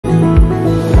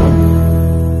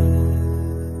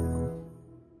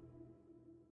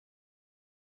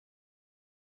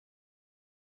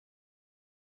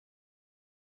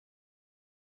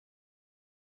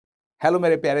Hello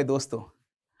मेरे प्यारे दोस्तों,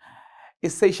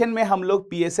 इस सेशन में हम लोग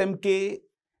पीएसएम के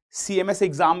सीएमएस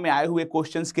एग्जाम में आए हुए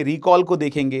क्वेश्चंस के रिकॉल को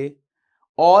देखेंगे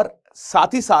और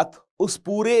साथ ही साथ उस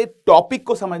पूरे टॉपिक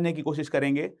को समझने की कोशिश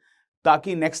करेंगे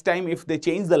ताकि next time if they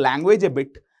change the language a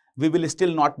bit we will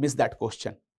still not miss that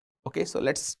question. Okay, so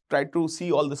let's try to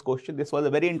see all this question. This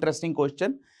was a very interesting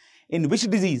question. In which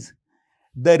disease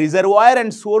the reservoir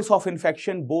and source of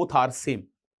infection both are same?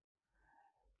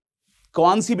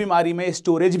 कौन सी बीमारी में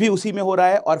storage भी उसी में हो रहा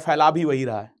है और फैला भी वही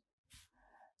रहा है?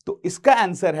 तो इसका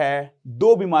आंसर है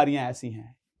दो बीमारियां ऐसी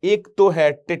हैं, एक तो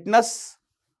है टिटनस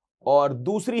और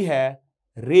दूसरी है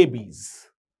रेबीज.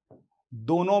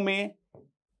 दोनों में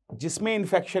जिसमें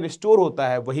इंफेक्शन स्टोर होता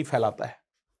है वही फैलाता है.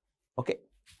 ओके,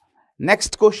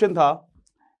 नेक्स्ट क्वेश्चन था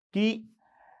कि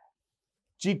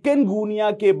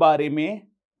चिकनगुनिया के बारे में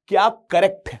क्या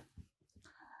करेक्ट है.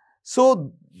 So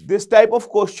this type of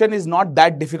question is not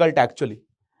that difficult actually,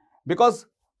 because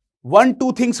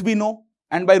 1-2 things we know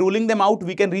and by ruling them out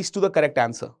we can reach to the correct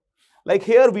answer. Like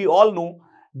here we all know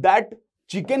that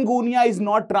chikungunya is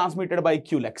not transmitted by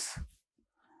culex.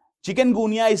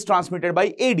 Chikungunya is transmitted by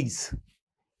Aedes.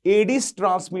 Aedes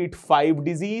transmit 5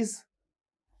 disease.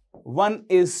 One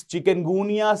is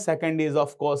chikungunya, second is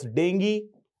of course dengue,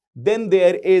 then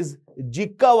there is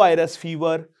Zika virus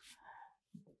fever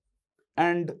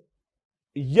and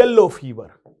yellow fever.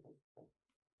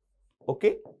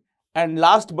 Okay, and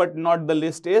last but not the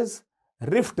list is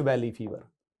rift valley fever.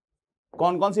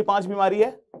 कौन कौन सी 5 बीमारी है?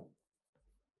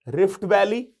 Rift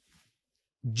valley,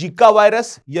 जिका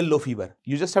virus, yellow fever.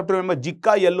 You just have to remember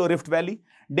जिका, yellow, rift valley.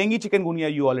 Dengue, chikungunya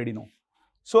you already know.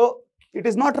 So it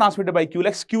is not transmitted by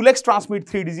Culex. Culex transmit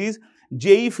 3 disease,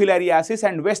 JEE, filariasis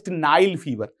and West Nile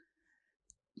fever.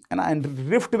 And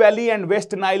rift valley and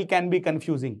west nile can be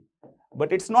confusing,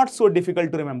 but it's not so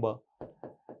difficult to remember.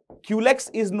 Culex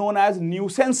is known as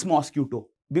nuisance mosquito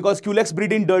because culex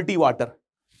breed in dirty water.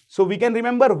 So we can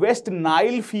remember West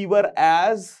Nile fever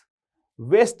as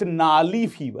West Nali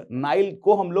fever. Nile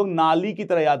को हम लोग नाली की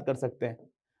तरह याद कर सकते हैं.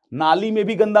 नाली में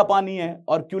भी गंदा पानी है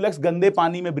और क्यूलेक्स गंदे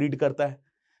पानी में ब्रीड करता है.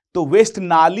 तो वेस्ट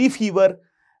नाली फीवर,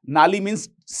 नाली means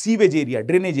sewage area,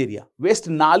 drainage area. Waste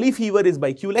नाली fever is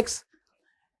by Culex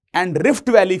and Rift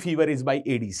Valley fever is by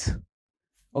Aedes.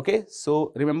 Okay, so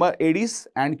remember Aedes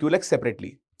and Culex separately.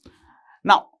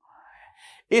 Now,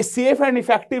 a safe and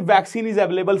effective vaccine is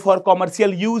available for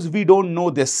commercial use. We don't know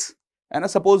this, and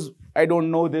suppose I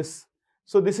don't know this,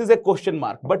 so this is a question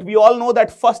mark. But we all know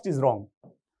that first is wrong.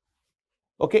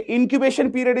 Okay,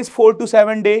 incubation period is 4 to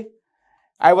 7 days.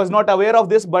 I was not aware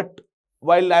of this, but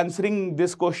while answering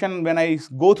this question, when I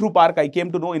go through PARC, I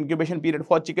came to know incubation period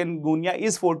for chikungunya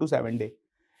is 4 to 7 days.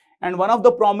 And one of the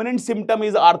prominent symptom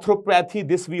is arthropathy.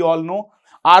 This we all know.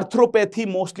 Arthropathy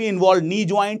mostly involve knee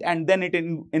joint and then it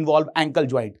involve ankle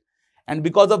joint. And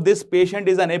because of this,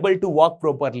 patient is unable to walk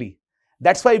properly.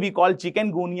 That's why we call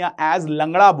chikungunya as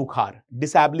langda bukhar,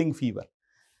 disabling fever.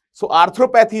 So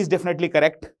arthropathy is definitely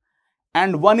correct.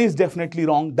 And 1 is definitely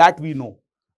wrong. That we know.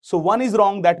 So 1 is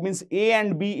wrong. That means A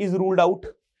and B is ruled out.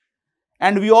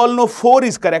 And we all know 4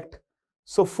 is correct.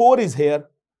 So 4 is here.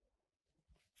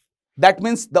 That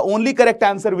means the only correct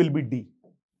answer will be D.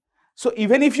 So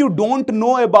even if you don't know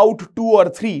about 2 or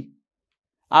 3,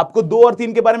 आपको 2 और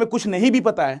 3 के बारे में कुछ नहीं भी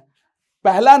पता है,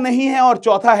 पहला नहीं है और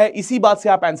चौथा है, इसी बात से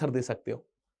आप आंसर दे सकते हो.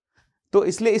 तो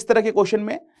इसलिए इस तरह के क्वेश्चन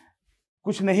में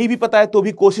कुछ नहीं भी पता है तो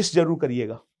भी कोशिश जरूर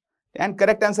करिएगा. And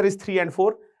correct answer is 3 and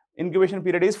 4. Incubation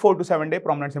period is 4 to 7 days.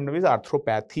 Prominent symptom is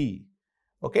arthropathy.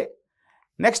 Okay.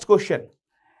 Next question.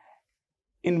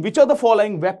 In which of the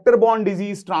following vector-borne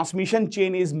disease transmission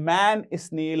chain is man,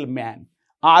 snail, man?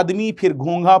 आदमी फिर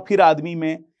घोंघा फिर आदमी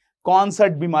में कौन सा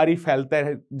बीमारी फैलता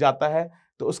है जाता है?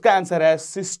 तो उसका आंसर है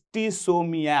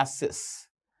सिस्टिसोमियासिस.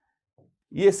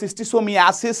 ये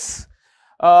सिस्टिसोमियासिस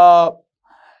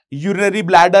यूरिनरी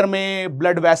ब्लैडर में,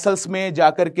 ब्लड वेसल्स में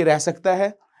जाकर के रह सकता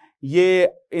है.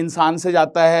 ये इंसान से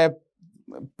जाता है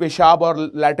पेशाब और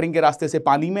लैट्रिन के रास्ते से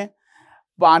पानी में.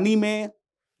 पानी में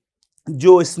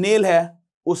जो स्नेल है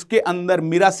उसके अंदर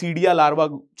मिरासीडिया लार्वा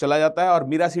चला जाता है और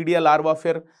मिरासीडिया लार्वा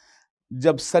फिर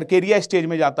जब सर्केरिया स्टेज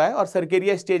में जाता है और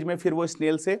सर्केरिया स्टेज में फिर वो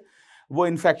स्नेल से वो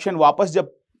इन्फेक्शन वापस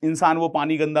जब इंसान वो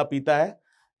पानी गंदा पीता है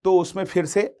तो उसमें फिर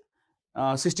से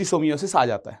सिस्टिसोमियोसिस आ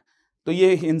जाता है. तो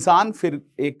ये इंसान फिर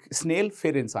एक स्नेल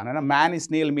फिर इंसान है ना. मैन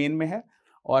स्नेल मेन में है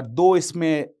और 2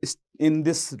 इसमें in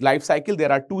this life cycle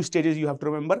there are 2 stages you have to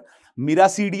remember,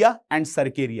 मिरासीडिया and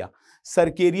cercaria.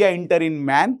 Cercaria inter in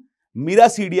man,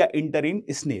 Miracidia enter in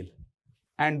snail,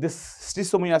 and this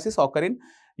schistosomiasis occur in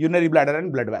urinary bladder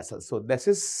and blood vessels. So this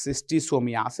is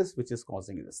schistosomiasis which is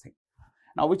causing this thing.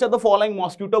 Now, which of the following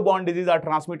mosquito-borne diseases are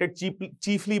transmitted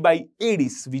chiefly by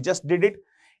Aedes? We just did it.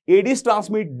 Aedes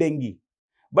transmit dengue,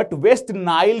 but West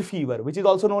Nile fever, which is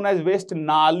also known as West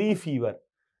Nile fever,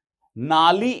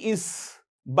 Nali is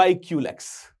by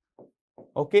Culex.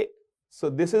 Okay, so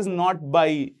this is not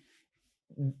by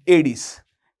Aedes.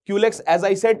 Culex, as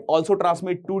I said, also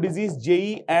transmit two diseases,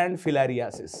 JE and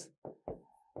filariasis.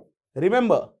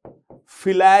 Remember,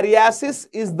 filariasis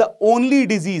is the only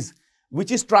disease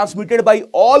which is transmitted by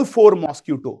all four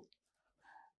mosquito.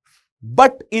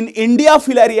 But in India,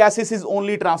 filariasis is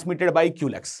only transmitted by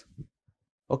Culex.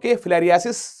 Okay,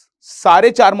 filariasis सारे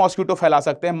चार mosquito फैला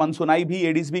सकते हैं, मनसुनाई भी,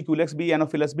 Aedes भी, Culex भी,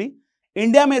 Anopheles भी.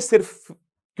 India में सिर्फ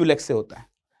क्यूलेक्स से होता है.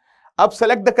 अब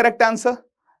select the correct answer.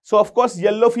 So of course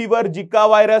yellow fever, जिका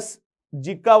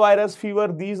virus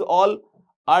fever, these all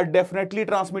are definitely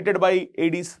transmitted by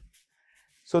Aedes.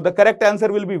 So the correct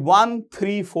answer will be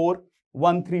 134.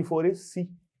 134 is C.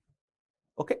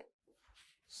 Okay.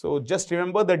 So just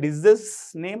remember the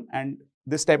disease name, and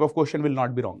this type of question will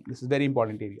not be wrong. This is very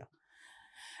important area.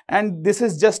 And this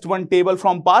is just one table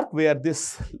from Park where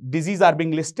this disease are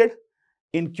being listed.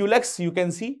 In Culex, you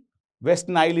can see West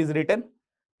Nile is written,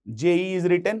 JE is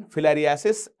written,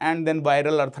 filariasis, and then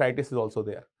viral arthritis is also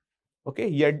there. Okay,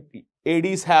 yet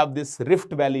Aedes have this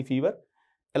Rift Valley fever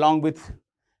along with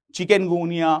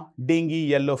chikungunya, dengue,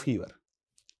 yellow fever.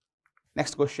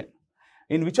 Next question.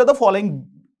 In which of the following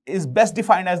is best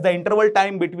defined as the interval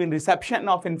time between reception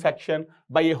of infection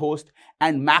by a host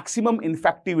and maximum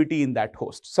infectivity in that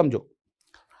host? समझो,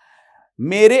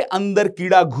 मेरे अंदर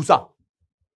कीड़ा घुसा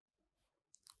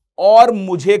और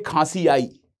मुझे खांसी आई,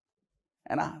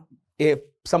 है ना?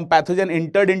 Some pathogen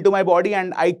entered into my body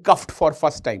and I coughed for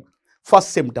first time, first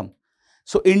symptom.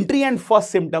 So entry and first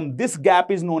symptom, this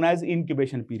gap is known as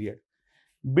incubation period.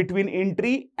 Between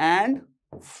entry and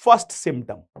first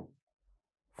symptom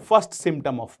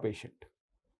of patient.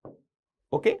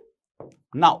 Okay.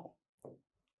 Now,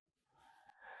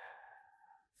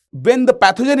 when the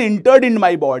pathogen entered in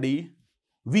my body,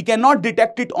 we cannot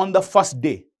detect it on the first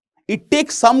day. It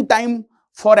takes some time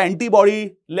for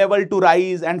antibody level to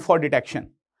rise and for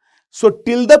detection. So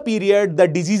till the period the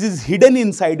disease is hidden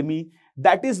inside me,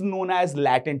 that is known as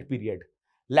latent period.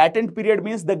 Latent period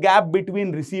means the gap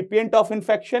between recipient of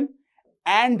infection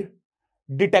and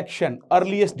detection,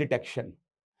 earliest detection.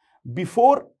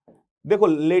 Before, देखो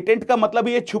latent का मतलब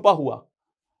ये छुपा हुआ,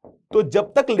 तो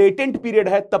जब तक latent period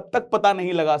है तब तक पता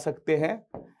नहीं लगा सकते हैं.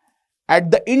 At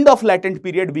the end of latent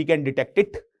period we can detect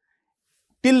it.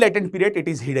 Till latent period it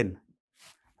is hidden.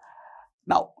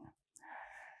 Now,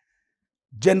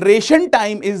 generation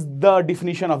time is the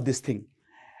definition of this thing.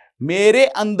 मेरे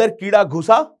अंदर कीड़ा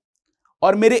घुसा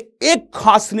और मेरे एक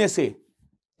खांसने से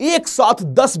एक साथ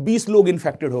 10-20 लोग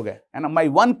infected हो गए, and my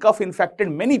one cough infected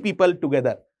many people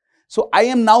together. So I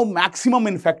am now maximum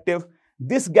infective.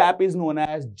 This gap is known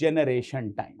as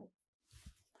generation time.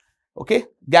 Okay,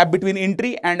 gap between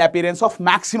entry and appearance of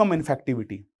maximum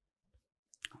infectivity.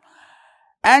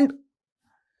 And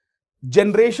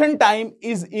generation time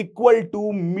is equal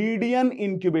to median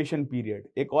incubation period.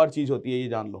 एक और चीज होती है, ये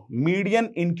जान लो, median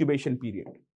incubation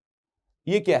period.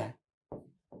 ये क्या है?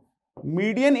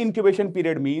 Median incubation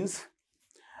period means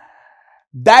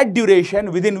that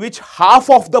duration within which half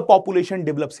of the population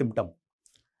develops symptom.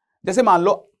 जैसे मान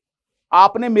लो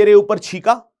आपने मेरे ऊपर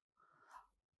छींका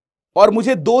और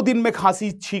मुझे 2 दिन में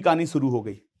खांसी छींक आनी शुरू हो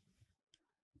गई,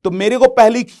 तो मेरे को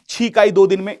पहली छींक आई 2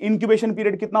 दिन में, इंक्यूबेशन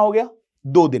पीरियड कितना हो गया?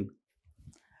 2 दिन.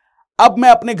 अब मैं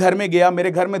अपने घर में गया,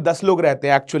 मेरे घर में 10 लोग रहते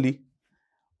हैं एक्चुअली,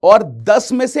 और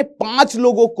 10 में से 5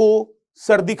 लोगों को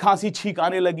सर्दी खांसी छींक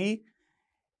आने लगी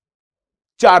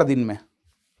 4 दिन में.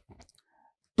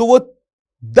 तो वो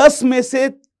 10 में से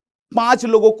 5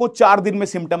 लोगों को 4 दिन में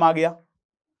सिम्टम आ गया,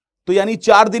 तो यानी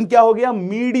 4 दिन क्या हो गया?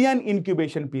 Median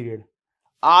incubation period.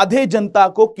 आधे जनता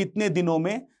को कितने दिनों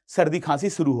में सर्दी खांसी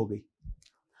शुरू हो गई.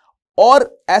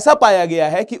 और ऐसा पाया गया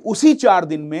है कि उसी 4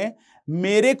 दिन में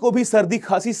मेरे को भी सर्दी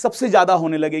खांसी सबसे ज्यादा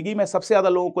होने लगेगी, मैं सबसे ज्यादा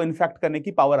लोगों को इन्फेक्ट करने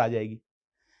की पावर आ जाएगी,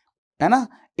 है ना?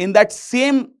 In that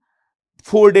same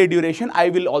 4 day duration I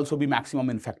will also be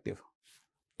maximum infective.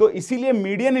 तो इसीलिए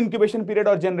मीडियन इंक्यूबेशन पीरियड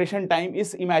और जनरेशन टाइम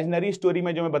इस इमेजिनरी स्टोरी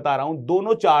में जो मैं बता रहा हूं,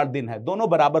 दोनों 4 दिन है, दोनों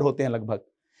बराबर होते हैं लगभग.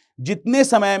 जितने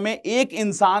समय में एक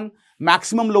इंसान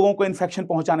मैक्सिमम लोगों को इन्फेक्शन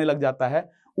पहुंचाने लग जाता है,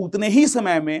 उतने ही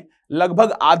समय में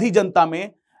लगभग आधी जनता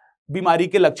में बीमारी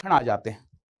के लक्षण आ जाते हैं.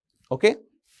 ओके,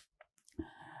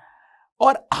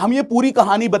 और हम ये पूरी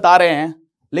कहानी बता रहे हैं,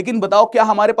 लेकिन बताओ क्या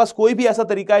हमारे पास कोई भी ऐसा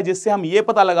तरीका है जिससे हम ये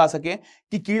पता लगा सकें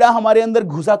कि कीड़ा हमारे अंदर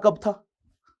घुसा कब था?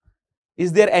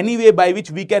 Is there any way by which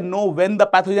we can know when the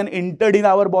pathogen entered in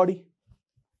our body?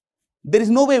 There is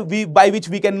no way by which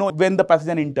we can know when the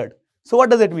pathogen entered. So what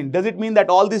does it mean? Does it mean that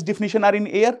all these definitions are in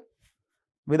air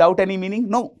without any meaning?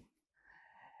 No.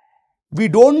 We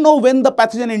don't know when the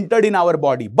pathogen entered in our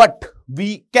body, but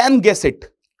we can guess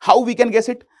it. How we can guess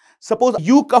it? Suppose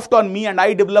you coughed on me and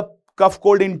I developed cough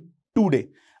cold in 2 days.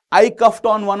 I coughed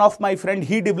on one of my friend,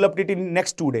 he developed it in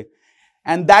next 2 days.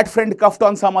 And that friend coughed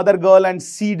on some other girl and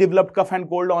she developed cough and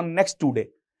cold on next 2 days.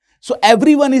 So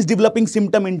everyone is developing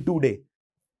symptom in 2 days.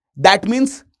 That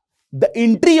means the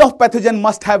entry of pathogen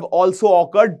must have also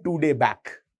occurred 2 days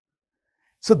back.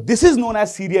 So this is known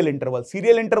as serial interval.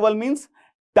 Serial interval means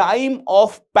time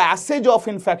of passage of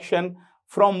infection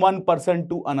from one person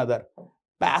to another.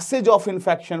 Passage of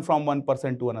infection from one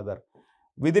person to another.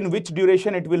 Within which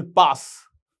duration it will pass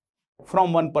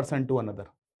from one person to another.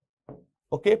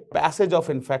 Okay, passage of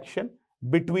infection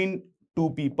between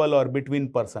two people or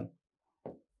between person.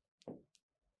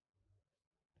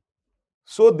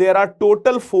 So there are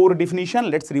total 4 definitions.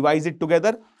 Let's revise it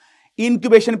together.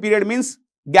 Incubation period means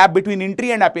gap between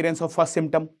entry and appearance of first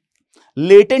symptom.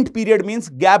 Latent period means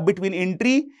gap between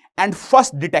entry and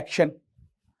first detection.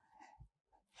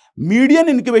 Median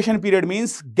incubation period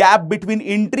means gap between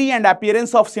entry and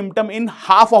appearance of symptom in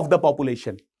half of the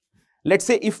population. Let's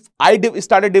say if I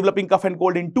started developing cough and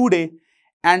cold in 2 days,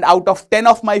 and out of 10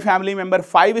 of my family member,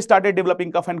 5 started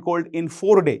developing cough and cold in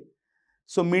 4 days.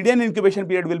 So median incubation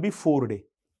period will be 4 days.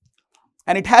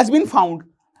 And it has been found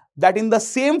that in the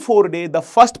same 4 days, the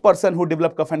first person who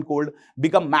developed cough and cold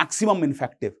become maximum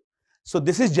infective. So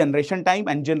this is generation time,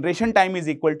 and generation time is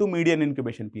equal to median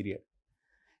incubation period.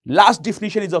 Last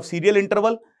definition is of serial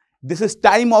interval. This is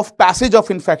time of passage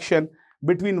of infection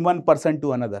between one person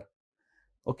to another.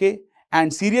 Okay,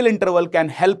 and serial interval can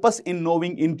help us in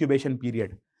knowing incubation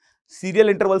period. Serial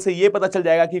interval से ये पता चल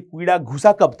जाएगा कि कीड़ा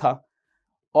घुसा कब था,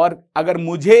 और अगर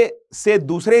मुझे से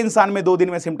दूसरे इंसान में 2 दिन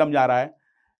में सिम्टम जा रहा है,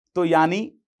 तो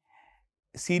यानी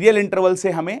सीरियल इंटरवल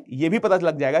से हमें यह भी पता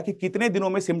लग जाएगा कि कितने दिनों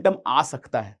में सिम्टम आ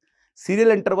सकता है.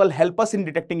 Serial interval help us in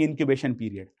detecting incubation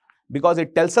period because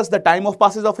it tells us the time of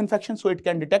passage of infection, so it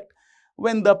can detect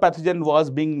when the pathogen was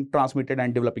being transmitted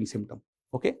and developing symptom.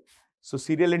 Okay, so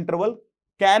serial interval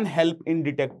can help in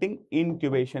detecting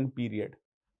incubation period.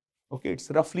 Okay,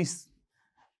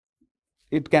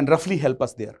 it can roughly help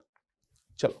us there.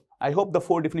 Chalo, I hope the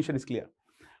 4 definition is clear.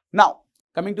 Now,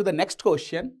 coming to the next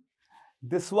question,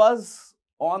 this was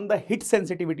on the hit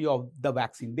sensitivity of the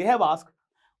vaccine. They have asked,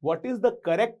 what is the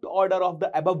correct order of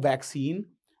the above vaccine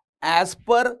as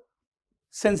per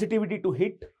sensitivity to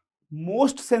hit,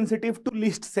 most sensitive to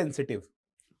least sensitive,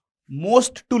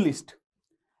 most to least.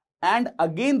 And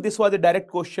again, this was a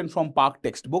direct question from Park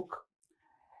textbook.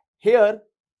 Here,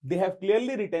 they have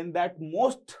clearly written that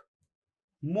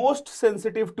most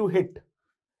sensitive to hit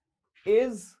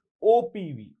is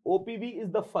OPV. OPV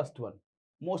is the first one,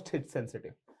 most hit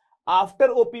sensitive. After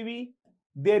OPV,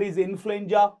 there is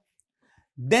influenza.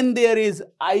 Then there is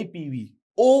IPV,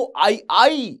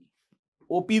 OII,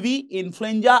 OPV,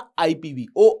 influenza, IPV,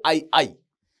 OII.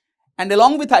 And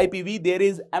along with IPV, there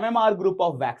is MMR group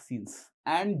of vaccines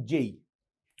and JE.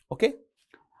 Okay.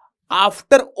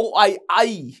 After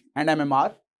OII and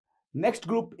MMR, next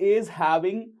group is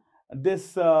having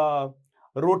this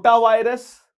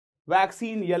rotavirus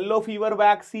vaccine, yellow fever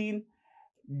vaccine,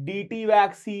 DT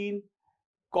vaccine,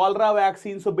 cholera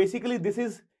vaccine. So basically this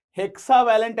is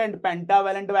hexavalent and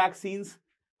pentavalent vaccines,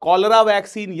 cholera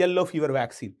vaccine, yellow fever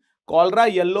vaccine. Cholera,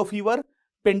 yellow fever,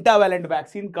 pentavalent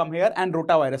vaccine come here and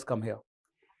rotavirus come here.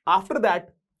 After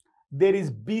that, there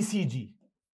is BCG.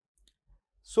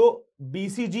 So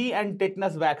BCG and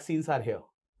tetanus vaccines are here.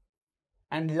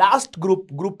 And last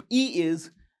group, group E,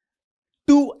 is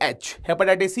 2H,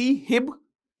 hepatitis C, Hib,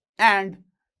 and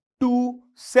 2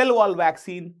 cell wall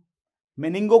vaccine,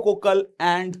 meningococcal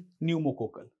and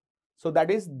pneumococcal. So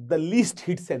that is the least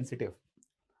heat sensitive.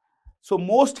 So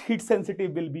most heat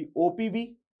sensitive will be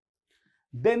OPV.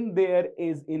 Then there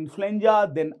is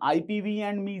influenza, then IPV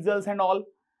and measles and all.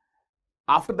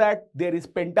 After that, there is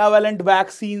pentavalent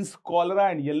vaccines,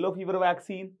 cholera and yellow fever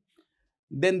vaccine.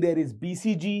 Then there is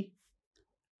BCG,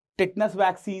 tetanus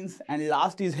vaccines, and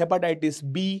last is hepatitis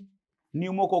B,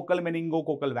 pneumococcal,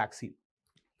 meningococcal vaccine.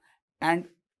 And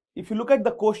if you look at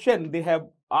the question, they have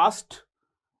asked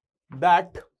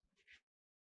that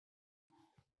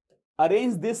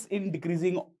arrange this in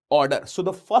decreasing order. So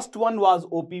the first one was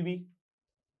OPV.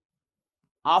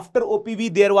 After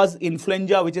OPV, there was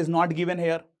influenza, which is not given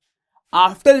here.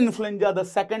 After influenza, the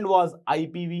second was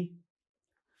IPV.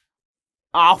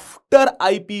 After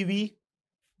IPV,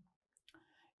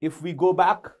 if we go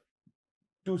back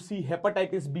to see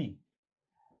hepatitis B,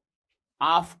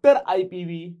 after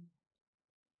IPV,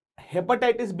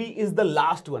 hepatitis B is the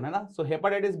last one, hai na? So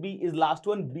hepatitis B is last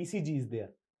one, BCG is there.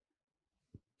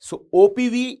 So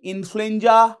OPV,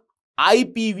 influenza,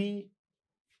 IPV,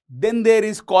 then there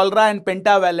is cholera and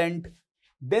pentavalent,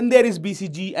 then there is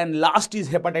BCG, and last is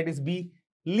hepatitis B,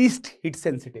 least heat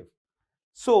sensitive.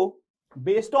 So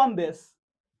based on this,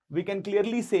 we can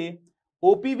clearly say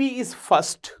OPV is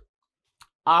first.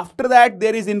 After that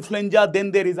there is influenza,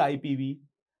 then there is IPV.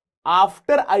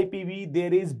 After IPV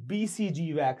there is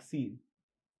BCG vaccine,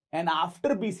 and after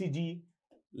BCG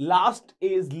last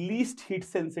is least heat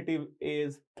sensitive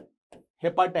is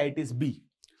hepatitis B.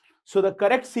 So the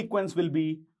correct sequence will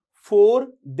be 4,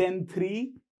 then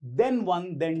 3, then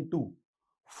 1, then 2.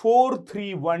 4,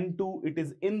 3, 1, 2. It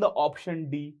is in the option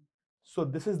D. So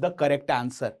this is the correct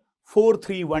answer. 4,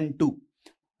 3, 1, 2.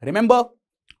 Remember,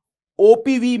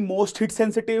 OPV most heat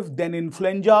sensitive, then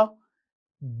influenza,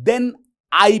 then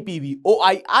IPV,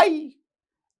 OII,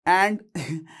 and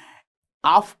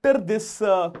after this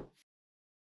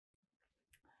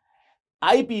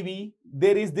IPV,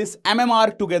 there is this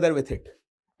MMR together with it.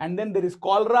 And then there is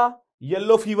cholera,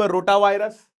 yellow fever,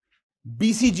 rotavirus,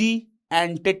 BCG,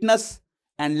 and tetanus.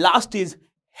 And last is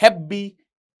Hep B,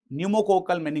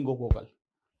 pneumococcal, meningococcal.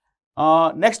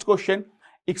 Next question.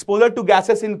 Exposure to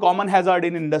gases in common hazard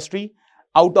in industry.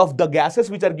 Out of the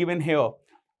gases which are given here,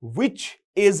 which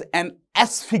is an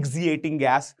asphyxiating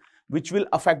gas which will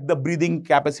affect the breathing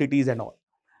capacities and all.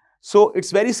 So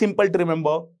it's very simple to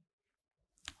remember.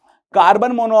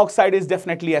 Carbon monoxide is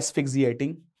definitely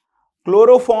asphyxiating.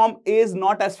 Chloroform is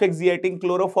not asphyxiating.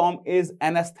 Chloroform is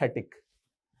anesthetic.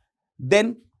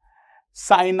 Then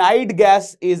cyanide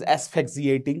gas is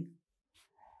asphyxiating.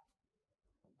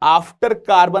 After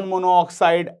carbon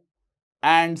monoxide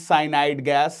and cyanide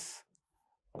gas,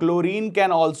 chlorine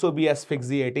can also be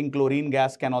asphyxiating. Chlorine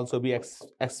gas can also be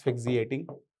asphyxiating.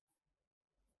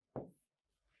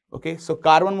 Okay, so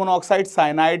carbon monoxide,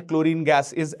 cyanide, chlorine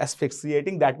gas is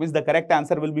asphyxiating. That means the correct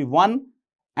answer will be 1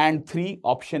 and 3,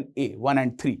 option A, 1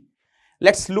 and 3.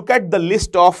 Let's look at the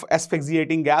list of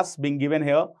asphyxiating gas being given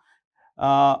here.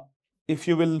 If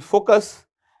you will focus,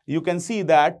 you can see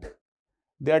that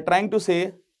they are trying to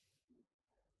say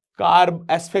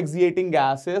asphyxiating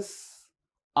gases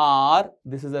are,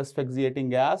 this is asphyxiating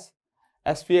gas,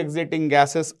 asphyxiating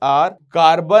gases are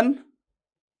carbon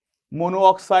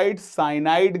monoxide,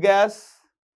 cyanide gas,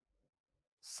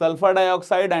 sulfur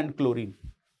dioxide, and chlorine.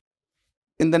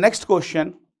 In the next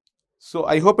question, so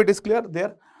I hope it is clear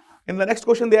there. In the next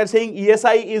question, they are saying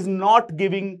ESI is not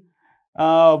giving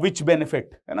which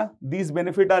benefit? These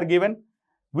benefits are given,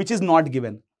 which is not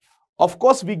given. Of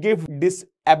course, we give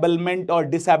disablement or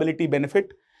disability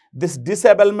benefit. This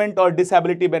disablement or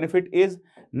disability benefit is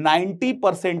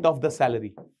 90% of the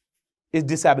salary is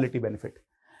disability benefit.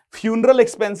 Funeral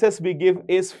expenses we give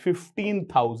is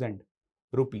 15,000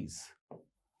 rupees.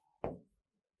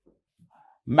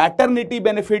 Maternity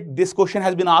benefit, this question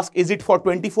has been asked, is it for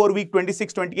 24 week,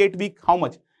 26, 28 week? How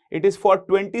much? It is for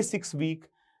 26 week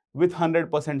with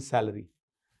 100% salary.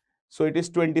 So it is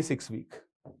 26 week.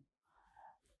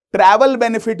 Travel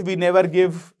benefit we never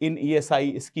give in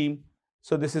ESI scheme.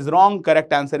 So this is wrong.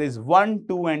 Correct answer is 1,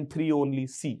 2 and 3 only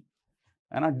C.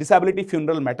 And disability,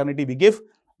 funeral, maternity we give.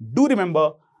 Do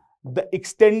remember the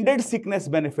extended sickness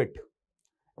benefit.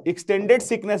 Extended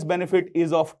sickness benefit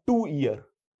is of 2 years.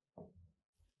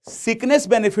 Sickness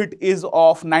benefit is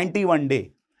of 91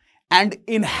 days. And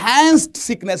enhanced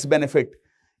sickness benefit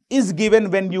is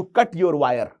given when you cut your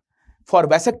wire. For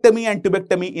vasectomy and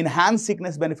tubectomy, enhanced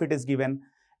sickness benefit is given.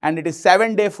 And it is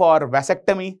 7 days for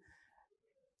vasectomy,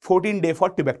 14 days for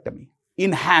tubectomy.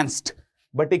 Enhanced.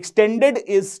 But extended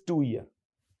is 2 years.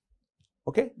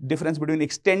 Okay. Difference between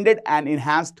extended and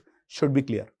enhanced should be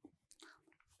clear.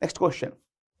 Next question.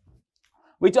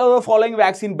 Which of the following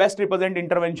vaccine best represent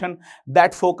intervention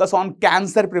that focus on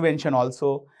cancer prevention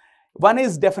also? One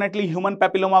is definitely human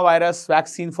papilloma virus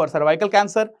vaccine for cervical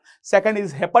cancer. Second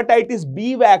is hepatitis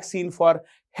B vaccine for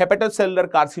hepatocellular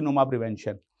carcinoma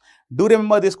prevention. Do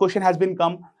remember this question has been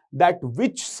come that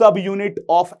which subunit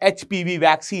of HPV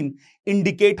vaccine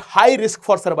indicate high risk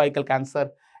for cervical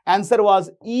cancer? Answer was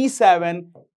E7,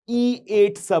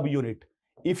 E8 subunit.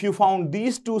 If you found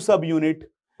these two subunit,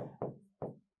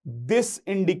 this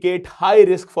indicate high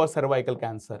risk for cervical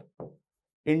cancer.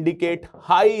 Indicate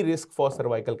high risk for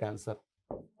cervical cancer.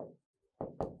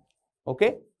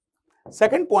 Okay.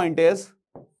 Second point is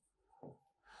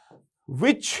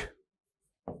which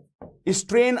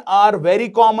strain are very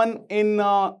common in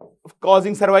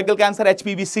causing cervical cancer?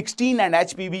 HPV 16 and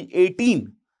HPV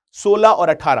 18, 16 or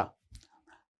 18.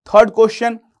 Third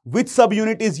question, which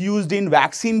subunit is used in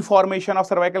vaccine formation of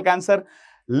cervical cancer?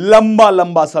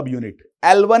 Lamba subunit.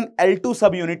 L1, L2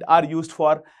 subunit are used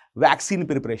for vaccine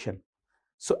preparation.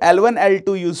 So L1,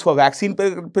 L2 used for vaccine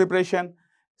preparation.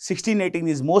 16, 18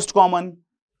 is most common,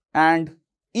 and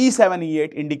E7,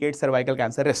 E8 indicate cervical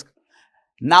cancer risk.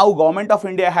 Now, Government of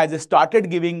India has started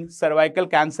giving cervical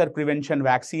cancer prevention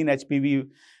vaccine, HPV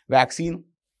vaccine,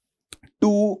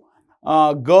 to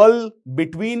girl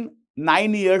between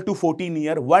 9 year to 14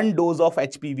 year. 1 dose of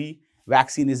HPV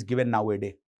vaccine is given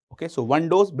nowadays. Okay, so 1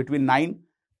 dose between 9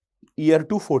 year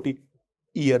to 14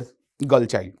 year girl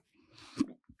child.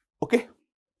 Okay.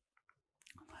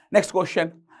 Next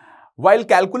question. While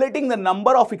calculating the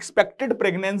number of expected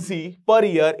pregnancy per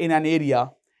year in an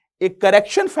area, a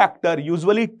correction factor,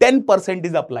 usually 10%,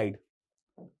 is applied.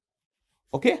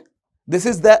 Okay. This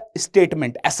is the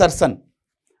statement, assertion.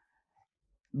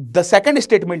 The second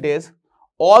statement is,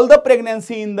 all the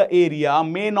pregnancy in the area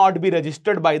may not be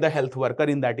registered by the health worker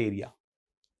in that area.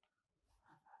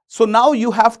 So now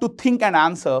you have to think and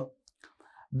answer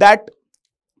that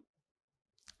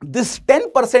this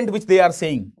 10% which they are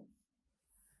saying,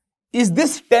 is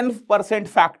this 10%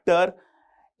 factor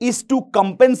is to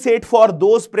compensate for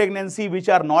those pregnancy which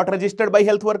are not registered by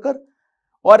health worker,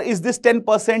 or is this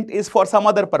 10% is for some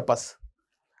other purpose?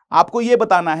 आपको ये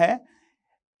बताना है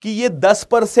कि ये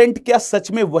 10% क्या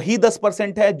सच में वही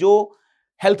 10% है जो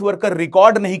हेल्थ वर्कर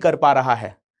रिकॉर्ड नहीं कर पा रहा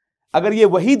है? अगर ये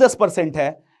वही 10%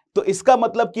 है तो इसका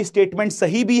मतलब कि स्टेटमेंट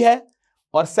सही भी है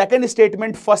और सेकंड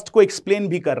स्टेटमेंट फर्स्ट को एक्सप्लेन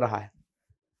भी कर रहा है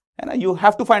ना? You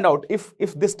have to find out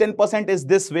if this 10% is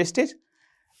this wastage,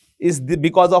 is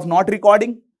because of not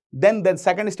recording, then the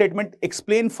second statement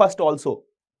explain first also.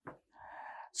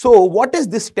 So what is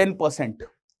this 10%?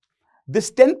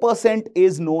 This 10%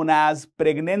 is known as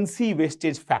pregnancy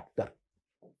wastage factor.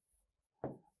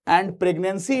 And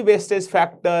pregnancy wastage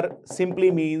factor simply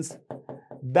means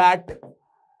that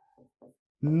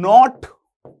not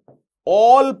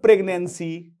all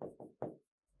pregnancy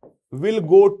will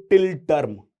go till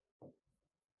term.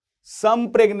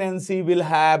 Some pregnancy will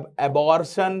have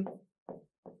abortion.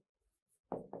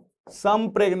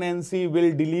 Some pregnancy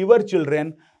will deliver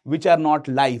children which are not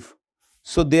live.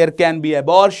 So there can be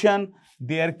abortion,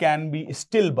 there can be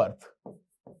stillbirth.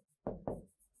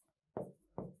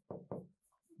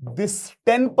 This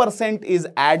 10% is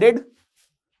added,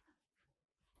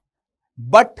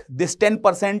 but this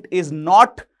 10% is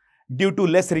not due to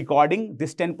less recording.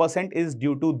 This 10% is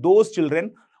due to those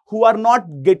children who are not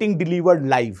getting delivered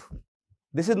live.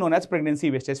 This is known as pregnancy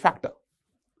wastage factor.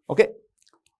 Okay.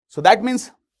 So that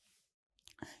means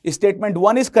statement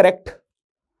 1 is correct.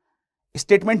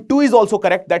 Statement 2 is also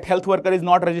correct, that health worker is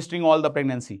not registering all the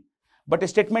pregnancy. But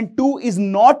statement 2 is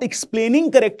not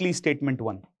explaining correctly statement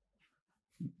 1.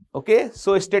 Okay.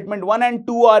 So statement 1 and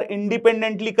 2 are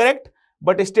independently correct,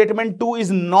 but statement 2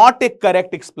 is not a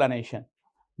correct explanation.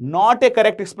 Not a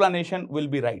correct explanation will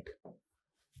be right.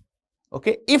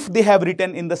 Okay, if they have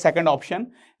written in the second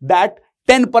option that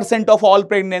 10% of all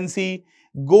pregnancy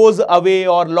goes away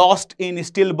or lost in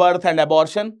stillbirth and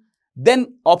abortion,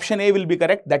 then option A will be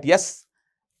correct, that yes,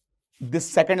 this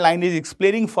second line is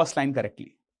explaining first line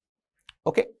correctly.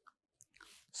 Okay,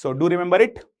 so do remember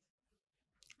it,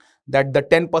 that the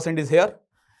 10% is here.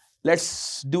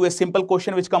 Let's do a simple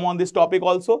question which come on this topic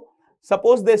also.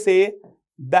 Suppose they say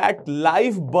that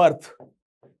live birth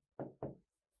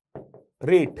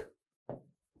rate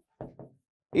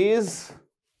is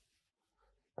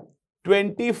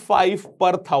 25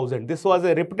 per 1000. This was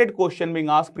a repeated question being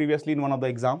asked previously in one of the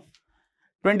exam.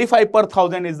 25 per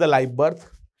 1000 is the live birth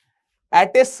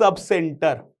at a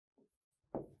sub-center,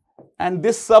 and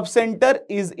this sub-center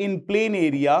is in plain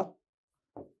area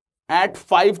at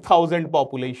 5000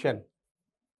 population.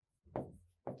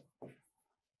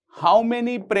 How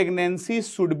many pregnancies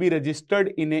should be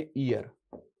registered in a year?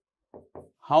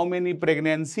 How many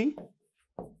pregnancy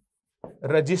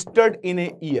registered in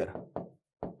a year?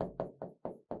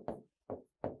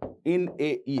 In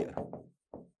a year.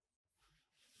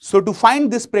 So to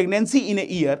find this pregnancy in a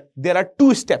year, there are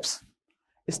 2 steps.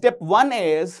 Step 1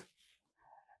 is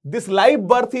this live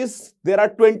birth is, there are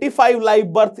 25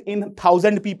 live birth in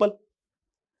 1000 people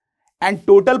and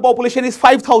total population is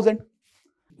 5000.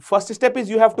 First step is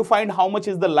you have to find how much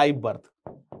is the live birth.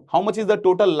 How much is the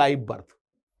total live birth?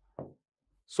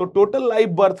 So total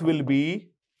live birth will be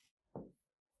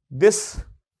this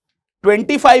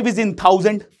 25 is in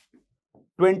 1000.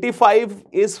 25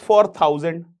 is for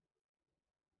 1000.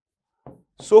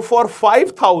 So for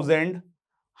 5000,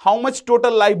 how much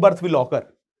total live birth will occur?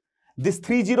 This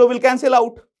 30 will cancel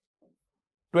out.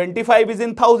 25 is in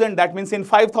 1000. That means in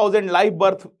 5000 live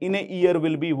birth in a year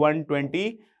will be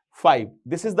 125.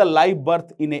 This is the live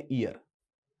birth in a year.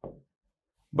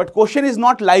 But question is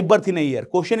not live birth in a year.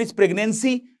 Question is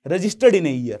pregnancy registered in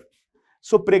a year.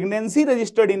 So pregnancy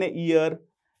registered in a year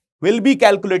will be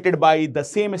calculated by the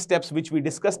same steps which we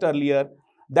discussed earlier,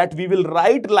 that we will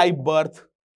write live birth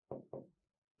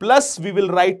plus we will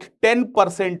write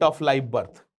 10% of live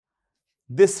birth.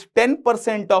 This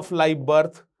 10% of live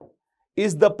birth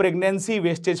is the pregnancy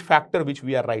wastage factor which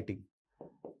we are writing.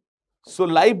 So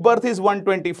live birth is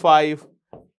 125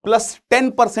 plus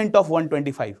 10% of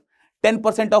 125.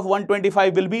 10% of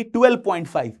 125 will be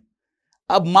 12.5.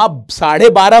 अब माँ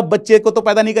 12.5 बच्चे को तो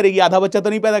पैदा नहीं करेगी, आधा बच्चा तो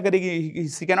नहीं पैदा करेगी.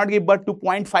 She cannot give birth to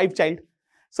 0.5 child.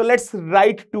 So let's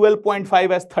write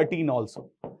 12.5 as 13 also.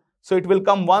 So it will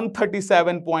come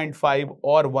 137.5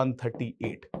 or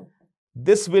 138.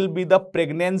 This will be the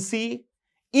pregnancy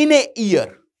in a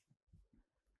year.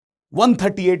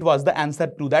 138 was the answer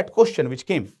to that question which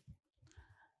came.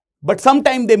 But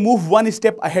sometime they move one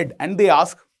step ahead and they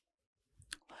ask,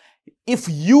 if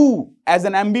you as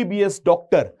an MBBS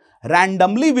doctor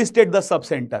randomly visited the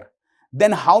subcenter,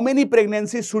 then how many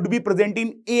pregnancies should be present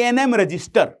in A&M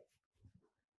register?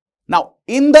 Now,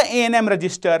 in the A&M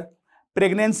register,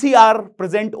 pregnancy are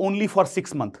present only for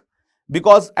 6 months,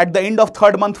 because at the end of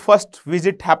 3rd month, first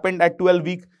visit happened at 12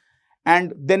 week,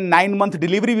 and then 9-month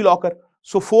delivery will occur.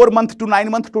 So 4 month to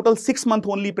 9 month, total 6 month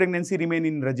only pregnancy remain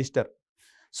in register.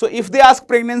 So if they ask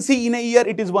pregnancy in a year,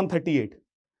 it is 138.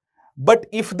 But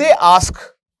if they ask,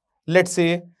 let's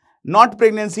say, not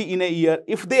pregnancy in a year,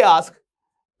 if they ask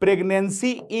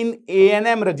pregnancy in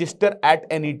A&M register at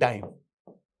any time,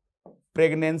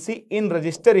 pregnancy in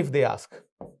register if they ask.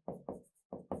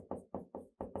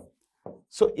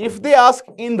 So if they ask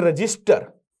in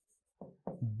register,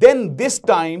 then this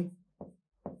time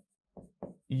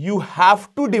you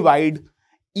have to divide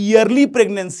yearly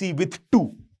pregnancy with 2.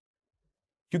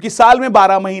 क्योंकि साल में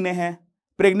 12 महीने हैं,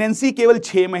 pregnancy केवल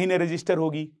 6 महीने register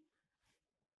होगी.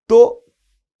 तो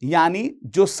यानी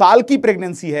जो साल की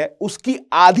प्रेगनेंसी है उसकी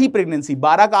आधी प्रेगनेंसी,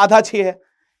 12 का आधा 6 है,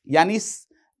 यानी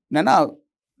ना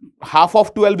half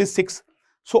of 12 is 6.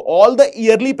 So all the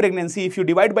yearly pregnancy, if you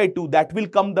divide by 2, that will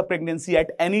come the pregnancy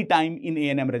at any time in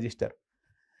A&M register.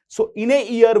 So in a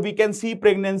year we can see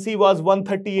pregnancy was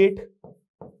 138.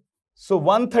 So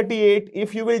 138,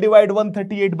 if you will divide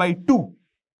 138 by 2,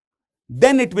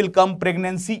 then it will come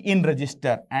pregnancy in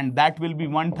register, and that will be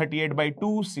 138 by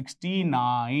 2,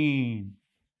 69.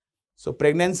 So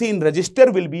pregnancy in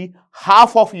register will be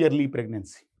half of yearly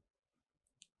pregnancy.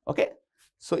 Okay.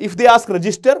 So if they ask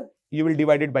register, you will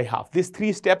divide it by half. These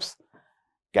 3 steps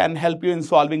can help you in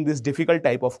solving this difficult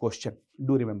type of question.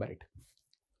 Do remember it.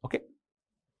 Okay.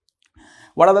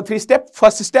 What are the 3 steps?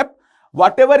 First step,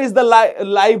 whatever is the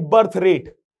live birth rate,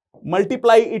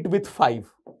 multiply it with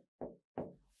 5.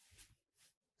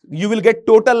 You will get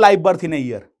total live birth in a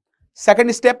year.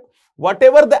 Second step,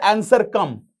 whatever the answer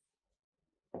come,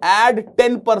 add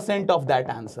 10% of that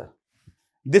answer.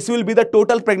 This will be the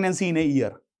total pregnancy in a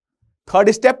year.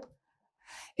 Third step,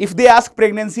 if they ask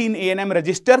pregnancy in A&M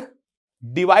register,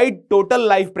 divide total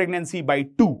live pregnancy by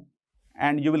 2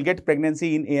 and you will get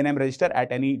pregnancy in A&M register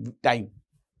at any time.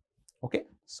 Okay,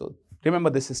 so remember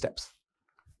these steps.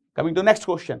 Coming to next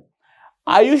question.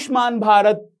 Ayushman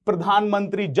Bharat Pradhan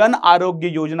Mantri Jan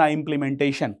Arogya Yojana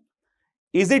implementation,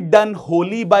 is it done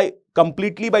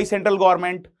completely by central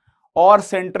government, or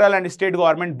central and state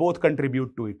government both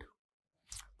contribute to it?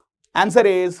 Answer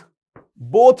is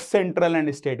both central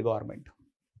and state government.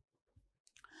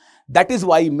 That is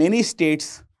why many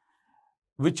states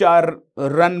which are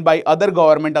run by other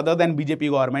government other than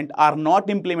BJP government are not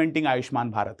implementing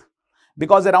Ayushman Bharat,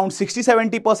 because around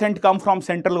 60-70% come from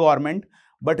central government,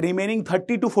 but remaining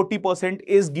 30 to 40%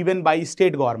 is given by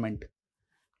state government.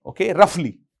 Okay,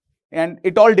 roughly. And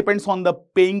it all depends on the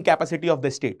paying capacity of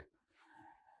the state.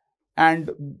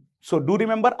 And so do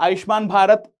remember Ayushman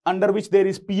Bharat, under which there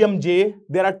is PMJ.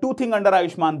 There are 2 things under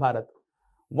Ayushman Bharat.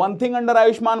 One thing under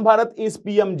Ayushman Bharat is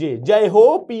PMJ. Jai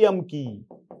Ho PM Ki.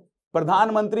 Pradhan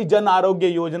Mantri Jan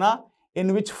Arogya Yojana,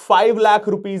 in which 5 lakh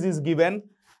rupees is given.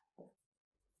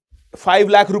 5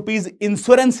 lakh rupees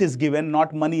insurance is given,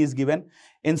 not money is given.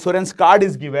 Insurance card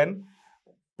is given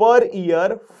per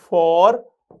year for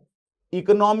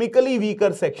economically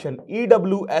weaker section,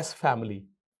 EWS family.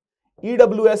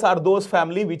 EWS are those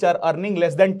family which are earning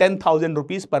less than 10,000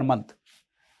 rupees per month.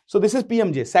 So this is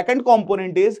PMJ. Second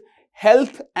component is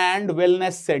Health and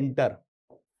Wellness Center.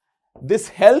 This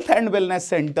Health and Wellness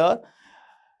Center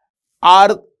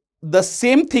are the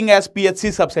same thing as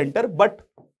PHC sub-center, but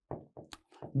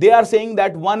they are saying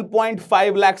that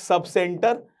 1.5 lakh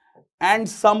sub-center and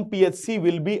some PHC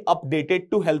will be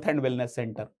updated to Health and Wellness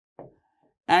Center.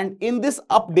 And in this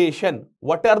updation,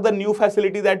 what are the new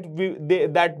facility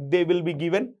that they will be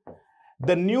given?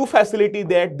 The new facility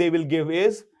that they will give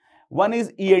is, one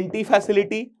is ENT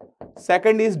facility,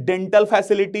 second is dental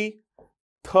facility,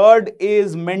 third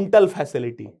is mental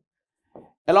facility.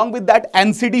 Along with that,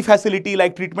 NCD facility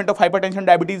like treatment of hypertension,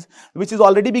 diabetes, which is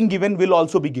already being given, will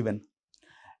also be given.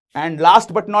 And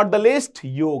last but not the least,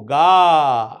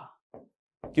 yoga.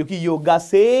 Kyunki yoga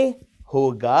se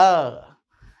hoga.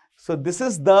 So this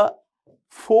is the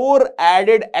 4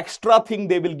 added extra thing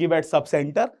they will give at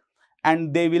sub-center,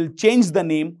 and they will change the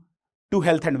name to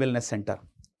Health and Wellness Center.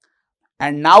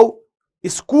 And now,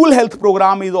 school health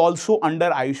program is also under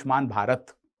Ayushman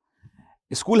Bharat.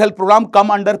 School health program come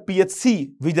under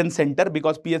PHC Vision Center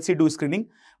because PHC do screening,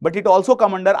 but it also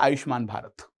come under Ayushman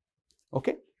Bharat.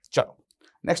 Okay, chalo.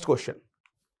 Next question.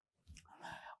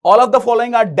 All of the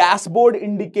following are dashboard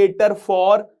indicator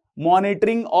for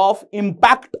monitoring of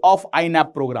impact of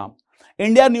INAP program.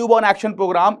 India Newborn Action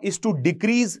Program is to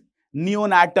decrease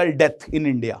neonatal death in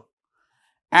India.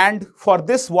 And for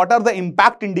this, what are the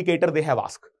impact indicator they have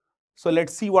asked? So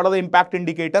let's see what are the impact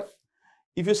indicator.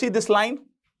 If you see this line,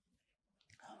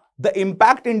 the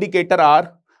impact indicator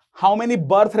are how many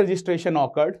birth registration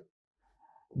occurred,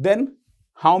 then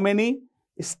how many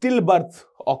stillbirth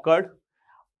occurred,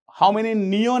 how many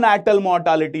neonatal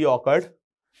mortality occurred,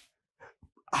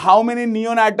 how many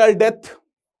neonatal death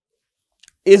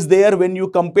is there when you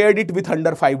compared it with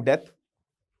under 5 death,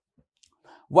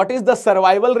 what is the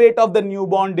survival rate of the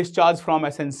newborn discharge from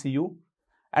SNCU,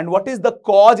 and what is the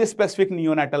cause specific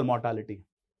neonatal mortality.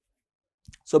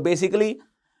 So basically,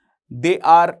 they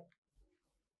are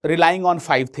relying on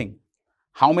 5 things.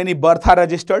 How many births are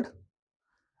registered,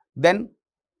 then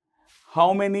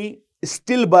how many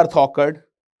stillbirth occurred,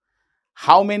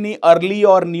 how many early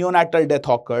or neonatal death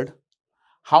occurred,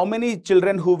 how many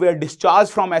children who were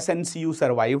discharged from SNCU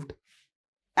survived,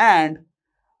 and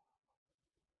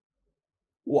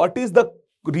what is the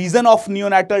reason of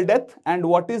neonatal death and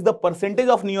what is the percentage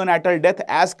of neonatal death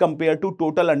as compared to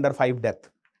total under 5 death.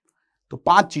 So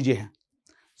 5 चीजें हैं.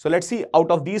 So let's see,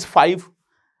 out of these 5,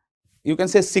 you can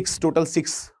say 6, total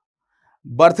 6.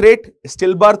 Birth rate,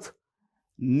 stillbirth,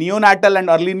 neonatal and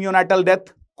early neonatal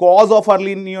death, cause of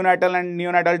early neonatal and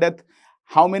neonatal death,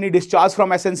 how many discharge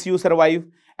from SNCU survive,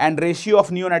 and ratio of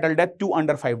neonatal death to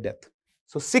under 5 death.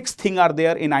 So 6 things are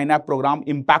there in INAP program,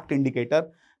 impact indicator.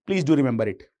 Please do remember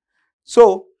it.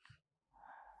 So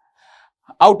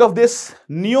out of this,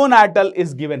 neonatal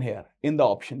is given here in the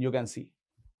option, you can see.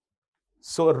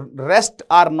 So rest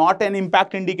are not an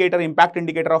impact indicator. Impact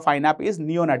indicator of INAP is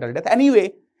neonatal death.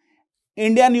 Anyway,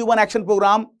 India Newborn Action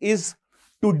Program is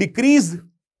to decrease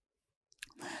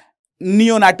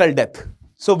neonatal death.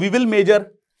 So we will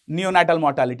measure neonatal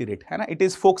mortality rate. It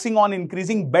is focusing on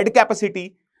increasing bed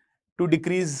capacity to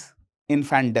decrease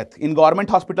infant death. In government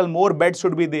hospital, more beds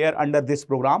should be there under this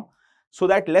program so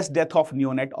that less death of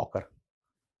neonate occur.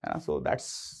 So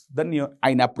that's the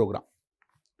INAP program.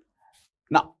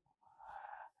 Now,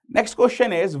 next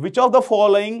question is, which of the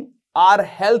following are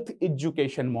health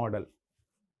education model?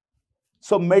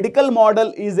 So medical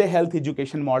model is a health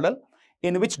education model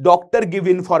in which doctor give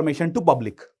information to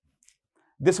public.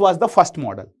 This was the first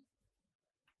model.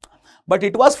 But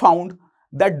it was found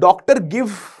that doctor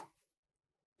give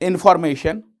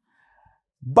information,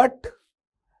 but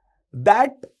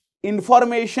that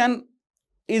information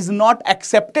is not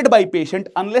accepted by patient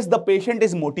unless the patient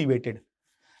is motivated.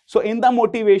 So in the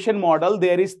motivation model,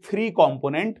 there is 3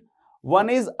 components. One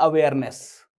is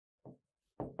awareness.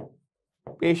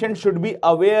 Patient should be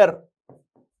aware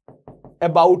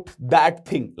about that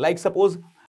thing. Like suppose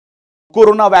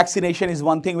corona vaccination is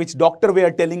one thing which doctor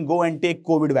were telling, go and take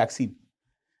COVID vaccine.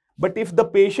 But if the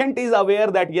patient is aware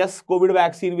that yes, COVID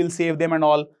vaccine will save them and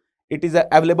all, it is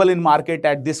available in market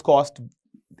at this cost,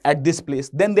 at this place,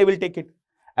 then they will take it.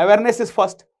 Awareness is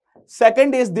first.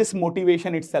 Second is this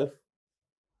motivation itself.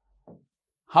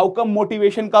 How come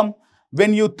motivation come?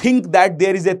 When you think that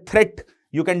there is a threat,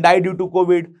 you can die due to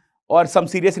COVID or some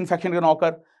serious infection can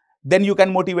occur, then you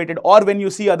can motivate it. Or when you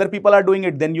see other people are doing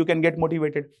it, then you can get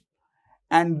motivated.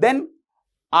 And then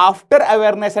after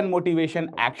awareness and motivation,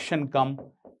 action come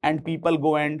and people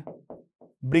go and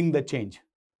bring the change.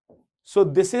 So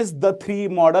this is the 3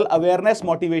 model: awareness,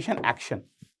 motivation, action.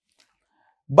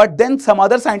 But then some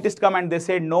other scientists come and they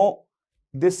say, no,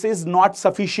 this is not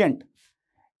sufficient.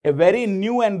 A very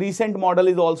new and recent model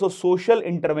is also social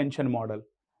intervention model.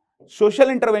 Social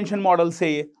intervention model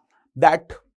say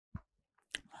that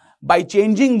by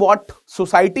changing what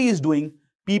society is doing,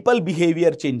 people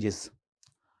behavior changes.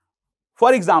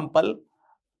 For example,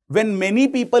 when many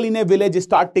people in a village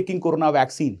start taking corona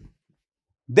vaccine,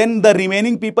 then the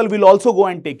remaining people will also go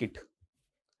and take it.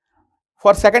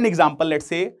 For second example, let's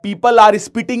say people are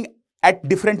spitting at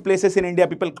different places in India.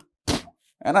 People,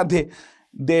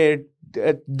 they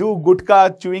do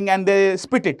gutka chewing and they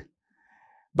spit it.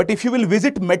 But if you will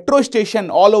visit metro station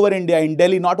all over India, in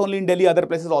Delhi, not only in Delhi, other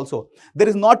places also, there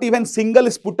is not even single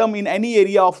sputum in any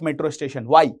area of metro station.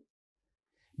 Why?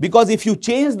 Because if you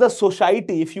change the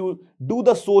society, if you do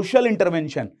the social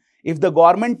intervention, if the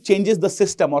government changes the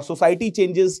system or society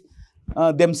changes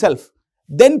themselves,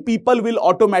 then people will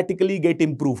automatically get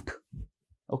improved.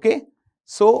 Okay?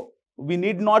 So we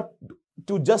need not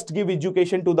to just give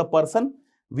education to the person.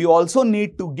 We also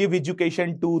need to give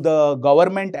education to the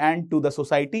government and to the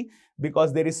society,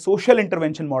 because there is social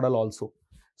intervention model also.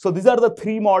 So these are the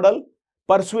three model.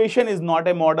 Persuasion is not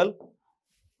a model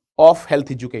of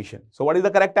health education. So what is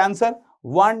the correct answer?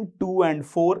 1, 2 and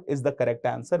 4 is the correct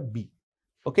answer, B.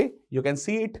 Okay, you can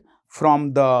see it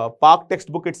from the Park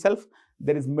textbook itself.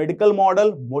 There is medical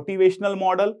model, motivational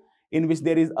model, in which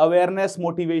there is awareness,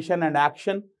 motivation and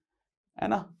action,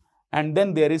 and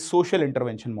then there is social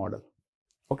intervention model.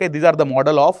 Okay, these are the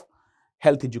model of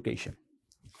health education.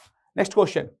 Next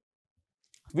question.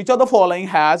 Which of the following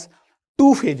has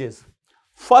two phases?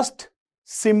 First,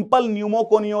 simple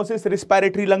pneumoconiosis,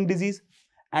 respiratory lung disease,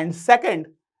 and second,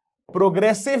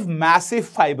 progressive massive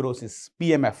fibrosis,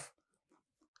 PMF.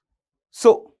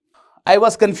 So I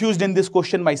was confused in this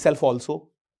question myself also.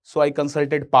 So I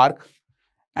consulted Park,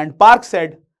 and Park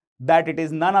said that it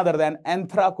is none other than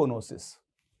anthraconosis.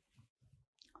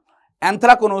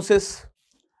 Anthraconosis,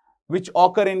 which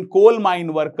occur in coal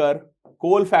mine worker,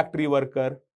 coal factory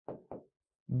worker,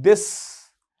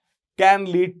 this can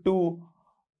lead to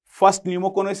first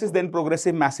pneumoconiosis, then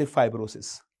progressive massive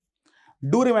fibrosis.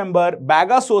 Do remember,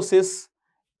 bagasosis,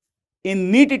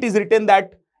 in NEET it is written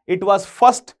that it was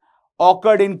first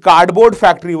occurred in cardboard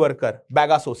factory worker,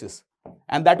 bagasosis.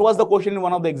 And that was the question in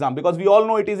one of the exam, because we all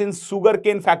know it is in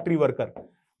sugarcane factory worker,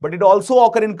 but it also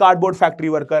occur in cardboard factory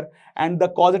worker, and the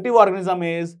causative organism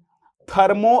is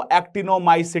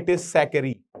thermoactinomycetes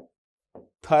saccharine.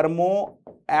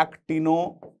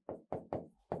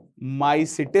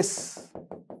 Thermoactinomycetes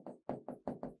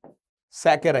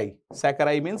saccharine.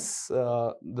 Saccharine means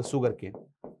the sugarcane.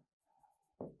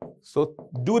 So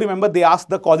do remember, they asked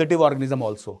the causative organism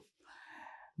also.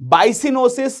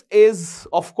 Bycinosis is,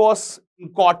 of course,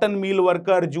 cotton mill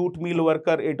worker, jute mill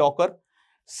worker, it occur.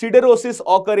 Siderosis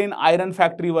occur in iron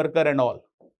factory worker and all.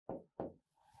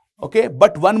 Okay,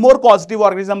 but one more causative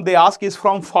organism they ask is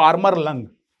from farmer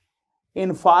lung.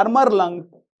 In farmer lung,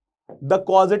 the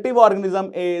causative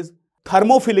organism is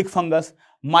thermophilic fungus,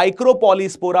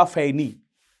 Micropolyspora faini.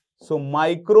 So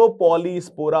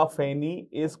Micropolyspora faini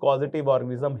is causative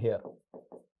organism here.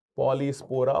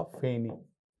 Polyspora faini.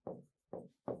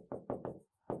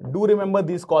 Do remember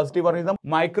these causative organisms.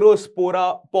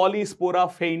 Polyspora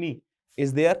faini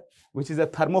is there, which is a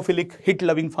thermophilic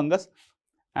heat-loving fungus,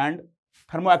 and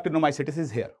thermoactinomycetes is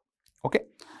here. Okay.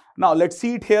 Now let's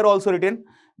see it here also written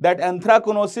that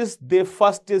anthraconosis, they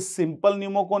first is simple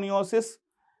pneumoconiosis,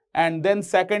 and then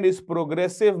second is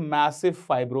progressive massive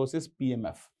fibrosis,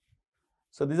 PMF.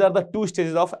 So these are the two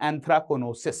stages of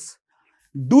anthraconosis.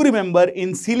 Do remember,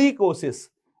 in silicosis,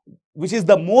 which is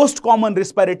the most common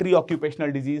respiratory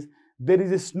occupational disease, there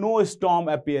is a snowstorm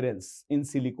appearance in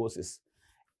silicosis.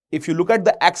 If you look at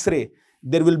the X-ray,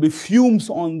 there will be fumes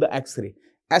on the X-ray.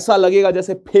 ऐसा लगेगा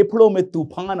जैसे फेफड़ों में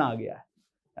तूफान आ गया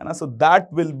है ना? So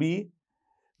that will be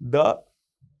the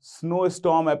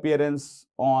snowstorm appearance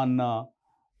on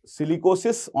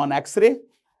silicosis on X-ray,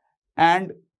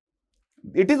 and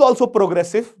it is also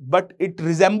progressive, but it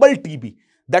resembles TB.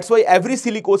 That's why every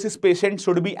silicosis patient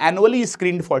should be annually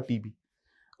screened for TB.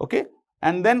 Okay,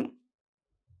 and then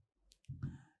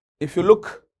if you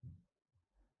look,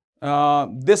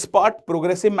 this part,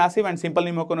 progressive massive and simple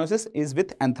pneumoconiosis, is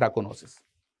with anthraconosis.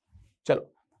 Chalo.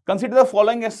 Consider the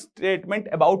following statement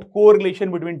about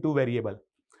correlation between two variables.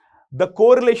 The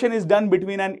correlation is done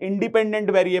between an independent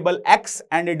variable X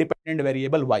and a dependent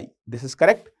variable Y. This is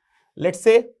correct. Let's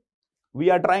say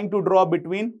we are trying to draw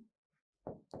between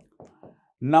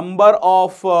number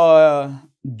of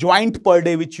joint per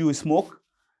day which you smoke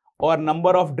or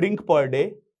number of drink per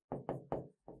day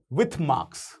with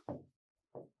marks.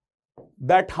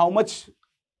 That how much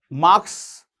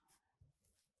marks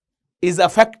is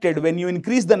affected when you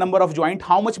increase the number of joint,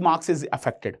 how much marks is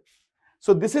affected.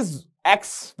 So this is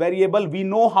X variable. We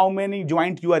know how many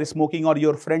joint you are smoking or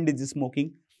your friend is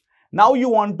smoking. Now you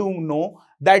want to know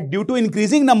that due to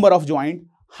increasing number of joint,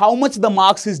 how much the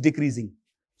marks is decreasing.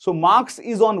 So marks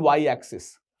is on Y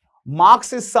axis.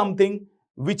 Marks is something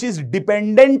which is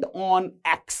dependent on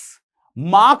X.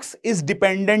 Marks is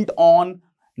dependent on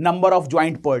number of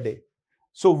joint per day.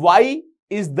 So Y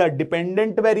is the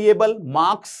dependent variable,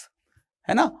 marks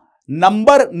है ना,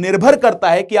 number निर्भर करता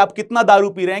है कि आप कितना दारू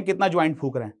P रहे हैं, कितना ज्वाइंट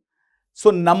फूक रहे हैं.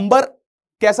 सो नंबर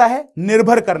कैसा है,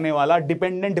 निर्भर करने वाला,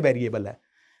 डिपेंडेंट वेरिएबल है.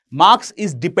 Marks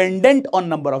is dependent on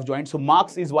number of joint, so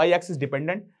marks is y axis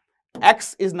dependent,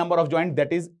 x is number of joint,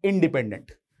 that is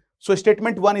independent. So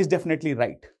statement 1 is definitely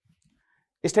right.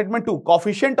 Statement 2,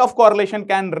 coefficient of correlation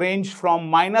can range from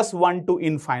 -1 to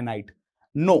infinite.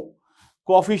 No,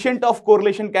 coefficient of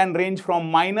correlation can range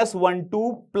from -1 to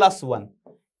 +1.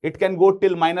 It can go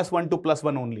till -1 to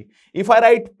 +1 only. If I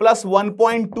write plus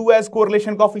 1.2 as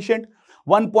correlation coefficient,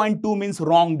 1.2 means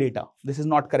wrong data. This is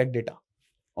not correct data.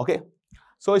 Okay.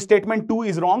 So statement 2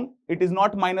 is wrong. It is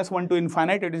not -1 to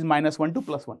infinite. It is -1 to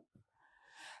 +1.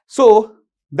 So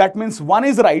that means 1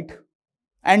 is right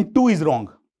and 2 is wrong.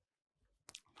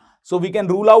 So we can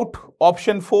rule out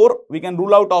option 4. We can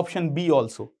rule out option B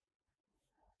also.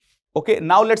 Okay.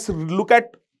 Now let's look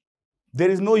at, there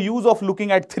is no use of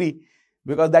looking at 3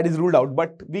 because that is ruled out,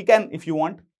 but we can, if you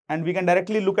want, and we can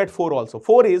directly look at 4 also.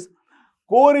 4 is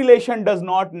correlation does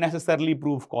not necessarily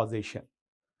prove causation.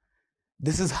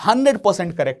 This is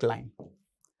 100% correct line.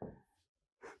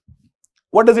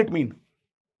 What does it mean?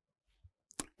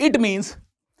 It means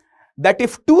that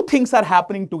if two things are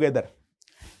happening together,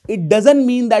 it doesn't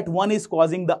mean that one is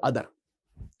causing the other.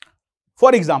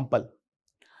 For example,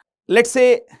 let's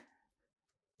say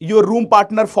your room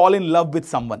partner fall in love with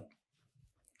someone.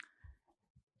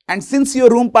 And since your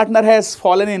room partner has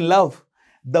fallen in love,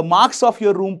 the marks of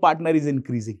your room partner is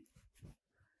increasing.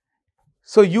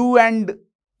 So you and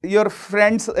your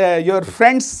friends,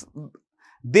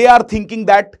 they are thinking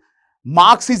that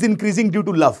marks is increasing due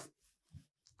to love.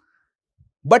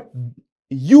 But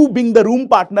you being the room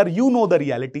partner, you know the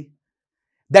reality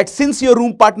that since your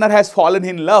room partner has fallen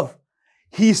in love,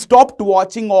 he stopped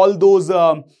watching all those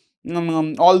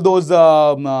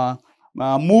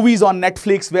movies on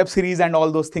Netflix, web series and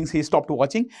all those things he stopped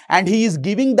watching, and he is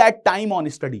giving that time on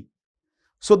study.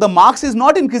 So the marks is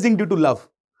not increasing due to love.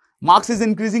 Marks is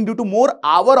increasing due to more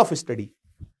hour of study.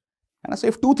 And so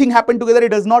if two things happen together, it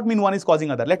does not mean one is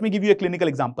causing other. Let me give you a clinical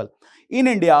example. In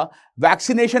India,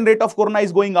 vaccination rate of corona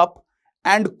is going up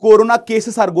and corona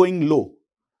cases are going low.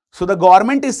 So the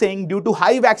government is saying due to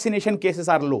high vaccination cases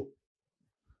are low.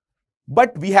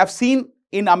 But we have seen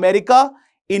in America,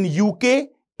 in UK,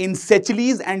 in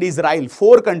Seychelles and Israel,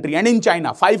 4 countries, and in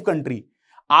China, 5 countries,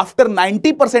 after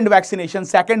 90% vaccination,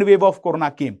 second wave of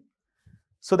corona came.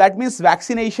 So that means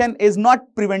vaccination is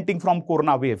not preventing from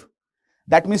corona wave.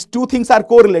 That means two things are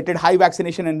correlated, high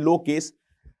vaccination and low case.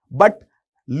 But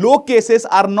low cases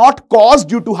are not caused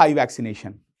due to high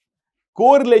vaccination.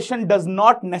 Correlation does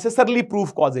not necessarily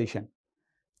prove causation.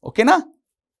 Okay ना?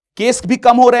 Case भी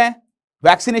कम हो रहे हैं,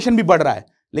 vaccination भी बढ़ रहा है,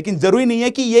 लेकिन जरूरी नहीं है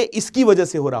कि ये इसकी वजह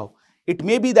से हो रहा हो. It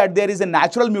may be that there is a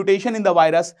natural mutation in the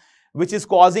virus which is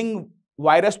causing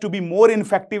virus to be more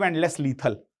infective and less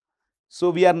lethal. So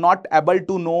we are not able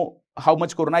to know how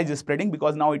much corona is spreading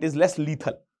because now it is less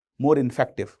lethal, more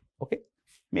infective. Okay,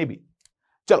 maybe.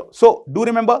 Chalo. So do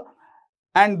remember.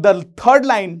 And the third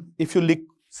line, if you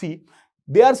see,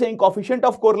 they are saying coefficient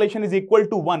of correlation is equal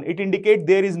to 1. It indicates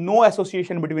there is no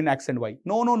association between X and Y.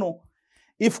 No, no, no.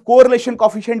 If correlation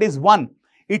coefficient is 1,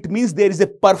 it means there is a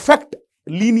perfect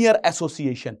linear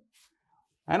association.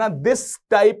 And this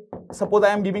type, suppose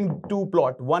I am giving two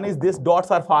plots. One is this,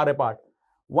 dots are far apart.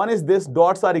 One is this,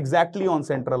 dots are exactly on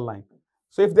central line.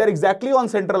 So if they are exactly on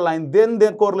central line, then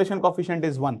their correlation coefficient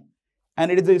is 1.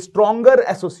 And it is a stronger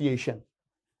association.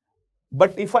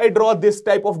 But if I draw this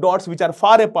type of dots which are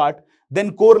far apart,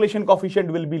 then correlation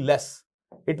coefficient will be less.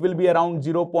 It will be around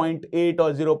 0.8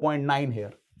 or 0.9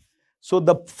 here. So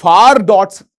the far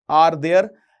dots are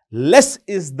there, less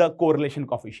is the correlation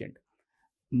coefficient.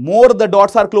 More the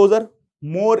dots are closer,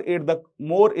 more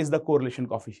is the correlation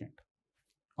coefficient.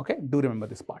 Okay, do remember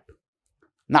this part.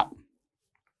 Now,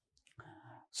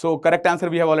 so correct answer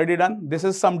we have already done. This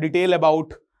is some detail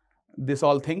about this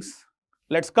all things.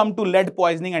 Let's come to lead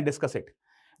poisoning and discuss it.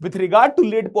 With regard to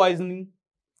lead poisoning,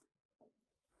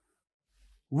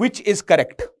 which is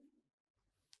correct?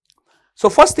 So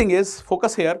first thing is,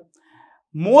 focus here.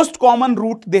 Most common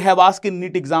route they have asked in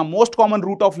NEET exam, most common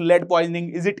route of lead poisoning,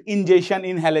 is it ingestion,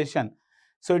 inhalation?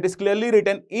 So it is clearly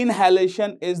written,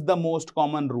 inhalation is the most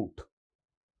common route.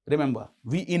 Remember,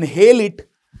 we inhale it,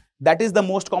 that is the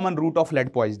most common route of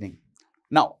lead poisoning.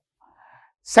 Now,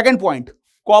 second point,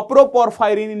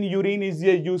 coproporphyrin in urine is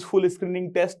a useful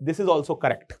screening test. This is also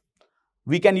correct.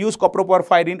 We can use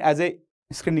coproporphyrin as a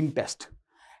screening test.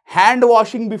 Hand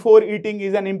washing before eating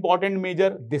is an important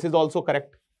measure. This is also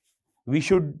correct. We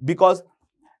should, because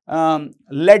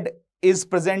lead is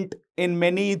present in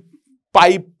many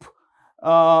pipe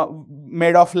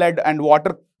made of lead and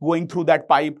water going through that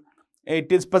pipe.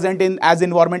 It is present in as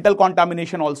environmental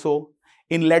contamination also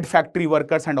in lead factory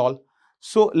workers and all.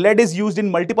 So lead is used in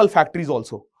multiple factories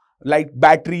also, like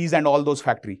batteries and all those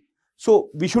factories. So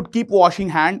we should keep washing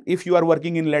hand if you are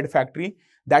working in lead factory.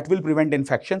 That will prevent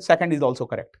infection. Second is also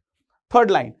correct. Third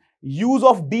line, use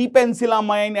of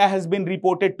D-penicillamine has been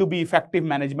reported to be effective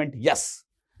management. Yes,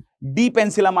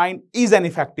 D-penicillamine is an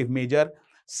effective measure.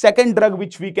 Second drug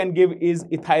which we can give is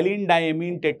ethylene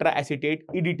diamine tetraacetate,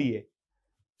 EDTA.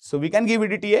 So we can give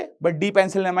EDTA, but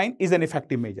D-penicillamine is an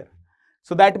effective measure.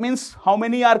 So that means how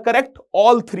many are correct?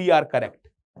 All three are correct.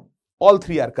 All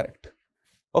three are correct.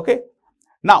 Okay.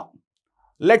 Now,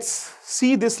 let's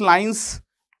see these lines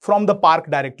from the park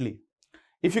directly.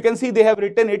 If you can see, they have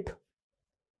written it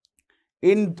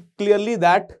in clearly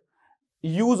that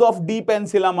use of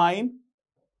D-penicillamine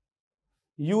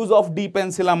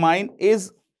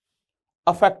is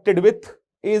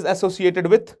associated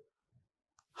with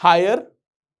higher,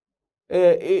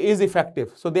 is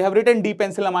effective. So they have written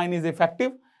D-penicillamine is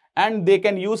effective, and they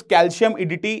can use calcium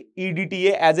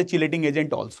EDTA as a chelating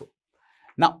agent also.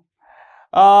 Now,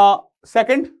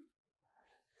 second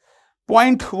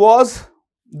point was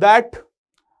that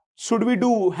should we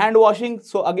do hand washing?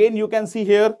 So again, you can see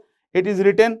here it is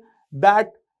written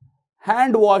that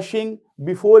hand washing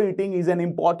before eating is an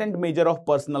important measure of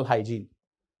personal hygiene.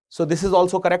 So this is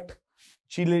also correct.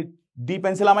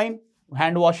 D-penicillamine,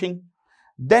 hand washing.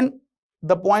 Then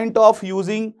the point of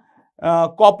using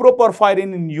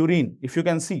coproporphyrin in urine, if you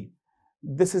can see,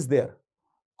 this is there.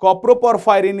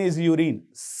 Coproporphyrin is urine,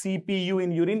 CPU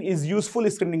in urine is useful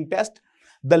screening test.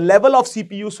 The level of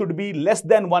CPU should be less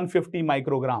than 150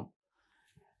 microgram.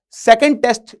 Second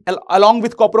test along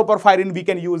with coproporphyrin we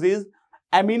can use is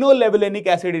aminolevulinic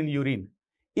acid in urine.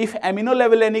 If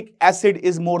aminolevulinic acid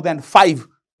is more than 5,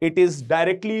 it is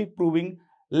directly proving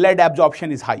lead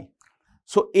absorption is high.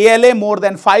 So ALA more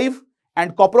than 5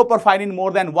 and coproporphyrin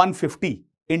more than 150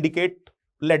 indicate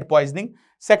lead poisoning.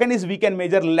 Second is we can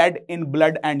measure lead in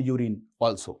blood and urine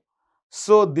also.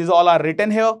 So these all are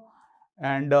written here,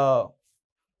 and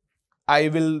I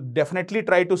will definitely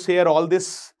try to share all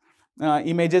these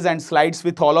images and slides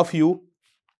with all of you.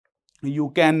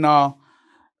 You can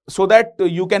so that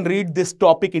you can read this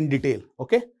topic in detail,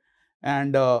 okay?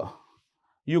 And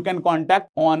you can contact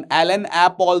on Allen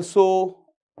app also,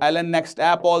 Allen Next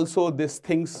app also. These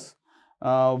things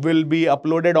will be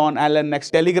uploaded on Allen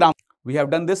Next Telegram. We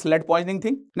have done this lead poisoning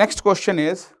thing. Next question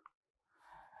is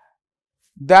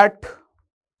that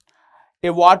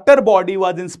a water body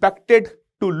was inspected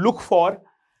to look for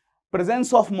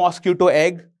presence of mosquito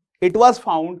egg. It was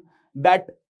found that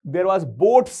there was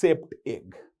boat-shaped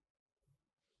egg.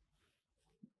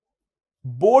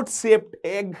 Boat-shaped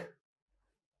egg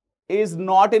is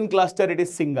not in cluster, it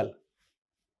is single.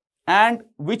 And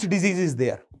which disease is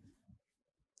there?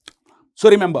 So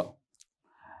remember,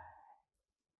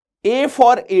 A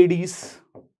for Aedes,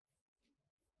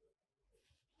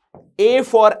 A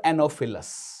for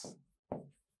Anopheles.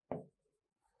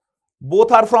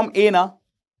 Both are from A ना,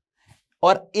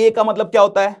 और A का मतलब क्या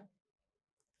होता है?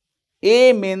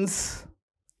 A means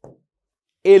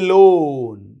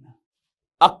alone,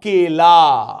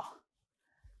 अकेला.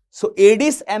 So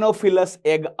Aedes Anopheles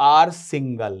egg are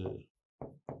single.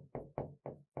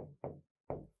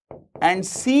 And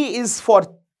C is for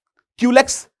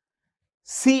Culex.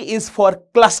 C is for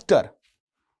cluster.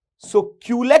 So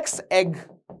Culex egg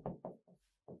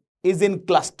is in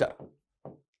cluster.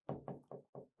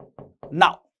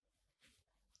 Now,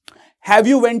 have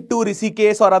you went to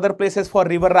Rishikesh or other places for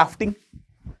river rafting?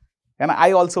 And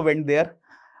I also went there,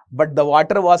 but the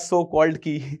water was so cold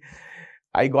that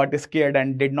I got scared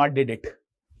and did it.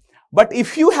 But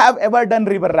if you have ever done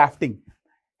river rafting,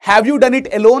 have you done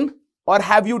it alone or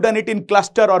have you done it in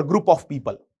cluster or group of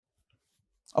people?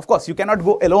 Of course, you cannot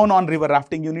go alone on river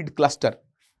rafting, you need cluster.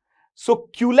 So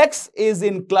Culex is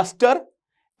in cluster,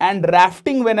 and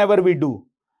rafting whenever we do,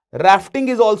 rafting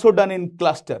is also done in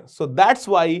cluster. So that's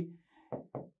why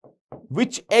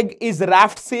which egg is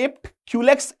raft shaped?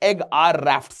 Culex egg are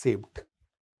raft shaped.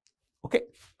 Okay.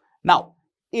 Now,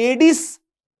 Aedes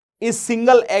is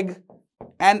single egg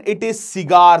and it is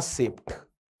cigar shaped.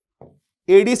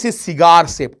 Aedes is cigar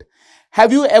shaped.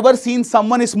 Have you ever seen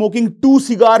someone smoking 2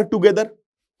 cigars together?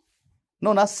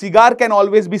 No, na, cigar can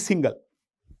always be single.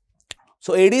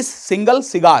 So Aedes single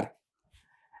cigar.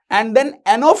 And then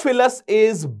Anopheles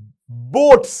is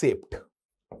boat shaped.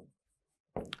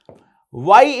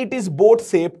 Why it is boat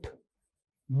shaped?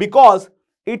 Because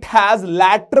it has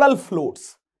lateral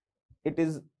floats. It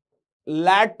is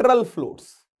lateral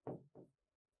floats.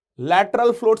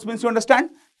 Lateral floats means, you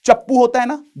understand? Chappu hota hai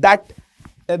na? That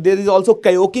there is also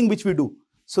kayaking which we do.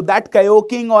 So that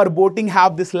kayaking or boating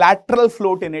have this lateral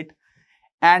float in it.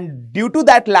 And due to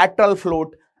that lateral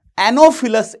float,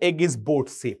 Anopheles egg is boat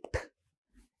shaped.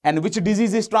 And which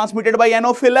disease is transmitted by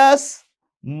Anopheles?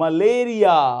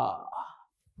 Malaria.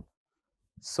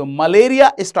 So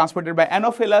malaria is transmitted by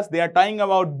Anopheles. They are talking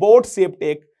about boat shaped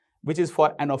egg, which is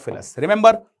for Anopheles.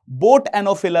 Remember, boat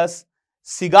Anopheles,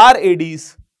 cigar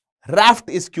Aedes, raft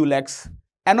is Culex,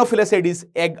 Anopheles Aedes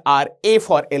egg are A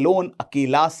for alone,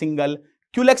 akela, single,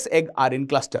 Culex egg are in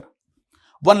cluster.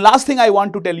 One last thing I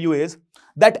want to tell you is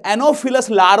that Anopheles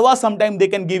larva, sometimes they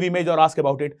can give image or ask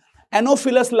about it.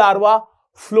 Anopheles larva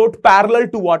float parallel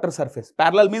to water surface.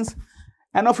 Parallel means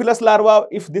Anopheles larva,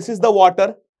 if this is the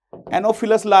water,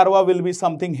 Anopheles larva will be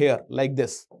something here like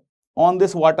this on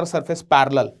this water surface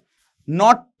parallel,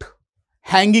 not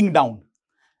hanging down,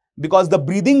 because the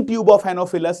breathing tube of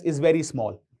Anopheles is very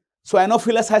small. So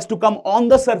Anopheles has to come on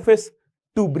the surface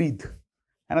to breathe.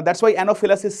 And that's why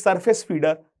Anopheles is surface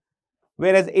feeder,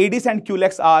 whereas Aedes and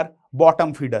Culex are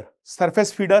bottom feeder.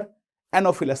 Surface feeder,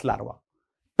 Anopheles larva.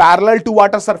 Parallel to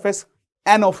water surface,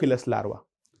 Anopheles larva.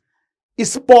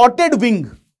 Spotted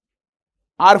wing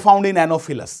are found in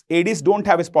Anopheles. Aedes don't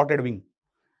have a spotted wing.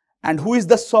 And who is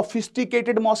the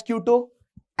sophisticated mosquito?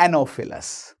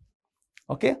 Anopheles.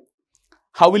 Okay.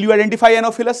 How will you identify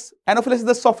Anopheles? Anopheles is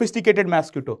the sophisticated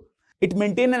mosquito. It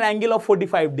maintains an angle of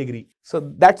 45 degrees.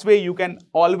 So that's why you can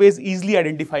always easily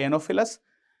identify Anopheles.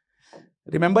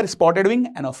 Remember, spotted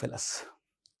wing, Anopheles.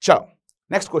 Sure.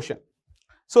 Next question.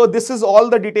 So this is all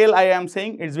the detail I am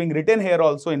saying. It's being written here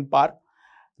also in part.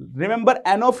 Remember,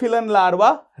 Anophelan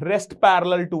larva rest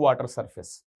parallel to water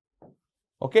surface.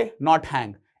 Okay, not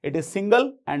hang. It is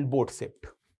single and boat shaped.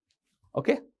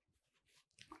 Okay.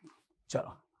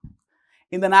 Chalo.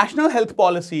 In the National Health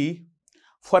Policy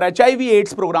for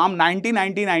HIV/AIDS program,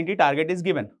 90-90-90 target is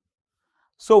given.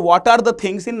 So what are the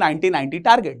things in 90-90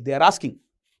 target? They are asking.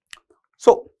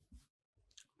 So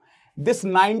this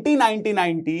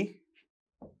 90-90-90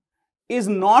 is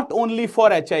not only for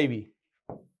HIV.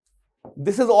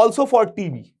 This is also for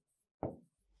TB.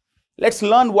 Let's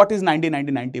learn what is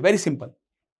 90-90-90. Very simple.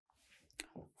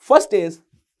 First is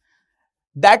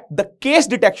that the case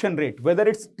detection rate, whether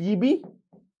it's TB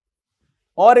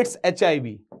or it's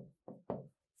HIV,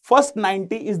 first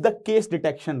 90 is the case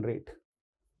detection rate.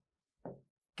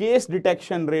 Case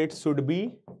detection rate should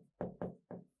be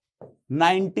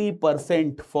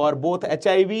 90% for both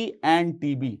HIV and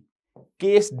TB.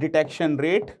 Case detection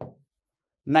rate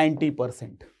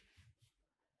 90%.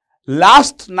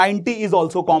 Last 90 is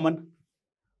also common.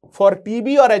 For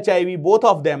TB or HIV, both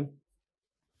of them,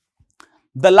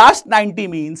 the last 90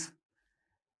 means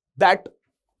that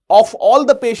of all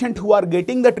the patients who are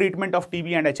getting the treatment of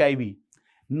TB and HIV,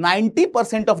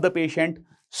 90% of the patient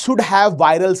should have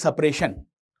viral suppression.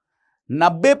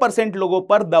 90% लोगों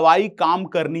पर दवाई काम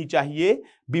करनी चाहिए,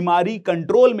 बीमारी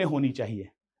control में होनी चाहिए.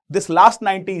 This last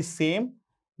 90 is same,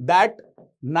 that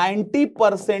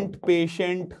 90%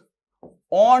 patient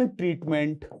on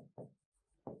treatment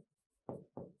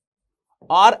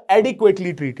are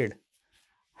adequately treated,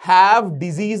 have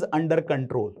disease under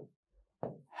control,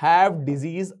 have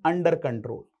disease under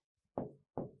control.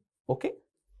 Okay.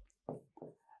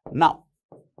 Now,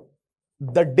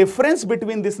 the difference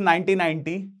between this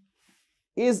 90-90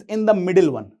 is in the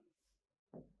middle one,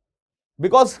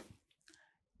 because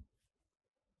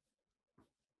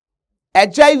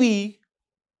HIV,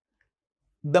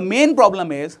 the main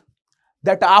problem is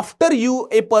that after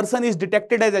a person is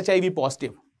detected as HIV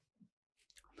positive,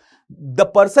 the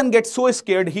person gets so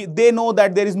scared, they know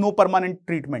that there is no permanent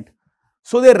treatment.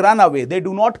 So they run away, they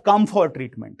do not come for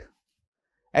treatment.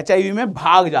 HIV में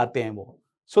भाग जाते हैं वो.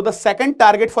 So the second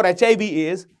target for HIV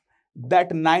is that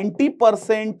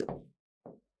 90%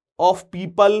 of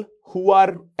people who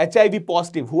are HIV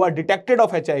positive, who are detected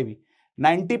of HIV,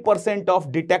 90%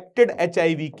 of detected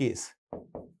HIV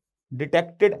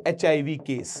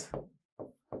case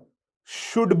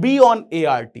should be on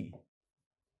ART.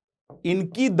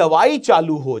 इनकी दवाई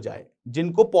चालू हो जाए,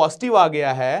 जिनको पॉजिटिव आ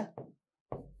गया है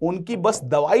उनकी बस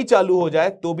दवाई चालू हो जाए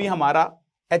तो भी हमारा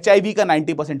HIV का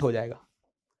 90% हो जाएगा.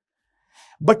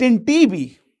 But in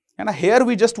TB, here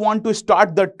we just want to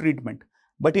start the treatment.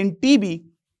 But in TB,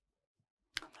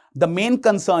 the main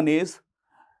concern is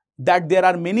that there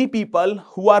are many people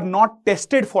who are not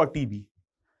tested for TB,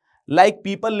 like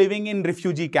people living in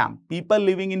refugee camp, people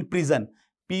living in prison,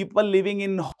 people living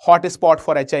in hot spot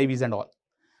for HIVs and all.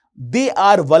 They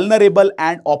are vulnerable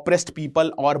and oppressed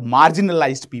people or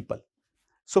marginalized people.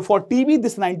 So for TB,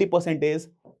 this 90% is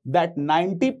that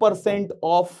 90%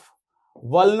 of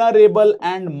vulnerable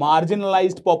and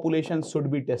marginalized population should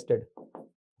be tested.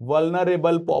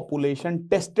 Vulnerable population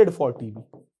tested for TB.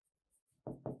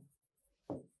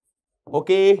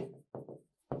 Okay.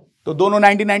 तो दोनों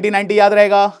 90-90-90 याद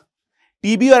रहेगा.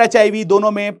 TB और HIV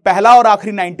दोनों में पहला और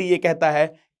आखिरी 90 ये कहता है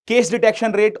केस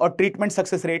डिटेक्शन रेट और ट्रीटमेंट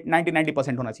सक्सेस रेट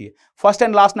 90% होना चाहिए. First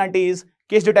and last 90 is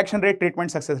case detection rate,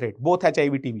 treatment success rate, both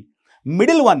HIV TB.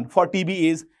 Middle one for TB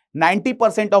is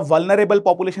 90% of vulnerable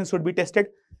population should be tested,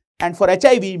 and for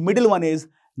HIV middle one is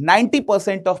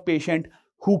 90% of patient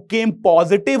who came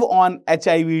positive on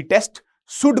HIV test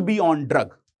should be on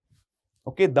drug.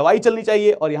 Okay, दवाई चलनी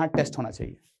चाहिए और यहां test होना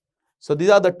चाहिए. So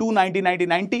these are the two 90 90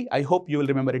 90. I hope you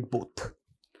will remember it both.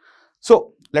 So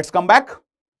let's come back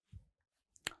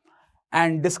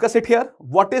and discuss it here.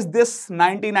 What is this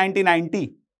 90 90 90?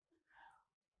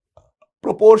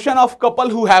 Proportion of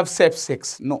couple who have safe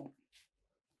sex. No.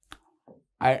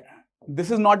 This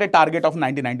is not a target of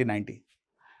 90 90 90.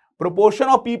 Proportion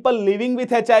of people living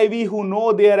with HIV who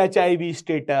know their HIV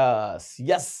status.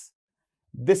 Yes,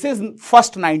 this is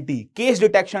first 90. Case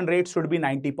detection rate should be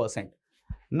 90%.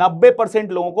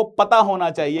 90% लोगों को पता होना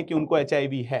चाहिए कि उनको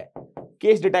HIV है.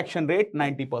 Case detection rate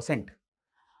 90%.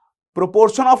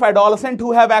 Proportion of adolescent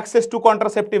who have access to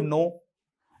contraceptive. No.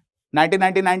 90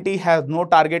 90 90 has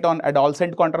no target on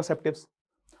adolescent contraceptives.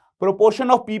 Proportion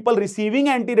of people receiving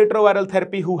antiretroviral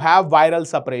therapy who have viral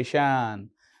suppression.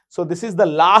 So this is the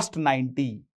last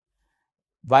 90.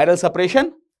 Viral suppression,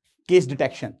 case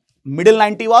detection. Middle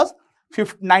 90 was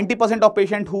 90% of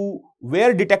patients who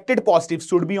were detected positive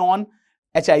should be on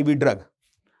HIV drug.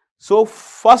 So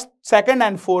first, second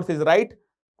and fourth is right.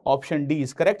 Option D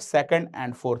is correct. Second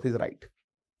and fourth is right.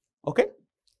 Okay.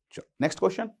 Sure. Next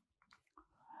question.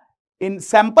 In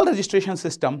sample registration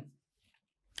system,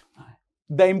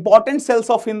 the important cells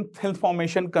of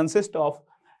information consist of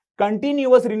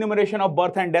continuous renumeration of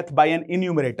birth and death by an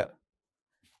enumerator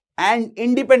and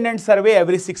independent survey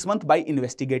every 6 months by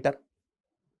investigator.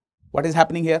 What is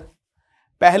happening here?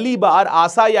 पहली बार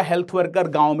आशा या health worker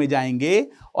गांव में जाएंगे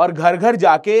और घर घर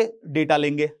जाके data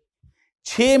लेंगे.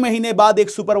 6 महीने बाद एक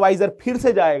सुपरवाइजर फिर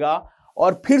से जाएगा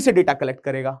और फिर से डेटा कलेक्ट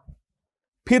करेगा.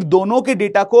 फिर दोनों के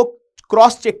डेटा को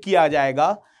क्रॉस चेक किया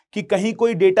जाएगा कि कहीं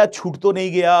कोई डेटा छूट तो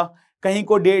नहीं गया, कहीं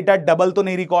कोई डेटा डबल तो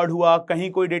नहीं रिकॉर्ड हुआ, कहीं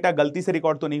कोई डेटा गलती से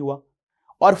रिकॉर्ड तो नहीं हुआ,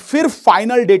 और फिर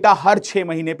फाइनल डेटा हर 6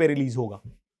 महीने पे रिलीज होगा.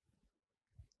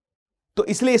 तो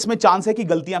इसलिए इसमें चांस है कि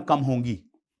गलतियां कम होंगी.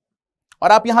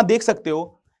 और आप यहां देख सकते हो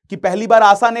कि पहली बार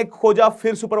आशा ने खोजा,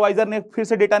 फिर सुपरवाइजर ने फिर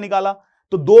से डेटा निकाला,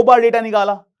 तो 2 बार डेटा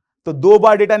निकाला, तो 2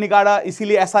 बार डेटा निकाला.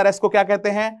 इसीलिए एसआरएस को क्या कहते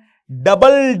हैं?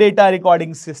 Double data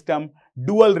recording system,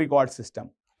 dual record system.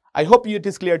 I hope it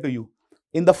is clear to you.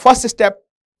 In the first step,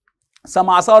 some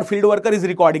ASA or field worker is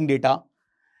recording data.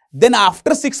 Then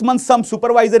after 6 months, some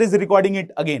supervisor is recording it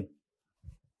again.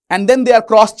 And then they are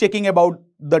cross-checking about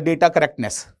the data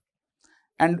correctness.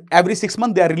 And every 6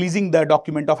 months, they are releasing the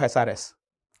document of SRS.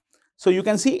 So you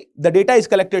can see the data is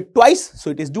collected twice.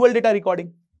 So it is dual data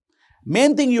recording.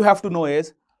 Main thing you have to know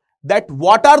is that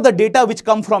what are the data which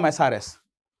come from SRS.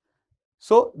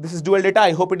 So this is dual data.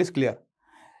 I hope it is clear.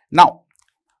 Now,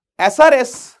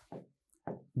 SRS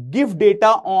give data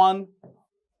on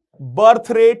birth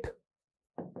rate,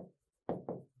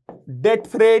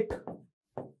 death rate,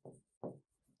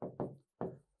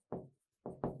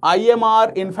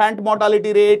 IMR, infant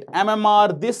mortality rate,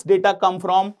 MMR. This data come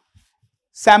from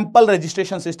sample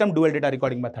registration system, dual data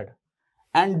recording method.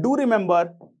 And do remember,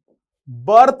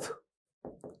 birth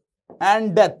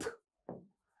and death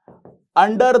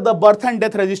under the Birth and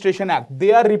Death Registration Act,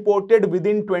 they are reported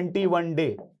within 21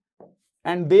 days.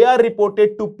 And they are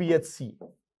reported to PHC.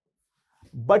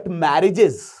 But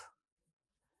marriages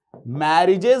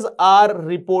are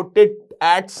reported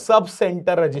at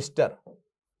sub-center register.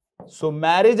 So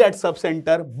marriage at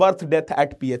sub-center, birth, death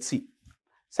at PHC.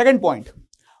 Second point,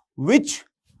 which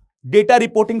data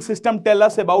reporting system tell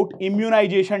us about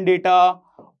immunization data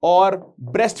or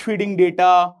breastfeeding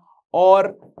data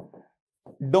or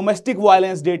domestic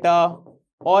violence data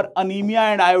or anemia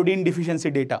and iodine deficiency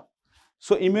data?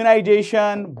 So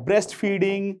immunization,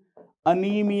 breastfeeding,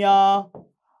 anemia,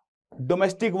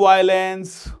 domestic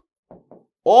violence,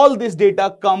 all this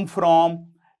data come from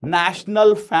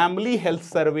National Family Health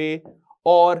Survey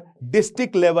or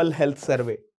district level health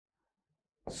survey.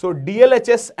 So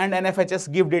DLHS and NFHS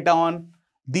give data on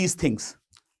these things.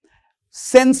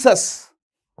 Census,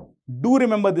 do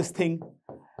remember this thing,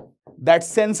 that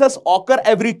census occur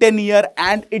every 10 years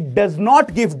and it does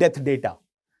not give death data.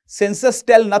 Census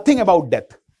tell nothing about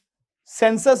death.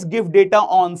 Census give data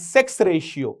on sex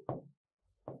ratio.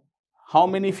 How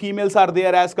many females are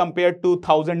there as compared to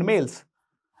 1,000 males?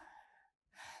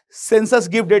 Census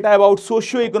give data about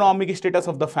socio-economic status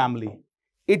of the family.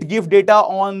 It give data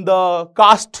on the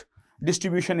caste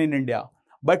distribution in India,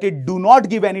 but it do not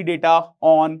give any data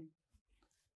on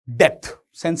death.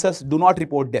 Census do not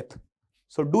report death.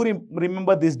 So do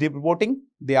remember this deep reporting.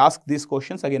 They ask these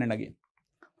questions again and again.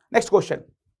 Next question.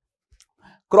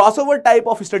 Crossover type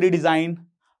of study design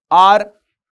are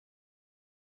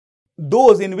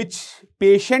those in which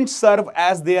patients serve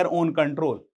as their own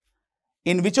control.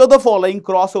 In which of the following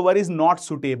crossover is not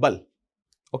suitable?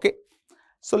 Okay.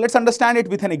 So let's understand it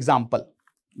with an example.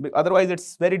 Otherwise,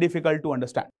 it's very difficult to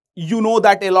understand. You know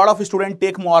that a lot of students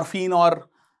take morphine or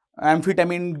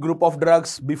amphetamine group of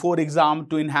drugs before exam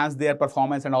to enhance their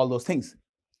performance and all those things.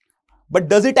 But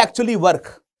does it actually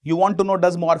work? You want to know,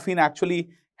 does morphine actually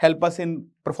help us in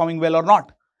performing well or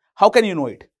not? How can you know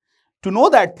it? To know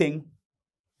that thing,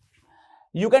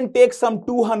 you can take some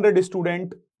 200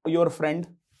 student, your friend,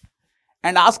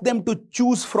 and ask them to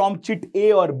choose from chit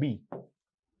A or B.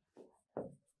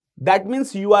 That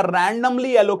means you are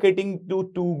randomly allocating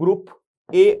to group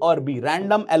A or B.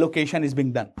 Random allocation is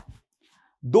being done.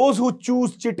 Those who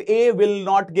choose chit A will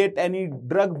not get any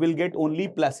drug, will get only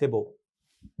placebo,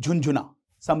 junjuna,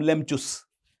 some lemchus.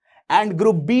 And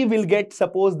group B will get,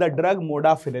 suppose, the drug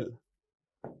modafinil.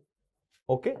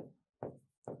 Okay.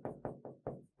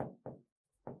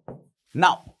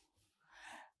 Now,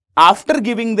 after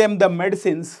giving them the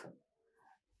medicines,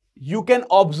 you can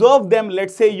observe them.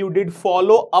 Let's say you did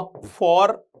follow up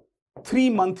for 3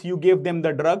 months, you gave them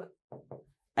the drug.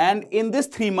 And in this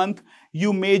 3 months,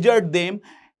 you measured them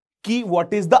ki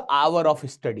what is the hour of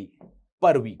study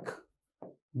per week.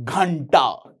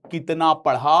 Ghanta, kitna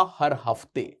padha har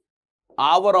hafte.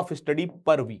 Hour of study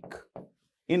per week.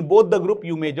 In both the group,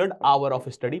 you measured hour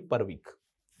of study per week.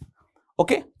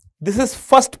 Okay. This is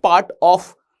first part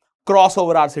of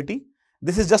crossover RCT.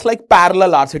 This is just like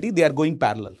parallel RCT. They are going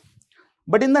parallel.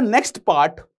 But in the next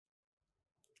part,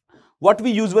 what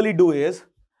we usually do is,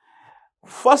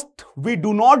 first, we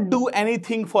do not do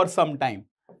anything for some time.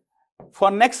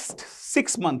 For next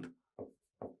 6 months,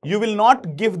 you will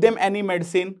not give them any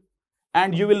medicine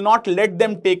and you will not let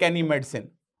them take any medicine.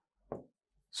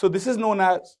 So this is known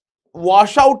as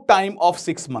washout time of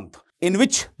 6 months, in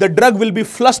which the drug will be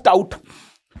flushed out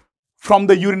from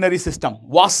the urinary system,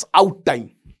 wash out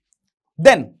time.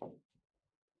 Then,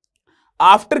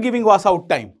 after giving wash out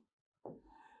time,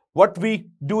 what we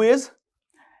do is,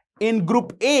 in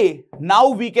group A, now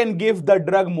we can give the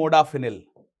drug modafinil.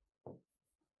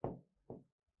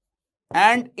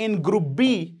 And in group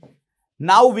B,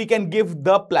 now we can give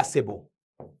the placebo.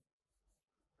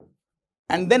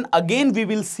 And then again we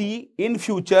will see in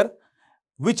future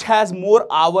which has more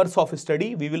hours of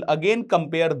study. We will again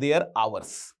compare their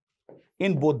hours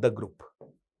in both the group.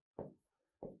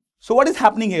 So what is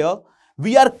happening here?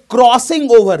 We are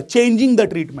crossing over, changing the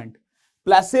treatment.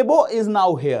 Placebo is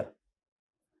now here.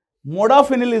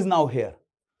 Modafinil is now here.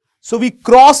 So we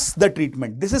cross the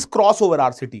treatment. This is crossover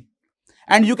RCT.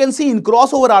 And you can see in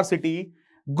crossover RCT,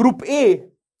 group A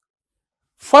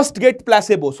first get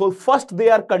placebo. So first they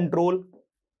are control.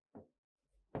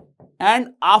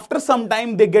 And after some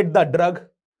time they get the drug.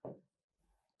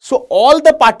 So all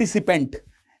the participants,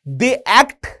 they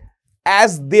act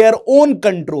as their own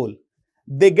control.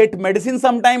 They get medicine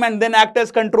sometime and then act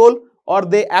as control, or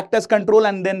they act as control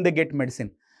and then they get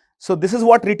medicine. So this is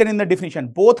what written in the definition.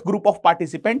 Both group of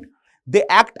participants, they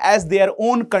act as their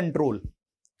own control.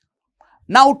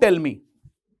 Now tell me,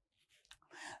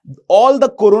 all the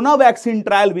corona vaccine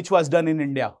trial which was done in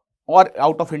India or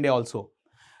out of India also,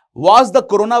 was the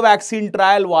corona vaccine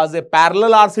trial was a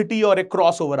parallel RCT or a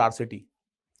crossover RCT?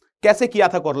 कैसे किया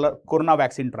था corona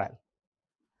vaccine trial?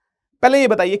 पहले ये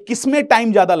बताइए किसमें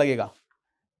time ज्यादा लगेगा?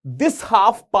 This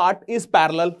half part is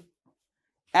parallel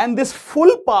and this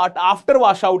full part after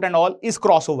washout and all is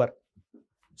crossover.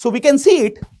 So we can see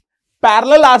it.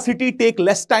 Parallel RCT take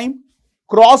less time,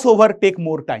 crossover take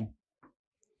more time.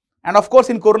 And of course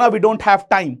in corona we don't have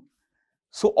time.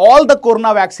 So all the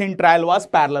corona vaccine trial was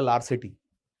parallel RCT.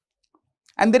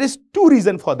 And there is two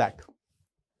reasons for that.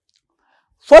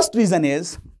 First reason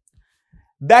is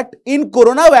that in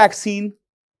corona vaccine,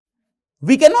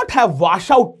 we cannot have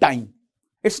washout time.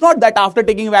 It's not that after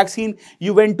taking vaccine,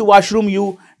 you went to washroom,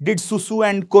 you did susu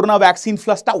and corona vaccine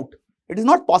flushed out. It is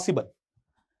not possible.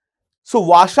 So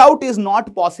washout is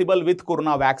not possible with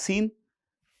corona vaccine.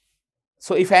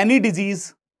 So if any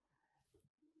disease,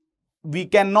 we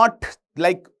cannot,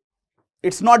 like,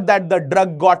 it's not that the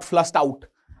drug got flushed out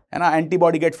and our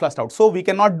antibody get flushed out. So we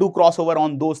cannot do crossover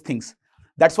on those things.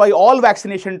 That's why all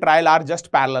vaccination trial are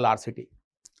just parallel RCT.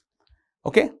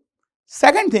 Okay.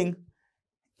 Second thing,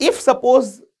 if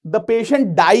suppose the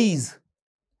patient dies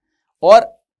or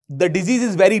the disease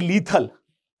is very lethal,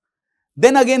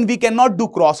 then again we cannot do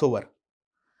crossover.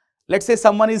 Let's say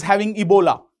someone is having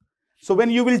Ebola. So when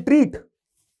you will treat,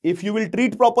 if you will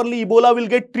treat properly, Ebola will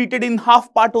get treated in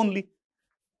half part only.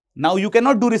 Now you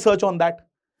cannot do research on that.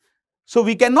 So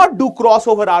we cannot do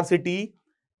crossover RCT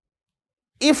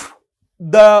if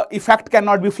the effect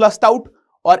cannot be flushed out,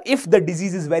 or if the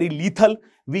disease is very lethal,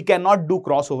 we cannot do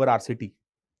crossover RCT.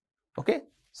 Okay,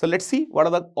 so let's see what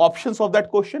are the options of that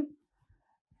question.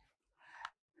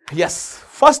 Yes,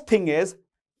 first thing is,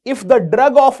 if the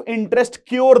drug of interest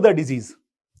cure the disease,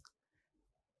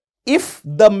 if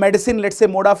the medicine, let's say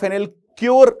modafinil,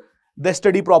 cure the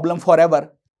study problem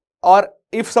forever, or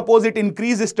if suppose it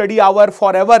increase study hour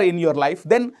forever in your life,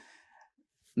 then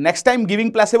next time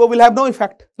giving placebo will have no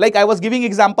effect. Like I was giving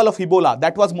example of Ebola,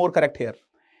 that was more correct here.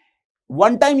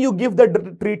 One time you give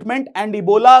the treatment and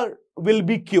Ebola will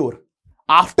be cured.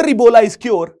 After Ebola is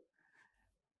cured,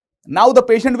 now the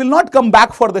patient will not come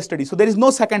back for the study. So there is no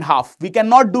second half. We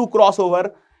cannot do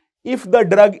crossover if the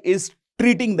drug is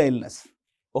treating the illness.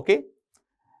 Okay.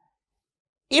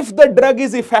 If the drug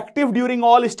is effective during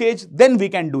all stage, then we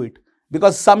can do it.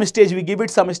 Because some stage we give it,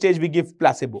 some stage we give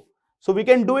placebo. So we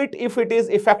can do it if it is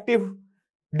effective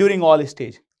during all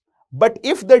stage. But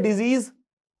if the disease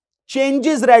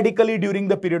changes radically during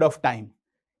the period of time,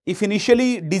 if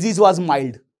initially disease was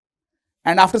mild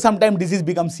and after some time disease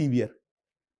becomes severe,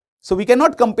 so we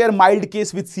cannot compare mild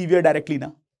case with severe directly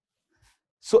now.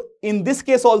 So in this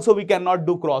case also we cannot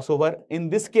do crossover. In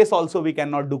this case also we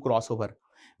cannot do crossover.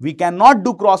 We cannot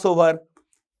do crossover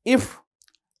if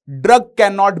drug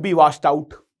cannot be washed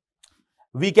out.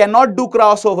 We cannot do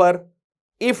crossover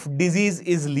if disease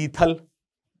is lethal.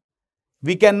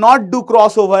 We cannot do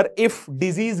crossover if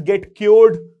disease get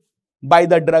cured by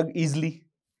the drug easily.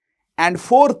 And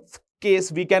fourth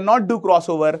case, we cannot do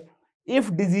crossover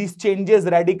if disease changes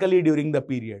radically during the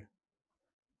period.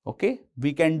 Okay,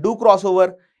 we can do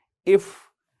crossover if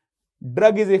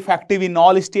drug is effective in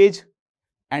all stage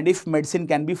and if medicine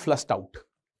can be flushed out.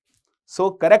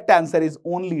 So correct answer is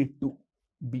only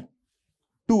 2B,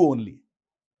 2 only.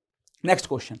 Next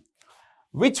question.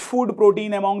 Which food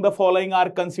protein among the following are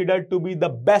considered to be the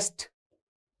best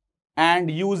and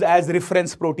used as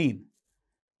reference protein?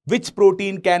 Which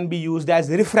protein can be used as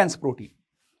reference protein?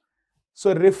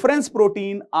 So reference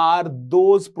protein are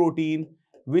those protein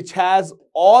which has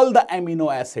all the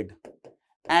amino acid,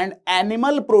 and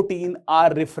animal protein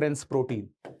are reference protein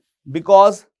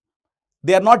because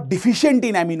they are not deficient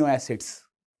in amino acids.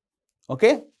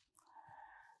 Okay.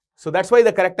 So that's why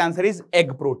the correct answer is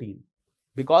egg protein,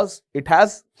 because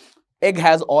egg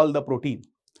has all the protein.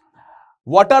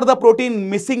 What are the protein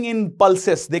missing in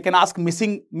pulses? They can ask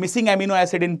missing amino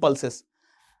acid in pulses.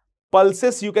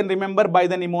 Pulses you can remember by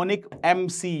the mnemonic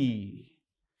MC.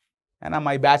 And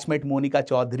my batchmate Monica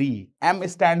Chaudhary. M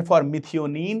stand for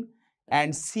methionine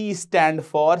and C stand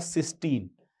for cysteine.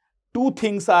 Two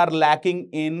things are lacking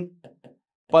in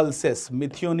pulses.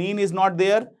 Methionine is not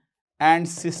there and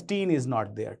cysteine is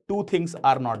not there. Two things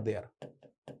are not there.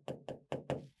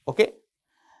 Okay.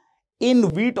 In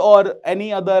wheat or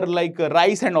any other like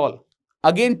rice and all,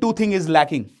 again two things is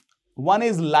lacking. One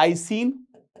is lysine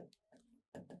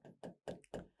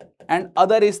and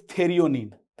other is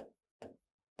threonine.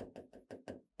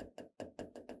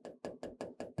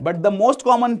 But the most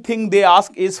common thing they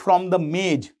ask is from the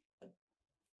maize.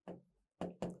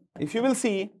 If you will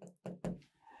see,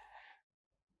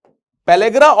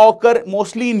 pellagra occur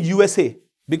mostly in USA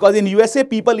because in USA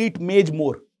people eat maize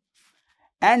more.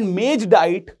 And maize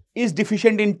diet is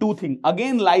deficient in two things.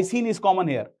 Again, lysine is common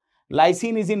here.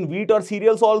 Lysine is in wheat or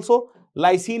cereals also.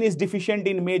 Lysine is deficient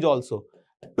in maize also.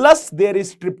 Plus there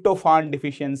is tryptophan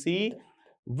deficiency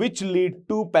which lead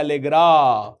to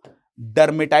pellagra,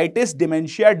 dermatitis,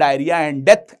 dementia, diarrhea and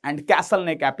death and castle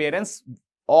neck appearance.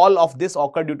 All of this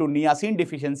occur due to niacin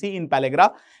deficiency in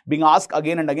pellagra, being asked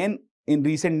again and again in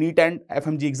recent NEET and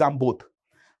FMG exam both.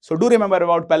 So do remember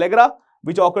about pellagra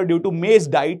which occur due to maize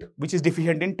diet which is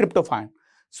deficient in tryptophan.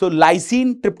 So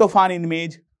lysine, tryptophan in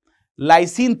maize,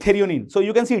 lysine, threonine. So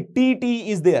you can see TT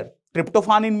is there,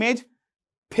 tryptophan in maize,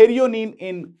 threonine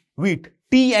in wheat,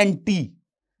 T and T,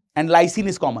 and lysine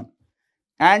is common.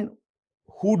 And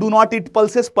who do not eat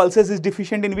pulses? Pulses is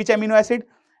deficient in which amino acid?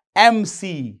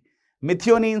 MC,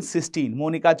 methionine, cysteine.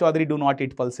 Monica Chaudhary do not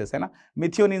eat pulses. Hai na?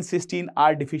 Methionine, cysteine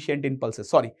are deficient in pulses.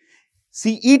 Sorry,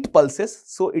 she eat pulses,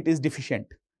 so it is deficient.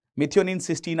 Methionine,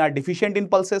 cysteine are deficient in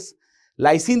pulses.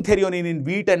 Lysine, threonine in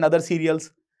wheat and other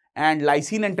cereals, and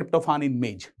lysine and tryptophan in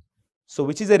maize. So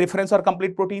which is a reference or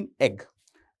complete protein? Egg.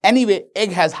 Anyway,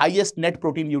 egg has highest net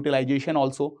protein utilization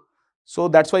also. So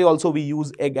that's why also we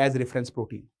use egg as reference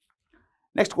protein.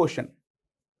 Next question.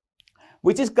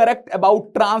 Which is correct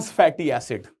about trans fatty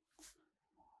acid?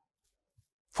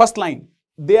 First line.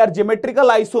 They are geometrical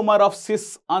isomer of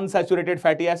cis unsaturated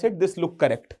fatty acid. This look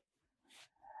correct.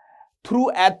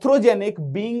 through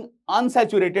atherogenic being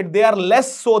unsaturated, they are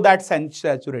less so that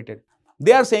saturated.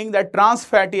 They are saying that trans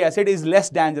fatty acid is less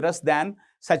dangerous than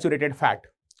saturated fat.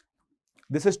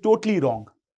 This is totally wrong.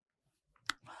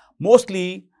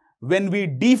 Mostly when we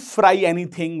deep fry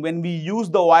anything, when we use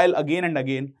the oil again and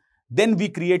again, then we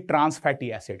create trans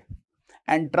fatty acid.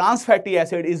 And trans fatty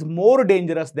acid is more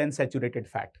dangerous than saturated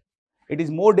fat. It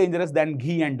is more dangerous than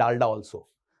ghee and dalda also.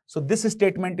 So this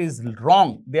statement is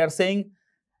wrong. They are saying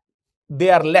they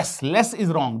are less. Less is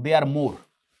wrong. They are more.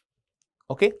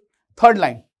 Okay. Third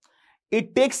line.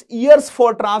 It takes years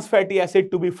for trans fatty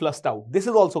acid to be flushed out. This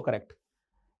is also correct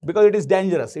because it is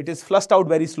dangerous. It is flushed out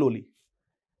very slowly.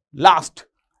 Last.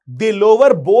 They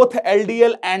lower both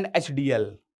LDL and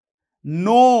HDL.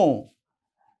 No.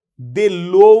 They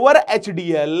lower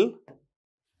HDL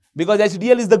because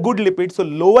HDL is the good lipid. So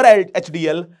lower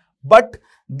HDL, but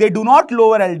they do not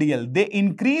lower LDL. They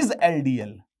increase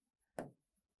LDL.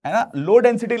 Low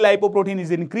density lipoprotein is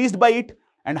increased by it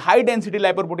and high density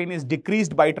lipoprotein is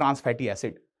decreased by trans fatty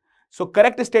acid. So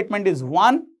correct statement is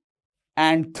 1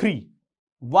 and 3.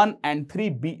 1 and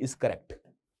 3B is correct.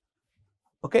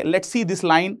 Okay, let's see this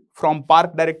line from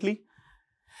Park directly.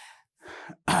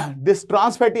 This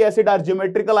trans fatty acid are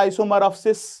geometrical isomer of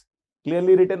cis,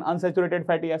 clearly written unsaturated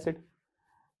fatty acid.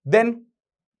 Then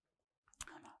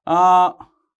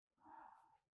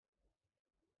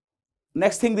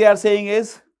next thing they are saying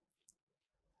is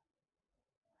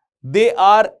the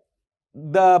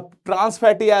trans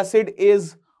fatty acid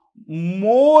is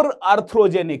more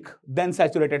atherogenic than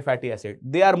saturated fatty acid.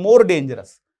 They are more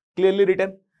dangerous, clearly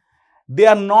written. They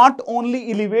are not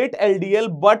only elevate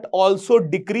LDL but also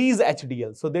decrease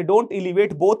HDL. So they don't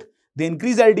elevate both, they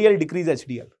increase LDL, decrease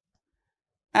HDL.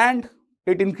 And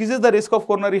it increases the risk of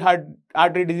coronary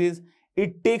artery disease.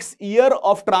 It takes years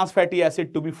of trans fatty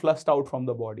acid to be flushed out from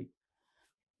the body.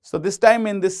 So this time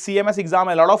in this CMS exam,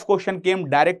 a lot of question came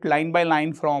direct line by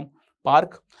line from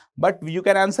Park, but you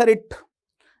can answer it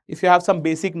if you have some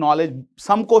basic knowledge.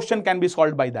 Some question can be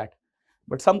solved by that,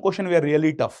 but some question were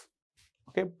really tough.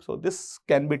 Okay, so this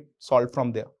can be solved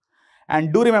from there.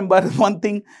 And do remember one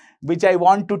thing which I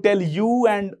want to tell you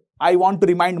and I want to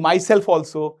remind myself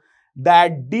also,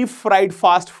 that deep fried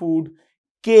fast food,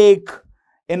 cake,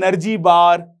 energy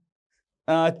bar,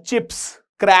 chips,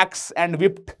 cracks and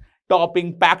whipped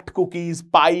topping, packed cookies,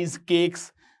 pies,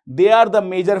 cakes, they are the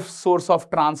major source of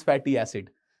trans fatty acid.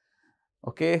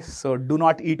 Okay, so do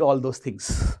not eat all those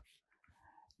things.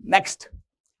 Next,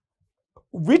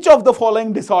 which of the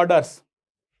following disorders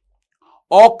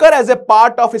occur as a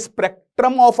part of a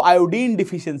spectrum of iodine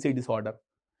deficiency disorder?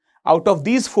 Out of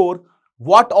these four,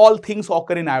 what all things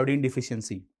occur in iodine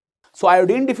deficiency? So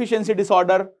iodine deficiency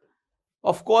disorder,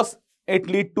 of course, it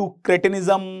leads to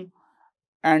cretinism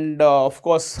and of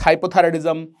course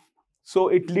hypothyroidism. So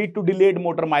it leads to delayed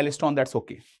motor milestone, that's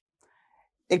okay.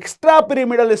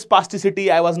 Extrapyramidal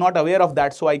spasticity, I was not aware of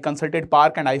that, so I consulted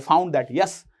Park and I found that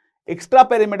yes,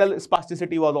 extrapyramidal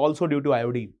spasticity was also due to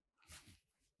iodine.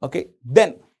 Okay,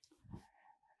 then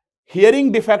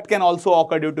hearing defect can also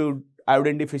occur due to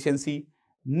iodine deficiency.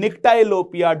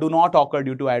 Nyctalopia do not occur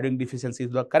due to iodine deficiency.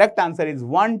 The correct answer is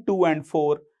 1, 2 and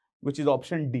 4, which is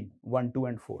option D, 1, 2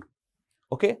 and 4.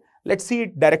 Okay, let's see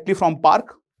it directly from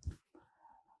Park.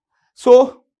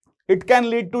 So it can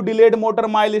lead to delayed motor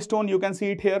milestone, you can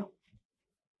see it here.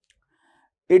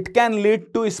 It can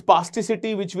lead to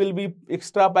spasticity, which will be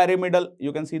extrapyramidal,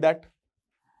 you can see that.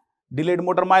 Delayed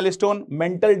motor milestone,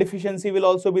 mental deficiency will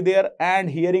also be there, and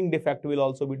hearing defect will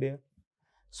also be there.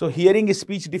 So hearing,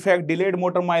 speech defect, delayed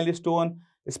motor milestone,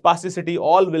 spasticity,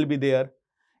 all will be there.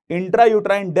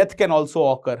 Intrauterine death can also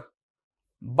occur,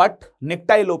 but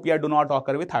nyctalopia do not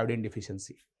occur with iodine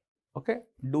deficiency. Okay,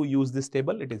 do use this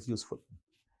table, it is useful.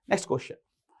 Next question.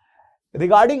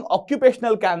 Regarding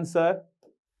occupational cancer,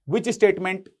 which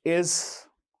statement is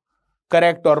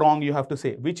correct or wrong? You have to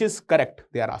say which is correct,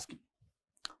 they are asking.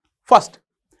 First,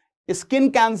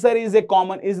 skin cancer is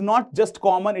not just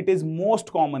common, it is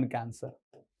most common cancer.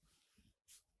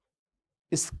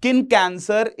 Skin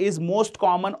cancer is most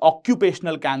common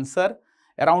occupational cancer.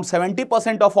 Around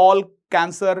 70% of all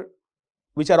cancer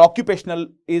which are occupational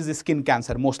is skin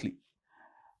cancer mostly.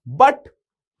 But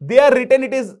they are written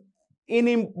it is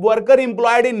in worker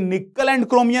employed in nickel and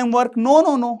chromium work.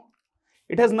 No.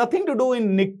 It has nothing to do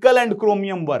in nickel and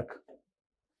chromium work.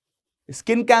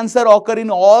 Skin cancer occur in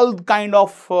all kind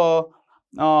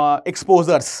of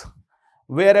exposures,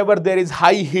 wherever there is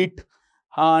high heat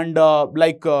and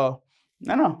coal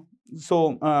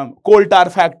tar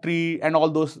factory and all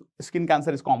those, skin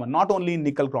cancer is common, not only in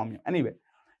nickel chromium. Anyway,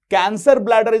 cancer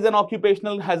bladder is an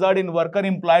occupational hazard in worker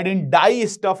employed in dye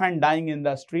stuff and dyeing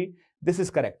industry. This is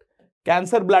correct.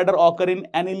 Cancer bladder occur in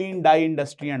aniline dye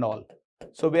industry and all.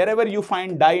 So wherever you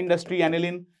find dye industry,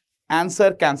 aniline,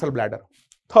 answer cancer bladder.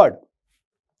 Third,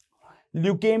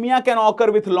 leukemia can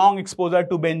occur with long exposure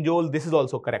to benzoyl. This is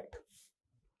also correct.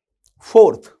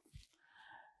 Fourth,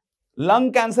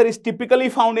 lung cancer is typically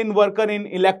found in worker in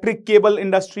electric cable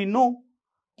industry. No,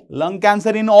 lung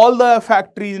cancer in all the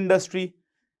factory industry,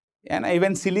 and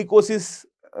even silicosis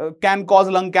can cause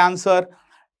lung cancer.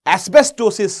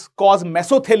 Asbestosis cause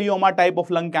mesothelioma type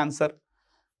of lung cancer.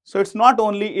 So it's not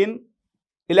only in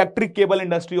electric cable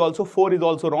industry also. 4 is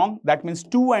also wrong. That means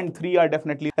 2 and 3 are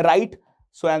definitely right.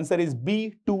 So answer is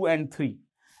B, 2 and 3.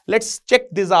 Let's check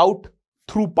this out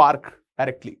through PARC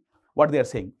directly. What they are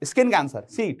saying. Skin cancer.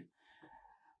 See it.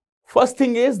 First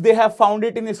thing is they have found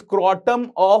it in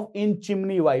scrotum of in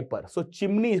chimney viper. So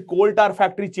chimney, coal tar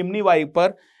factory chimney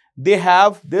viper, they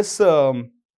have this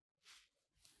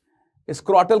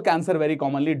scrotal cancer very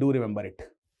commonly. Do remember it.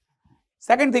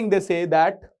 Second thing they say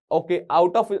that, okay,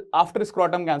 after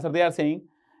scrotum cancer, they are saying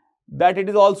that it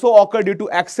is also occurred due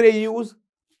to X-ray use,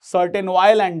 certain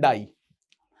oil and dye.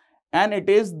 And it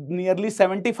is nearly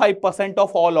 75%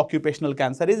 of all occupational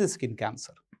cancer is skin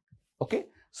cancer. Okay.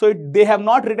 So they have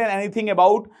not written anything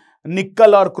about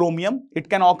nickel or chromium. It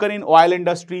can occur in oil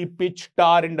industry, pitch,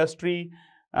 tar industry,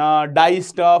 dye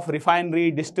stuff,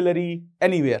 refinery, distillery,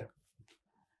 anywhere.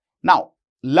 Now,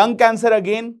 lung cancer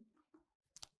again.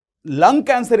 Lung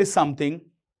cancer is something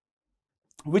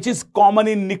which is common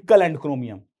in nickel and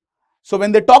chromium. So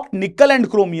when they talk nickel and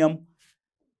chromium,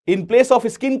 in place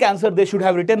of skin cancer, they should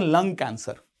have written lung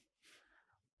cancer.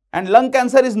 And lung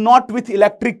cancer is not with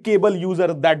electric cable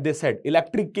user that they said.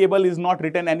 Electric cable is not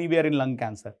written anywhere in lung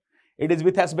cancer. It is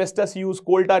with asbestos use,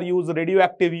 coal tar use,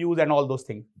 radioactive use and all those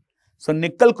things. So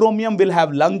nickel chromium will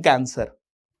have lung cancer.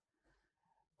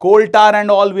 Coal tar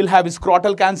and all will have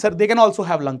scrotal cancer. They can also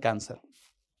have lung cancer.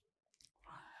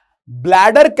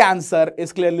 Bladder cancer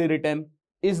is clearly written,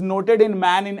 is noted in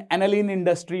man in aniline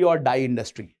industry or dye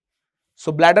industry.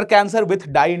 So bladder cancer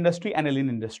with dye industry, aniline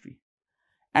industry.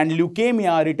 And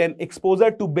leukemia written,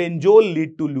 exposure to benzoyl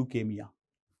lead to leukemia.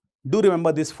 Do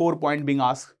remember this 4 point being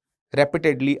asked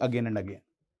repeatedly again and again.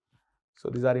 So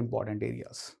these are important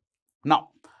areas. Now,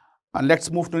 let's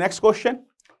move to next question.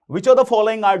 Which of the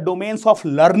following are domains of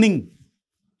learning?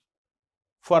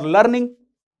 For learning,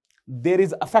 there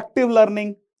is affective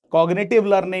learning, cognitive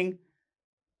learning,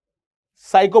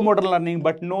 psychomotor learning,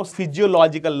 but no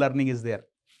physiological learning is there.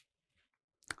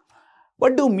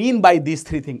 What do you mean by these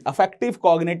 3 things? Affective,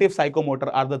 cognitive,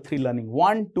 psychomotor are the 3 learning.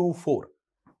 1, 2, 4.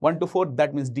 1 to 4,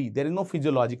 that means D. There is no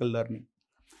physiological learning.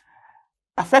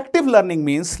 Affective learning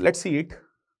means, let's see it.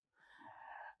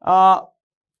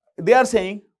 They are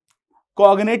saying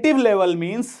cognitive level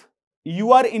means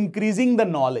you are increasing the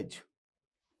knowledge.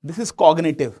 This is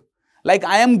cognitive. Like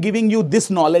I am giving you this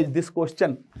knowledge, this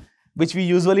question, which we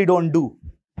usually don't do.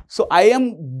 So I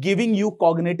am giving you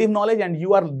cognitive knowledge and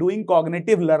you are doing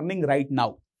cognitive learning right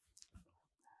now.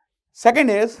 Second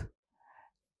is,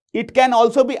 it can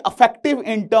also be affective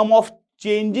in terms of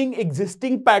changing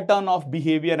existing pattern of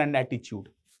behavior and attitude.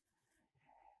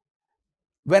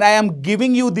 When I am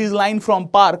giving you this line from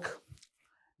PARC,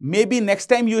 maybe next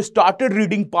time you started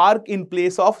reading PARC in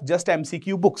place of just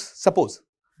MCQ books, suppose.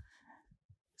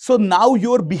 So now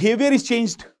your behavior is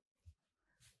changed.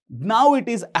 Now it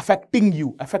is affecting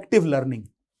you, affective learning.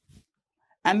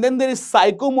 And then there is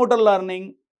psychomotor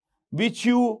learning, which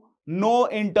you know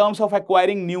in terms of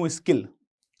acquiring new skill.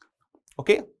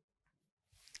 Okay.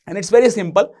 And it's very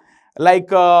simple. Like,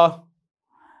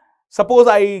 suppose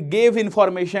I gave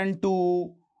information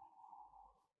to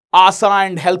ASA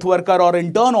and health worker or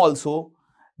intern also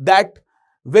that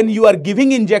when you are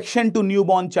giving injection to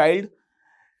newborn child,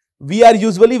 we are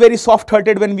usually very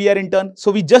soft-hearted when we are intern. So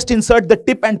we just insert the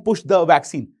tip and push the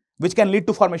vaccine, which can lead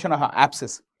to formation of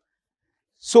abscess.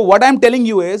 So what I am telling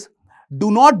you is,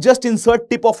 do not just insert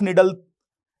tip of needle.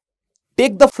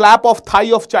 Take the flap of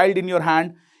thigh of child in your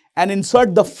hand and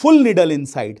insert the full needle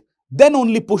inside. Then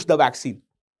only push the vaccine.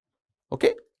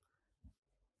 Okay.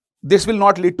 This will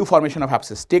not lead to formation of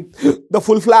abscess. Take the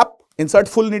full flap, insert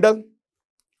full needle,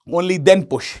 only then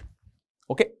push.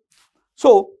 Okay.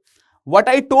 So what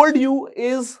I told you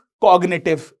is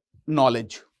cognitive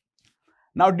knowledge.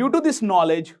 Now, due to this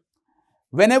knowledge,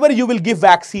 whenever you will give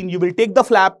vaccine, you will take the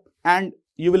flap and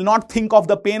you will not think of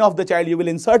the pain of the child. You will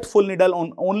insert full needle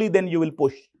on, only then you will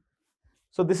push.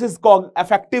 So this is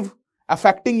affective,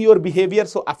 affecting your behavior.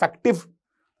 So affective.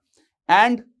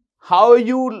 And how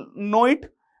you know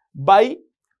it? By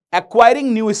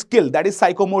acquiring new skill, that is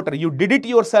psychomotor. You did it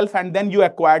yourself and then you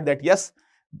acquired that, yes,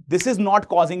 this is not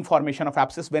causing formation of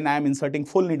abscess when I am inserting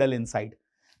full needle inside.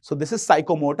 So this is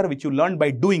psychomotor, which you learned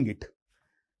by doing it.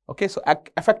 Okay, so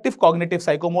affective cognitive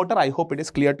psychomotor, I hope it is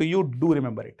clear to you. Do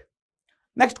remember it.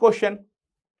 Next question.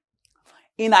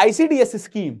 In ICDS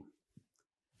scheme,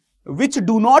 which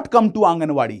do not come to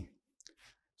Anganwadi?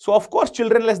 So of course,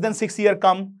 children less than 6 years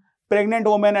come, pregnant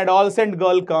women, adolescent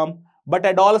girl come, but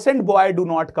adolescent boy do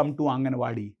not come to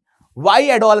Anganwadi. Why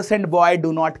adolescent boy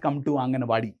do not come to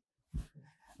Anganwadi?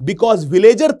 Because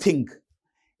villager think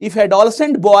if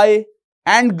adolescent boy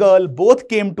and girl both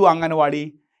came to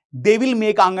Anganwadi, they will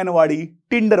make Anganwadi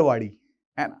Tinderwadi.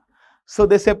 So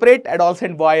they separate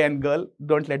adolescent boy and girl,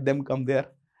 don't let them come there.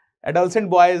 Adolescent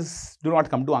boys do not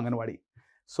come to Anganwadi.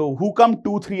 So who come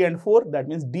 2, 3 and 4? That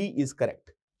means D is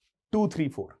correct. 2, 3,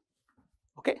 4.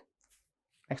 Okay.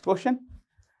 Next question.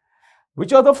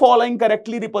 Which of the following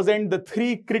correctly represent the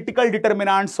 3 critical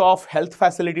determinants of health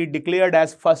facility declared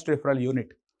as first referral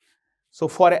unit? So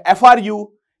for a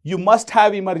FRU, you must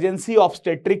have emergency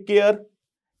obstetric care,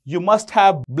 you must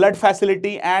have blood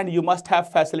facility, and you must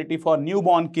have facility for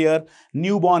newborn care,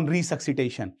 newborn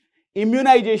resuscitation.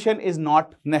 Immunization is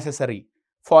not necessary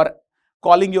for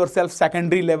calling yourself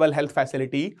secondary level health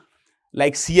facility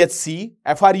like CHC.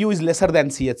 FRU is lesser than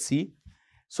CHC.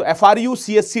 So FRU,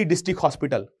 CHC, district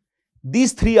hospital.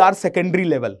 These 3 are secondary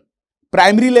level.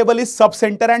 Primary level is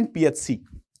sub-center and PHC.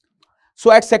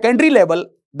 So at secondary level,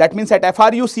 that means at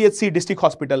FRU, CHC, district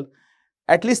hospital,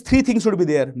 at least 3 things should be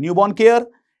there. Newborn care,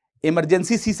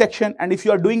 emergency C-section, and if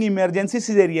you are doing emergency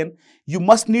cesarean, you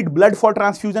must need blood for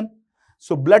transfusion.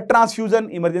 So blood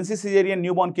transfusion, emergency cesarean,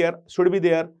 newborn care should be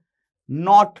there,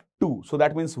 not 2. So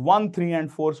that means 1, 3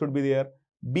 and 4 should be there.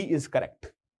 B is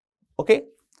correct. Okay.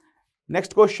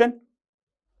 Next question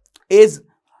is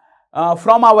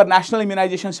from our national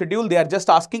immunization schedule. They are just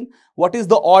asking what is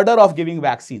the order of giving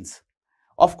vaccines.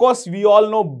 Of course, we all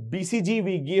know BCG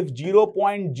we give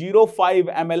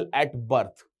 0.05 ml at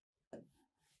birth.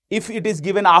 If it is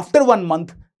given after 1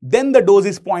 month, then the dose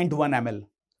is 0.1 ml.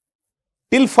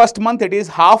 Till first month, it is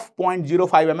half 0.05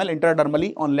 ml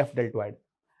intradermally on left deltoid.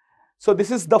 So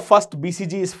this is the first,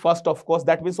 BCG is first, of course.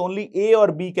 That means only A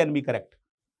or B can be correct.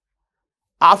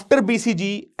 After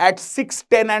BCG, at 6,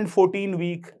 10 and 14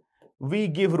 week, we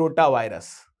give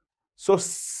rotavirus. So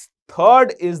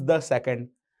third is the second.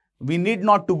 We need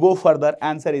not to go further.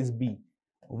 Answer is B.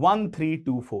 1, 3,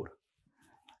 2, 4.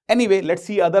 Anyway, let's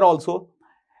see other also.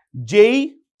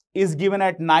 JE is given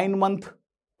at 9 month.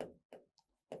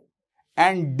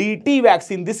 And DT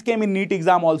vaccine, this came in NEET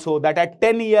exam also, that at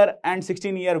 10 year and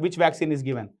 16 year, which vaccine is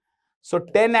given? So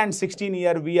 10 and 16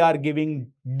 year, we are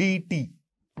giving DT.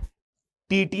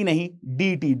 TT nahi,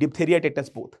 DT, diphtheria, tetanus,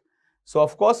 both. So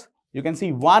of course, you can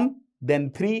see 1, then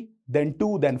 3, then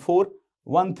 2, then 4.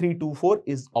 1, 3, 2, 4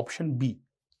 is option B.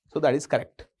 So that is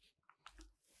correct.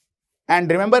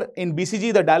 And remember, in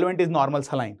BCG, the diluent is normal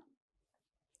saline.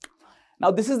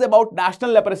 Now this is about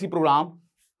National Leprosy Program.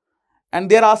 And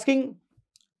they are asking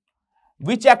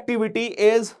which activity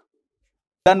is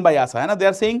done by ASA. They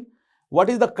are saying what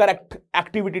is the correct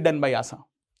activity done by ASA.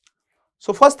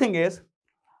 So first thing is,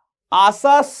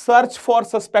 ASA search for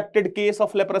suspected case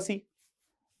of leprosy.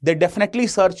 They definitely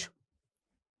search.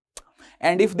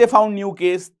 And if they found new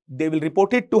case, they will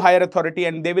report it to higher authority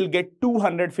and they will get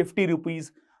 250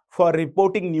 rupees for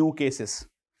reporting new cases.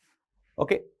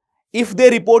 Okay. If they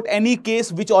report any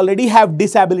case which already have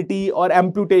disability or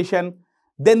amputation,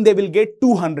 then they will get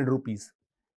 200 rupees.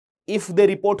 If they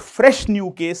report fresh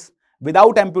new case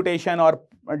without amputation or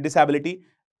disability,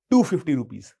 250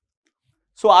 rupees.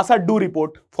 So ASA do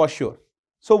report for sure.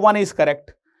 So 1 is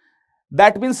correct.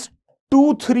 That means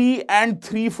 2, 3 and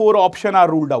 3, 4 option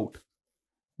are ruled out.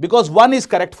 Because 1 is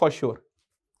correct for sure.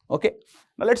 Okay.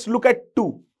 Now let's look at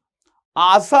 2.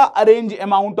 ASA arrange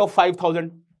amount of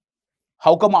 5,000.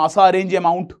 How come ASA arrange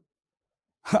amount?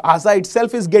 ASA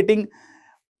itself is getting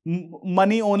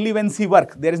money only when she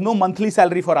work. There is no monthly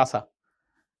salary for ASA.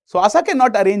 So ASA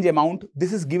cannot arrange amount.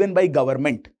 This is given by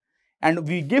government. And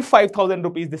we give 5,000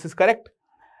 rupees. This is correct.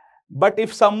 But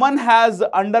if someone has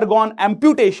undergone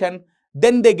amputation,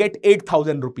 then they get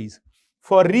 8,000 rupees.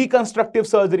 For reconstructive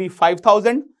surgery,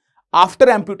 5,000. After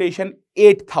amputation,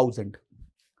 8,000.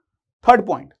 Third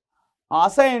point.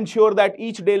 ASA ensure that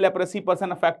each day leprosy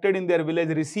person affected in their village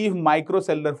receive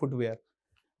microcellular footwear.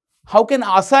 How can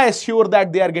ASA assure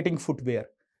that they are getting footwear?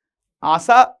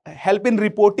 ASA help in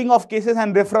reporting of cases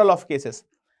and referral of cases.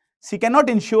 She cannot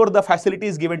ensure the facility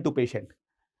is given to patient.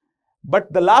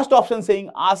 But the last option saying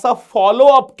ASA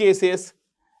follow up cases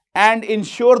and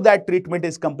ensure that treatment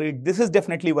is complete. This is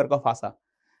definitely work of ASA.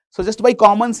 So just by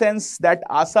common sense that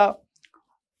ASA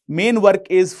main work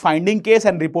is finding case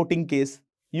and reporting case.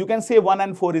 You can say 1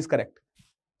 and 4 is correct.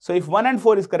 So if 1 and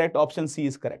 4 is correct, option C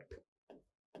is correct.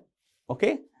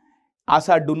 Okay.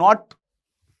 ASA do not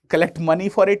collect money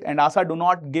for it, and ASA do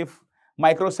not give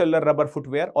microcellular rubber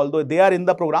footwear, although they are in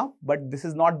the program, but this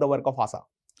is not the work of ASA.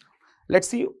 Let's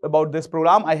see about this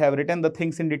program. I have written the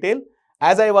things in detail.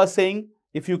 As I was saying,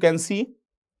 if you can see,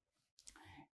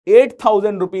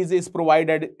 8,000 rupees is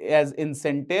provided as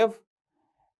incentive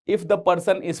if the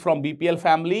person is from BPL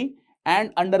family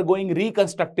and undergoing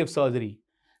reconstructive surgery.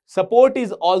 Support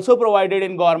is also provided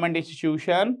in government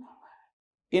institution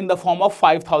in the form of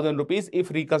 5,000 rupees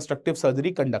if reconstructive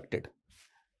surgery conducted.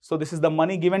 So this is the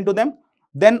money given to them.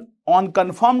 Then on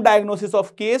confirmed diagnosis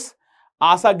of case,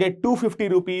 ASA get 250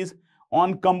 rupees.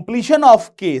 On completion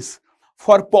of case,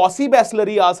 for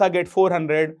paucibacillary, ASA get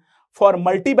 400. For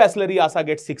multibacillary, ASA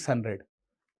get 600.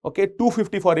 Okay,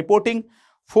 250 for reporting,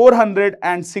 400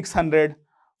 and 600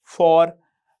 for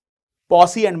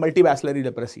pauci and multibacillary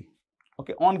leprosy.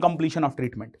 Okay, on completion of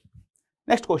treatment.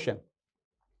 Next question.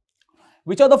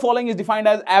 Which of the following is defined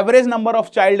as average number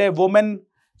of child a woman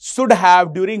should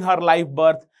have during her live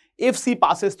birth if she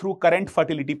passes through current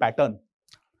fertility pattern?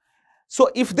 So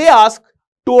if they ask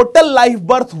total live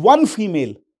birth 1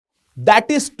 female,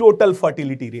 that is total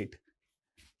fertility rate.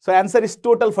 So answer is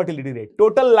total fertility rate.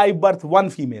 Total live birth 1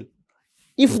 female.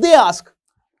 If they ask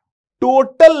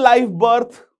total live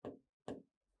birth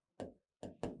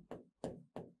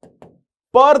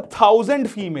per 1,000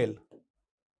 female.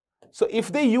 So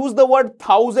if they use the word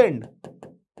 1,000,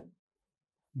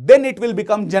 then it will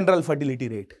become general fertility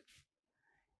rate.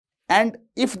 And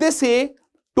if they say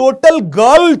total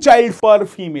girl child per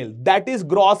female, that is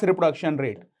gross reproduction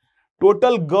rate.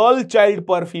 Total girl child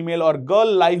per female or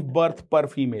girl live birth per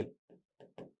female.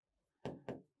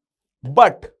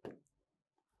 But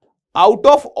out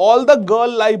of all the girl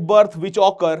live birth which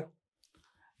occur,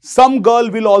 some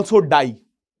girl will also die.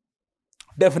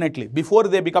 Definitely. Before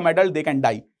they become adult, they can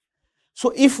die.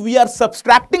 So if we are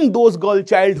subtracting those girl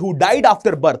child who died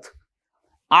after birth,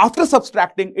 after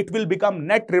subtracting, it will become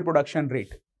net reproduction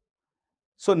rate.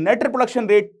 So net reproduction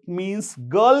rate means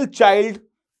girl child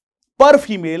per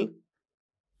female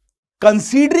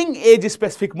considering age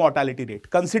specific mortality rate,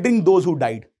 considering those who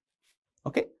died.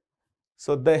 Okay.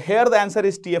 So here the answer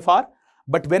is TFR,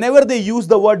 but whenever they use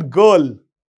the word girl,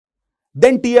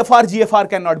 then TFR, GFR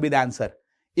cannot be the answer.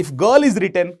 If girl is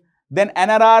written, then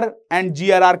NRR and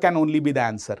GRR can only be the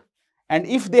answer. And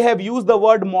if they have used the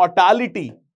word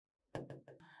mortality,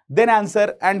 then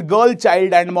answer, and girl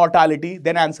child and mortality,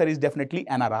 then answer is definitely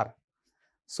NRR.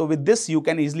 So with this, you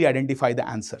can easily identify the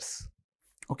answers.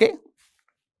 Okay.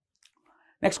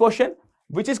 Next question.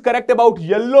 Which is correct about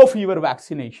yellow fever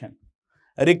vaccination?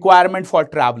 A requirement for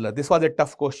traveler. This was a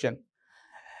tough question.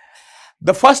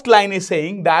 The first line is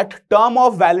saying that term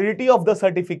of validity of the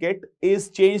certificate is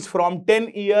changed from 10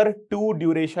 year to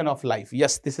duration of life.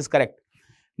 Yes, this is correct.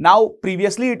 Now,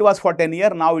 previously it was for 10 year,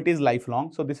 now it is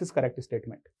lifelong. So this is correct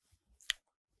statement.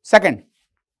 Second,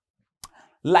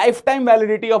 lifetime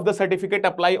validity of the certificate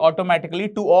apply automatically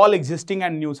to all existing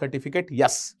and new certificate.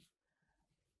 Yes.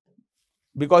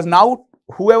 Because now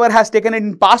whoever has taken it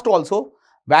in past also,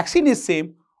 vaccine is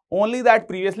same. Only that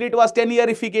previously it was 10 year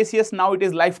efficacious, now it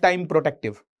is lifetime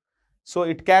protective. So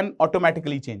it can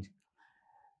automatically change.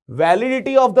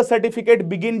 Validity of the certificate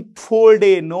begin 4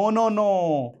 day.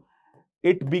 No.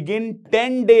 It begin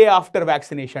 10 day after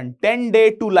vaccination. 10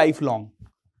 day to lifelong.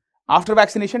 After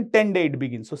vaccination, 10 day it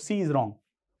begins. So C is wrong.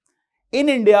 In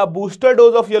India, booster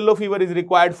dose of yellow fever is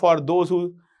required for those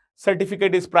whose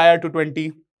certificate is prior to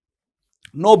 20.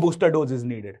 No booster dose is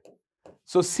needed.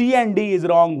 So C and D is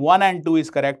wrong, 1 and 2 is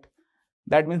correct.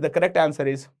 That means the correct answer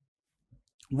is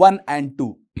 1 and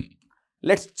 2.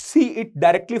 Let's see it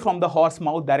directly from the horse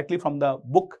mouth, directly from the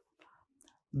book.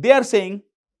 They are saying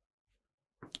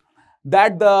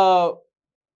that the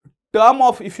term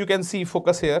of, if you can see,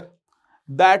 focus here,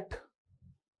 that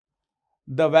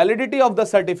the validity of the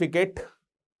certificate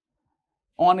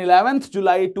on 11th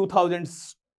July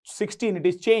 2016, it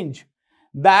is changed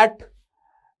that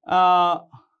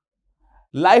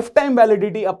lifetime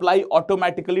validity apply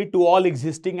automatically to all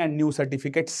existing and new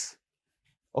certificates.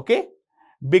 Okay.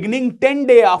 Beginning 10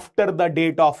 day after the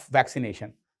date of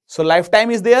vaccination. So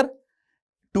lifetime is there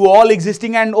to all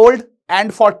existing and old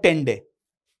and for 10 day.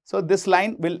 So this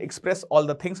line will express all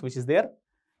the things which is there,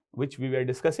 which we were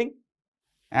discussing.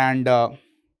 And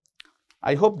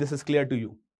I hope this is clear to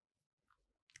you.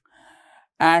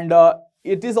 And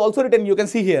it is also written, you can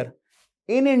see here,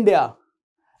 in India,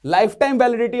 lifetime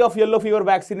validity of yellow fever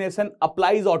vaccination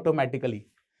applies automatically.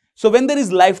 So when there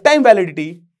is lifetime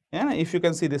validity, if you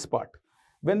can see this part,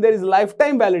 when there is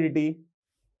lifetime validity,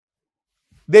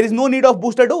 there is no need of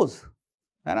booster dose.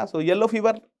 So yellow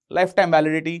fever lifetime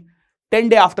validity. 10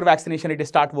 days after vaccination, it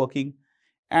start working,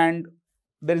 and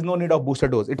there is no need of booster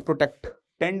dose. It protect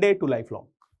 10 days to lifelong.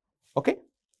 Okay.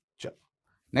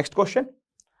 Next question.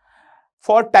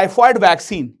 For typhoid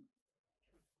vaccine,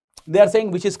 they are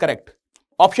saying which is correct.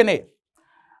 Option A,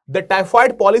 the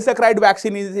typhoid polysaccharide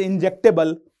vaccine is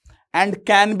injectable and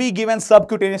can be given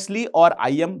subcutaneously or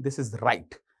IM. This is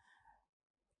right.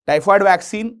 Typhoid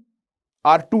vaccine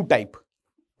are two type.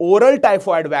 Oral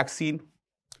typhoid vaccine,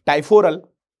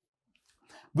 typhoral,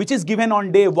 which is given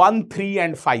on day 1, 3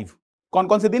 and 5.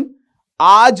 कौन से दिन?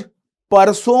 आज,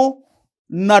 परसों,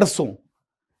 नरसों.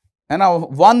 And now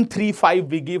 1, 3, 5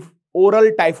 we give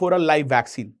oral typhoral live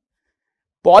vaccine.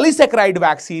 Polysaccharide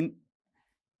vaccine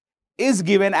is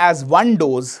given as 1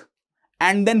 dose,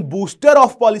 and then booster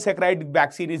of polysaccharide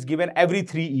vaccine is given every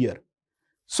 3 years.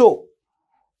 So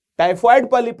typhoid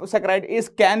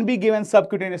polysaccharide can be given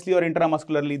subcutaneously or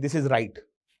intramuscularly. This is right.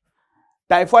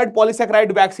 Typhoid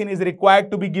polysaccharide vaccine is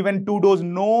required to be given 2 doses.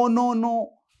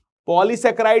 No.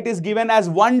 Polysaccharide is given as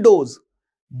 1 dose.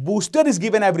 Booster is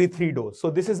given every 3 doses. So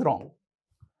this is wrong.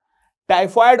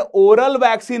 Typhoid oral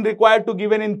vaccine required to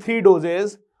given in 3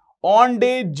 doses on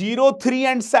day 0, 3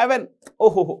 and 7.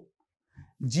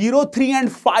 0, 3 and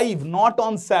 5, not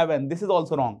on 7. This is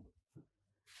also wrong.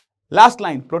 Last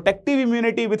line. Protective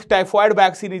immunity with typhoid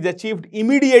vaccine is achieved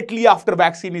immediately after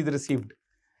vaccine is received.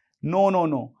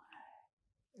 No.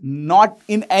 Not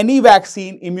in any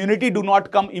vaccine, immunity do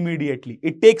not come immediately.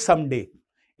 It takes some day.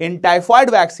 In typhoid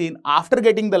vaccine, after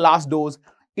getting the last dose,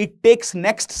 it takes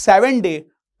next 7 days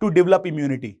to develop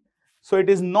immunity. So it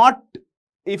is not,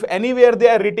 if anywhere they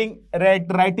are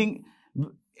writing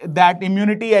that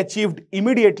immunity achieved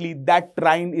immediately, that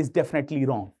line is definitely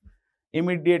wrong.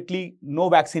 Immediately, no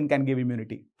vaccine can give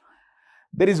immunity.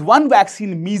 There is one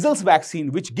vaccine, measles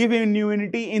vaccine, which give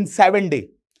immunity in 7 days.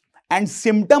 And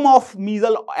symptom of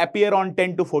measles appear on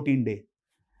 10 to 14 days.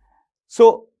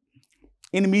 So,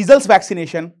 in measles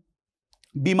vaccination,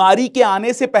 बीमारी के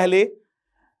आने से पहले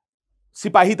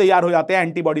सिपाही तैयार हो जाते हैं,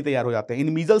 एंटीबॉडी तैयार हो जाते हैं.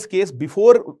 In measles case,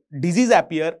 before disease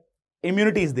appear,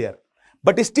 immunity is there.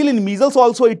 But still in measles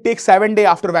also, it takes 7 days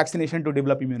after vaccination to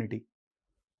develop immunity.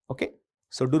 Okay.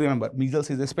 So do remember, measles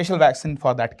is a special vaccine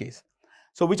for that case.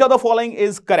 So which of the following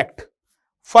is correct?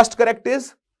 First correct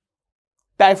is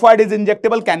typhoid is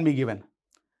injectable, can be given.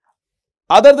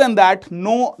 Other than that,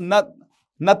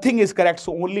 nothing is correct.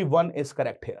 So only one is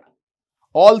correct here.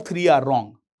 All 3 are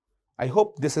wrong. I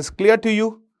hope this is clear to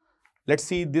you. Let's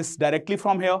see this directly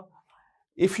from here.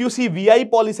 If you see VI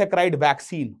polysaccharide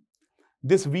vaccine,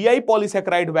 this VI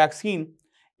polysaccharide vaccine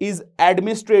is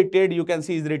administered, you can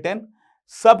see is written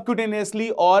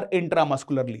subcutaneously or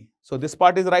intramuscularly. So this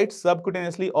part is right,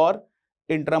 subcutaneously or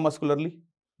intramuscularly.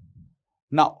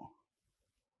 Now,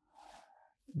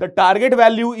 the target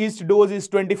value each dose is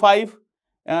 25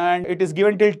 and it is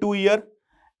given till 2 years,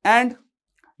 and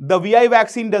the VI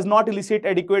vaccine does not elicit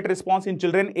adequate response in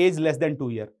children aged less than 2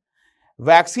 years.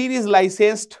 Vaccine is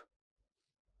licensed,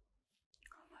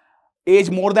 age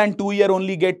more than 2 years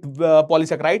only get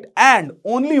polysaccharide, and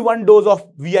only 1 dose of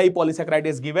VI polysaccharide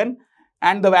is given,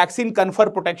 and the vaccine confer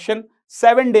protection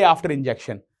 7 days after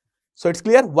injection. So it's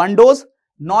clear, 1 dose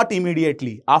not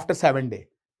immediately after 7 days,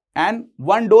 and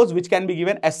 1 dose which can be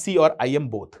given SC or IM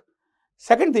both.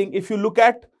 Second thing, if you look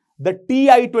at the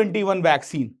TI-21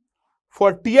 vaccine,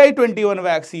 for TI-21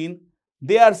 vaccine,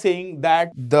 they are saying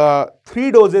that the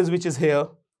 3 doses which is here,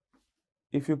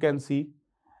 if you can see,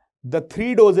 the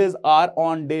 3 doses are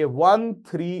on day 1,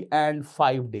 3 and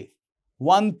 5 day.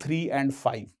 1, 3 and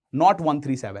 5, not 1,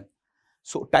 3, 7.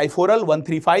 So typhoral 1,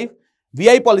 3, 5,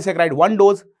 VI polysaccharide 1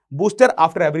 dose, booster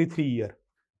after every 3 years.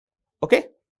 Okay?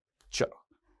 Sure.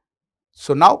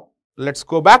 So now let's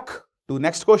go back to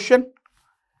next question.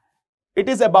 It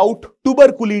is about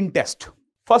tuberculin test.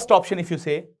 First option, if you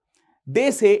say, they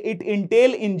say it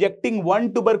entail injecting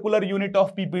 1 tubercular unit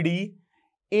of PPD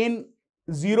in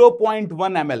 0.1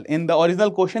 ml. In the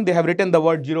original question, they have written the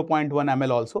word 0.1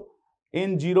 ml also,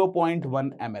 in 0.1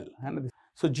 ml.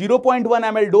 So 0.1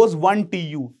 ml dose 1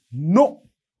 TU. No,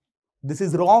 this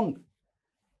is wrong.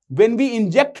 When we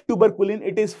inject tuberculin,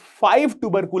 it is 5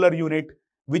 tubercular unit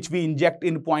which we inject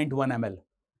in 0.1 ml.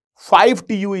 5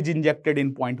 TU is injected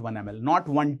in 0.1 ml, not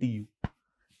 1 TU.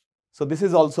 So this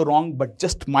is also wrong, but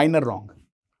just minor wrong.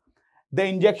 The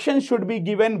injection should be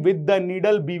given with the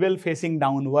needle bevel facing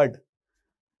downward.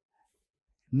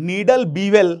 Needle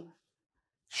bevel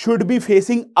should be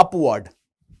facing upward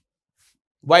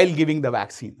while giving the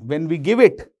vaccine. When we give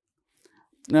it,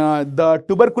 the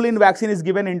tuberculin vaccine is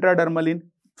given intradermally.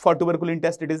 For tuberculin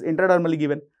test, it is intradermally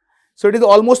given. So it is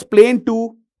almost plain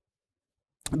to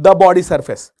the body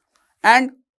surface.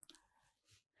 And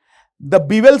the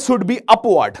bevel should be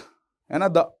upward.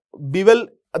 The bevel,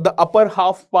 the upper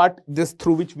half part, this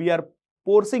through which we are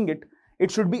forcing it,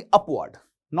 it should be upward,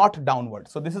 not downward.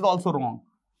 So this is also wrong.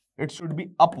 It should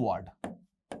be upward.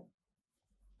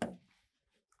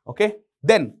 Okay.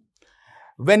 Then,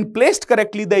 when placed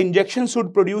correctly, the injection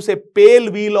should produce a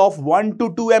pale wheel of 1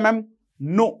 to 2 mm.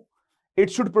 No,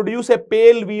 it should produce a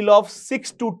pale wheel of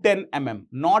 6 to 10 mm,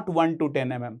 not 1 to 10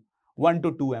 mm, 1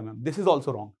 to 2 mm. This is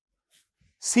also wrong.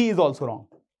 C is also wrong.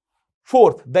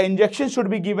 Fourth, the injection should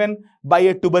be given by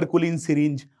a tuberculin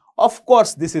syringe. Of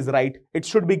course, this is right. It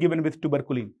should be given with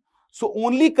tuberculin. So,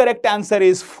 only correct answer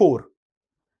is 4.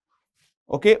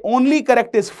 Okay, only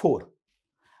correct is 4.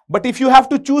 But if you have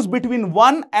to choose between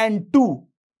 1 and 2,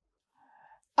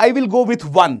 I will go with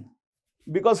 1,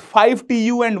 because 5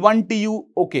 TU and 1 TU,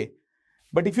 okay.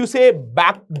 But if you say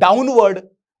back downward,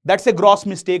 that's a gross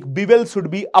mistake. Bevel should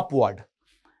be upward.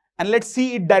 And let's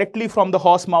see it directly from the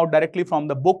horse mouth, directly from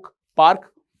the book,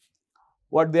 Park,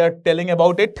 what they are telling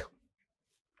about it.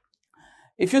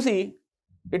 If you see,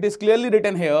 it is clearly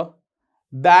written here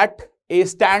that a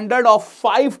standard of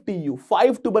 5 TU,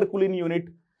 5 tuberculin unit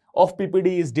of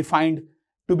PPD is defined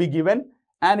to be given,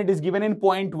 and it is given in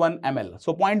 0.1 ml.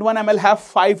 So 0.1 ml have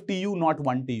 5 TU, not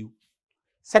 1 TU.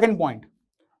 Second point,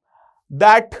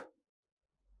 that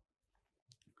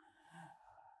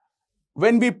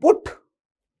when we put,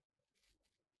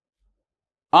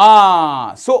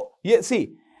 so yeah,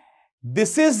 see,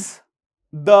 this is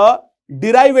the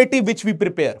derivative which we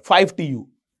prepare, 5 TU.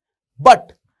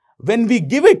 But when we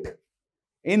give it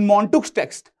in Montuk's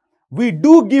text, we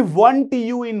do give 1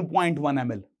 TU in 0.1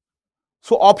 ml.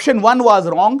 So option 1 was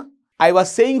wrong. I was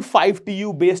saying 5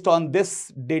 TU based on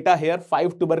this data here,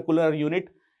 5 tubercular unit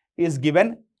is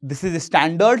given. This is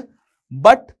standard,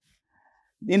 but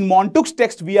in Montuk's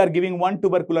text, we are giving 1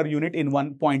 tubercular unit in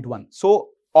 1.1. So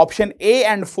option A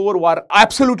and 4 were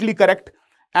absolutely correct,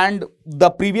 and the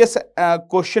previous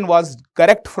question was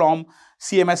correct from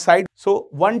CMS side. So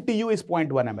 1 TU is 0.1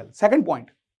 ml. Second point,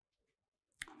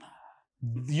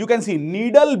 you can see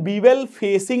needle bevel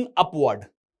facing upward.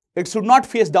 It should not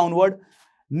face downward.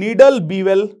 Needle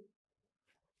bevel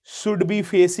should be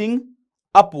facing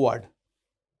upward.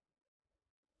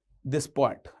 This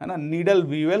point, needle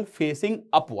bevel facing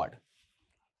upward.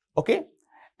 Okay.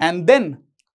 And then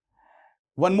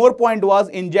one more point was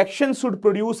injection should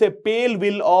produce a pale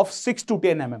wheel of 6 to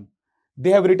 10 mm.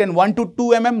 They have written 1 to 2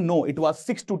 mm. No, it was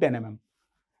 6 to 10 mm.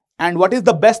 And what is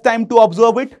the best time to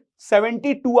observe it?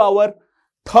 72 hour.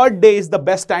 Third day is the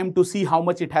best time to see how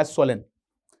much it has swollen.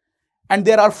 And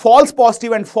there are false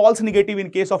positive and false negative in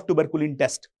case of tuberculin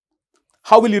test.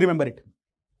 How will you remember it?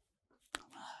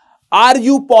 Are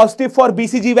you positive for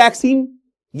BCG vaccine?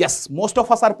 Yes, most of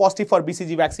us are positive for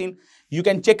BCG vaccine. You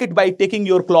can check it by taking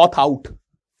your cloth out,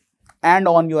 and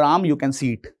on your arm you can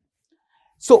see it.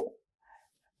 So,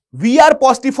 we are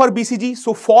positive for BCG.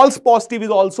 So, false positive is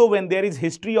also when there is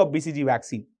history of BCG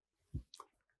vaccine.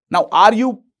 Now, are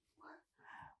you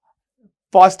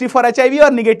positive for HIV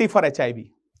or negative for HIV?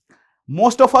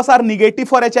 Most of us are negative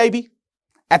for HIV.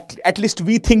 At least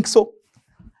we think so.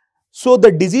 So,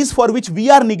 the disease for which we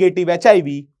are negative,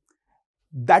 HIV,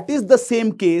 that is the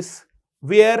same case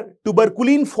where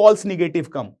tuberculin false negative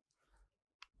come.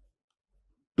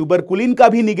 Tuberculin का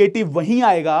भी negative वहीं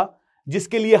आएगा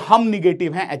जिसके लिए हम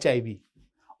negative हैं HIV,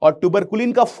 और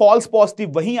tuberculin का false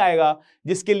positive वहीं आएगा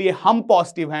जिसके लिए हम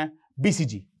positive हैं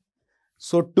BCG.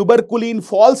 So, tuberculin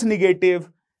false negative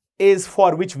is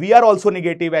for which we are also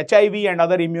negative, HIV and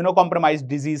other immunocompromised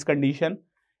disease condition,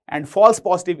 and false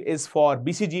positive is for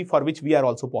BCG for which we are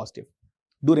also positive.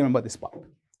 Do remember this part.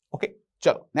 Okay,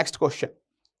 chalo, next question.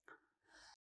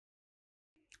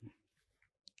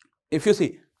 If you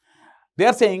see, they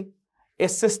are saying a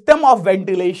system of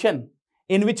ventilation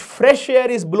in which fresh air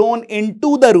is blown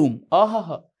into the room.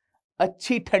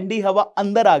 अच्छी ठंडी हवा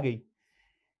अंदर आ गई.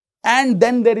 And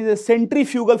then there is a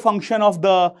centrifugal function of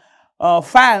the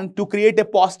fan to create a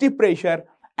positive pressure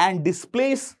and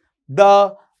displace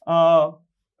the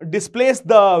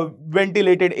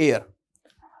ventilated air.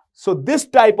 So this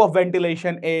type of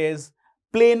ventilation is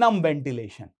plenum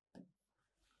ventilation.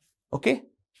 Okay.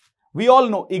 We all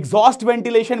know exhaust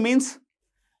ventilation means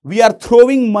we are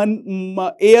throwing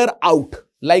air out,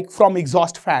 like from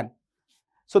exhaust fan.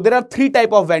 So there are 3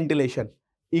 types of ventilation: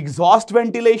 exhaust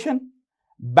ventilation,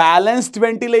 balanced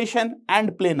ventilation,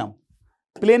 and plenum.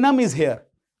 Plenum is here.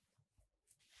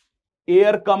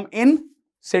 Air come in,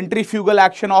 centrifugal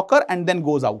action occur and then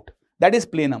goes out. That is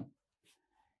plenum.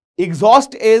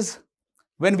 Exhaust is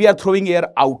when we are throwing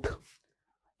air out.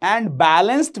 And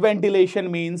balanced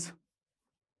ventilation means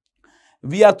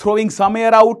we are throwing some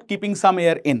air out, keeping some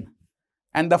air in.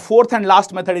 And the fourth and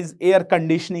last method is air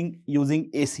conditioning using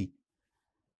AC.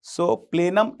 So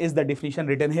plenum is the definition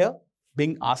written here,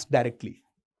 being asked directly.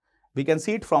 We can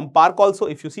see it from PARC also.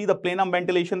 If you see the plenum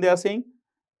ventilation, they are saying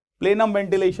plenum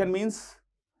ventilation means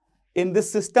in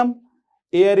this system,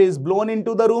 air is blown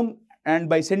into the room and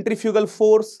by centrifugal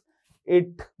force,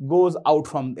 it goes out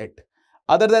from it.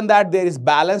 Other than that, there is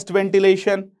balanced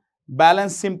ventilation.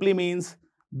 Balance simply means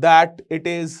that it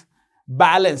is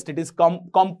balanced. It is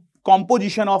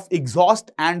composition of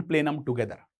exhaust and plenum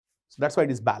together. So that's why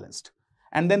it is balanced.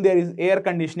 And then there is air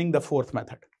conditioning, the fourth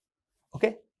method.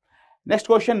 Okay. Next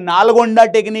question,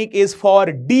 Nalgonda technique is for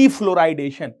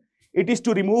defluoridation. It is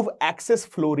to remove excess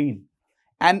fluorine.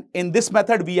 And in this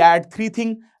method, we add three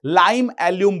things: lime,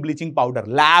 alum, bleaching powder.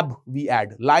 Lab, we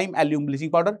add lime, alum,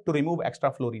 bleaching powder to remove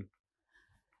extra fluorine.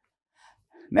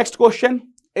 Next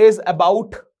question is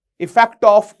about effect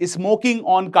of smoking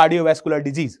on cardiovascular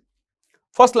disease.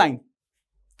 First line,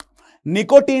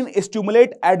 nicotine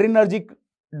stimulates adrenergic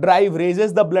drive,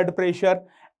 raises the blood pressure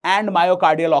and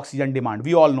myocardial oxygen demand.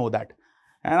 We all know that.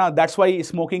 And that's why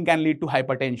smoking can lead to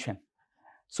hypertension.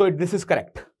 So this is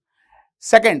correct.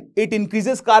 Second, it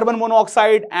increases carbon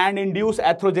monoxide and induce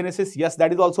atherogenesis. Yes,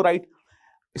 that is also right.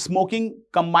 Smoking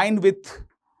combined with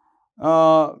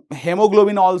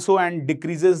hemoglobin also and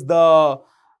decreases the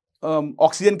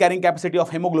oxygen carrying capacity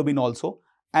of hemoglobin also,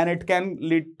 and it can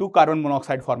lead to carbon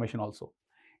monoxide formation also.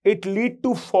 It lead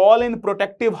to fall in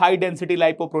protective high density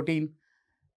lipoprotein.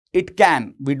 It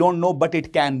can, we don't know, but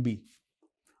it can be.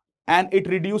 And it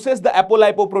reduces the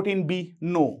apolipoprotein B.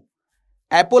 No.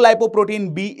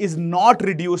 Apolipoprotein B is not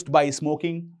reduced by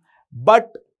smoking,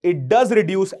 but it does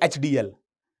reduce HDL.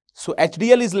 So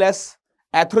HDL is less,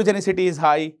 atherogenicity is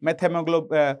high,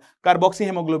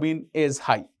 carboxyhemoglobin is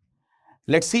high.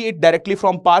 Let's see it directly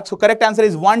from PARC. So correct answer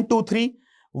is 1, 2, 3.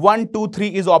 1, 2, 3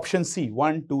 is option C.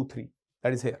 1, 2, 3.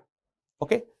 That is here.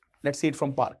 Okay. Let's see it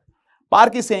from PARC.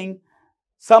 PARC is saying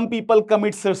some people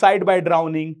commit suicide by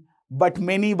drowning, but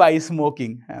many by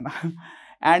smoking.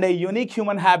 And a unique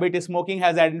human habit, smoking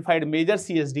has identified major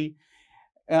CSD.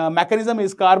 Mechanism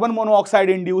is carbon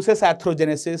monoxide induces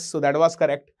atherogenesis. So that was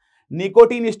correct.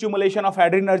 Nicotine stimulation of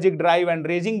adrenergic drive and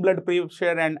raising blood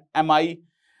pressure and MI,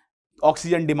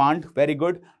 oxygen demand. Very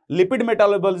good. Lipid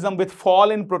metabolism with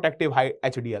fall in protective high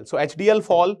HDL. So HDL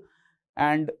fall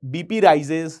and BP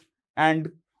rises and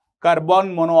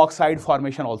carbon monoxide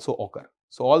formation also occur.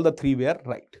 So all the three were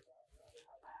right.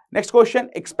 Next question,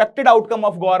 expected outcome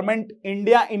of government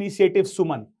India initiative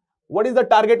Suman. What is the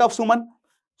target of Suman?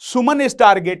 Suman is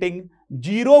targeting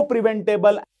zero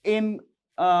preventable in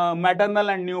maternal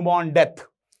and newborn death.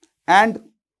 And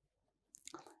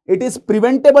it is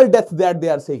preventable death that they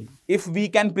are saying. If we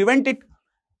can prevent it,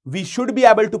 we should be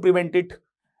able to prevent it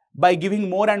by giving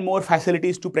more and more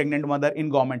facilities to pregnant mother in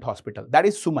government hospital. That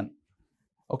is Suman.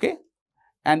 Okay.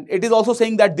 And it is also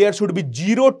saying that there should be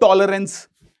zero tolerance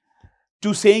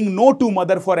to saying no to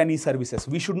mother for any services.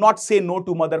 We should not say no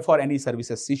to mother for any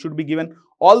services. She should be given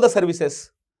all the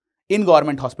services in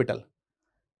government hospital.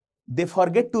 They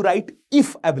forget to write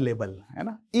if available.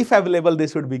 If available, they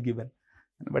should be given.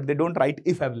 But they don't write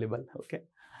if available. Okay.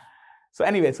 So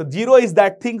anyway, so zero is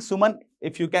that thing. Suman,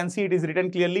 if you can see, it is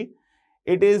written clearly.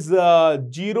 It is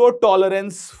zero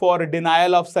tolerance for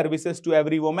denial of services to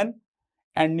every woman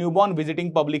and newborn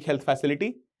visiting public health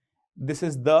facility. This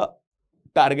is the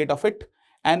target of it.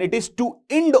 And it is to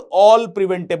end all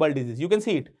preventable disease. You can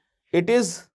see it. It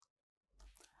is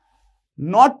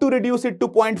not to reduce it to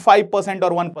 0.5%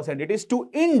 or 1%. It is to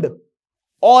end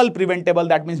all preventable.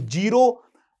 That means zero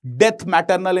death,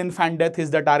 maternal infant death is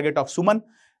the target of Suman,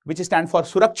 which stands for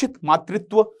Surakshit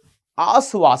Matritva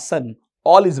Aswasan.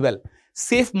 All is well.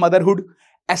 Safe motherhood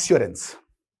assurance.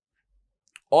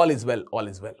 All is well. All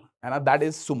is well. And that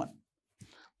is Suman.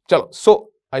 Chalo. So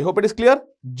I hope it is clear.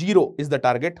 Zero is the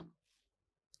target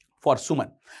for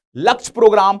Suman. Laksh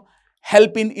program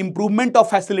help in improvement of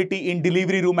facility in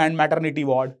delivery room and maternity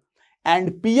ward.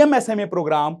 And PMSMA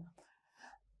program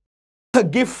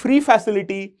give free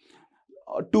facility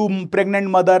to pregnant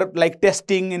mother like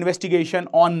testing, investigation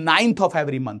on 9th of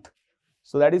every month.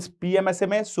 So that is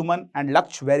PMSMA, Suman and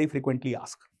Laksh very frequently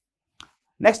asked.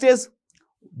 Next is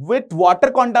with water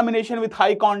contamination with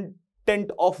high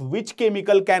content of which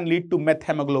chemical can lead to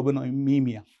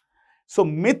methemoglobinemia. So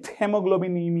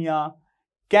methemoglobinemia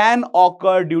can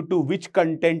occur due to which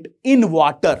content in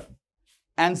water?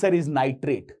 Answer is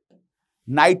nitrate.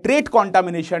 Nitrate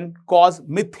contamination cause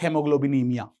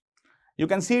methemoglobinemia. You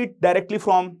can see it directly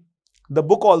from the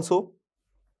book also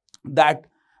that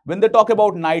when they talk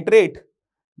about nitrate,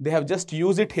 they have just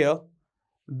used it here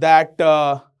that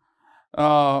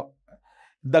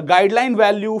The guideline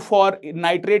value for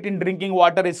nitrate in drinking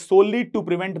water is solely to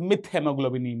prevent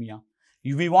methemoglobinemia.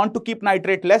 We want to keep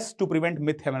nitrate less to prevent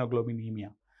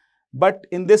methemoglobinemia. But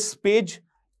in this page,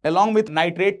 along with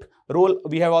nitrate role,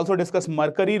 we have also discussed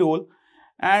mercury role,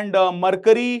 and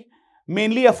mercury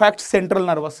mainly affects central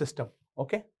nervous system.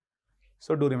 Okay,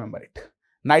 so do remember it.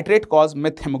 Nitrate cause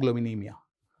methemoglobinemia.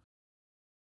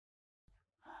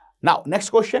 Now, next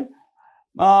question.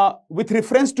 With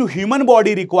reference to human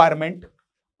body requirement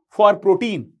for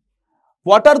protein,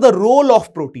 what are the role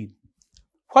of protein?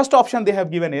 First option they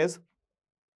have given is,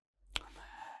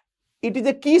 it is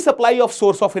a key supply of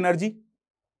source of energy.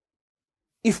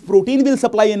 If protein will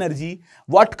supply energy,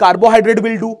 what carbohydrate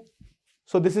will do?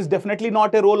 So this is definitely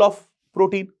not a role of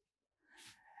protein.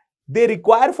 They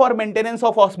require for maintenance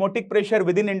of osmotic pressure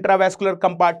within intravascular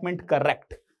compartment,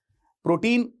 correct.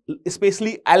 Protein,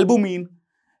 especially albumin,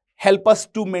 help us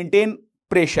to maintain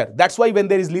pressure. That's why when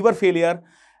there is liver failure,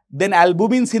 then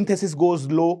albumin synthesis goes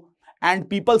low and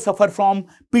people suffer from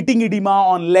pitting edema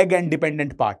on leg and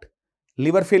dependent part.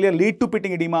 Liver failure lead to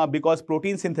pitting edema because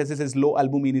protein synthesis is low,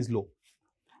 albumin is low.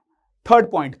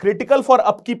 Third point, critical for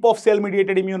upkeep of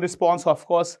cell-mediated immune response. Of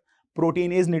course,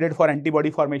 protein is needed for antibody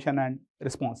formation and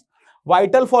response.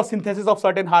 Vital for synthesis of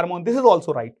certain hormone. This is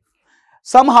also right.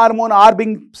 Some hormone are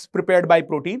being prepared by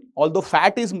protein, although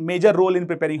fat is major role in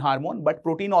preparing hormone, but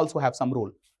protein also have some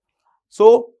role.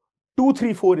 So 2,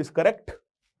 3, 4 is correct.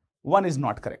 1 is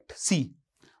not correct. C.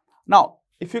 Now,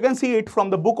 if you can see it from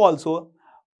the book also,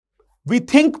 we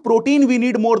think protein we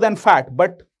need more than fat,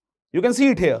 but you can see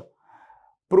it here.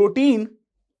 Protein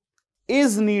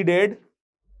is needed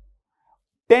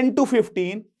 10 to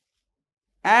 15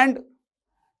 and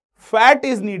fat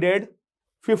is needed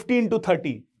 15 to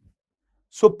 30.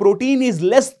 So protein is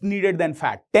less needed than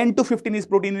fat. 10 to 15 is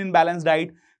protein in balanced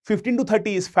diet, 15 to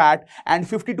 30 is fat, and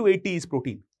 50 to 80 is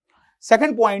protein.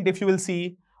 Second point, if you will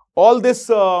see, all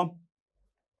this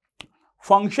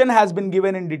function has been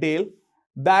given in detail,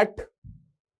 that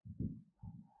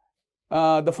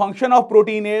the function of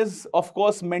protein is, of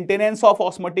course, maintenance of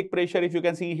osmotic pressure. If you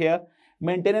can see here,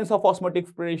 maintenance of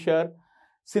osmotic pressure,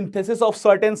 synthesis of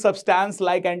certain substance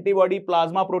like antibody,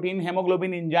 plasma protein,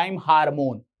 hemoglobin, enzyme,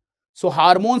 hormone. So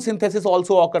hormone synthesis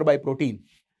also occur by protein,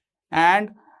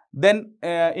 and then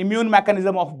immune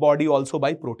mechanism of body also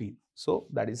by protein. So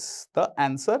that is the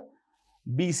answer.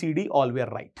 B, C, D all were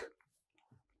right.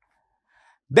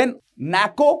 Then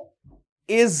NACO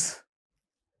is,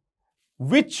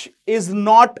 which is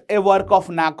not a work of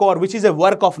NACO, or which is a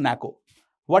work of NACO.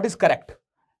 What is correct?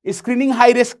 Screening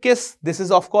high risk case, this is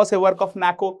of course a work of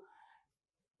NACO.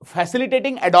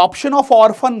 Facilitating adoption of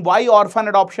orphan, why orphan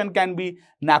adoption can be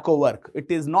NACO work. It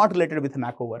is not related with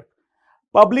NACO work.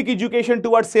 Public education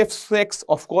towards safe sex,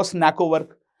 of course NACO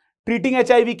work. Treating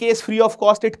HIV case free of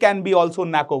cost, it can be also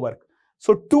NACO work.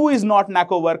 So 2 is not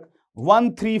NACO work,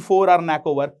 1, 3, 4 are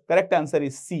NACO work. Correct answer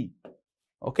is C.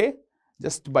 Okay,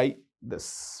 just by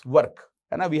this work.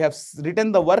 And we have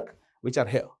written the work which are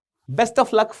here. Best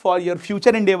of luck for your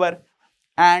future endeavor.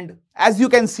 And as you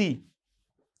can see,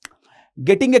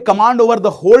 getting a command over the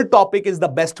whole topic is the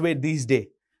best way these days,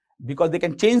 because they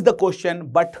can change the question,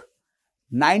 but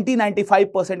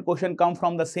 90-95% question come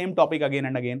from the same topic again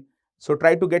and again. So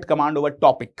try to get command over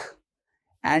topic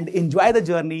and enjoy the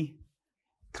journey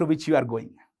through which you are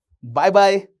going. Bye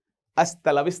bye.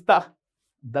 Hasta la vista.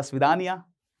 Das vidania.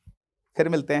 फिर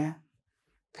मिलते हैं.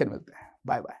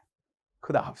 Bye bye.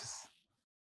 खुदा हाफिज.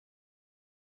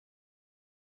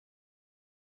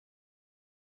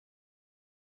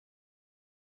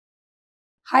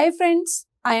 Hi friends,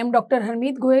 I am Dr.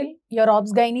 Harmeet Goel, your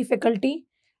OBS Gyne faculty,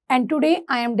 and today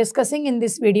I am discussing in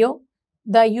this video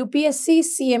the UPSC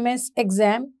CMS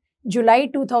exam July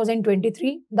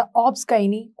 2023, the OBS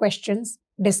Gyne questions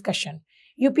discussion.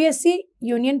 UPSC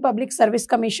Union Public Service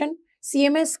Commission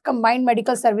CMS Combined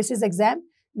Medical Services exam.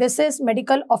 This is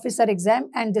medical officer exam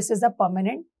and this is a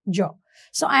permanent job.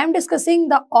 So I am discussing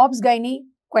the OBS Gyne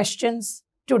questions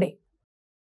today.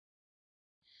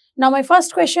 Now, my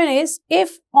first question is,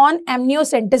 if on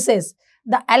amniocentesis,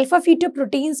 the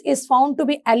alpha-fetoproteins is found to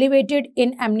be elevated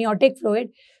in amniotic fluid,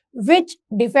 which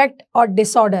defect or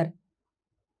disorder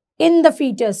in the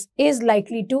fetus is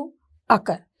likely to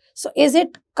occur? So, is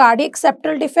it cardiac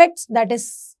septal defects, that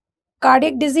is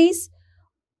cardiac disease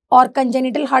or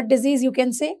congenital heart disease, you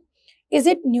can say? Is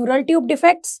it neural tube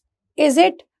defects? Is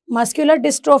it muscular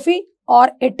dystrophy,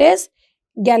 or it is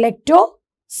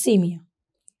galactosemia?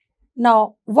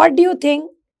 Now, what do you think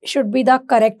should be the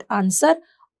correct answer?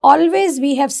 Always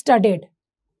we have studied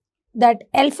that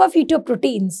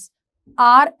alpha-fetoproteins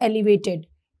are elevated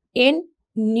in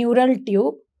neural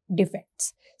tube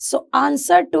defects. So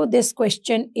answer to this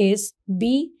question is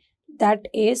B, that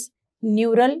is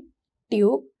neural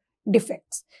tube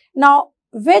defects. Now,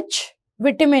 which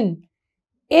vitamin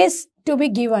is to be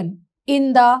given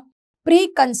in the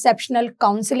preconceptional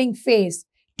counseling phase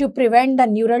to prevent the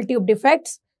neural tube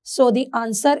defects? So the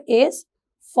answer is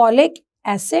folic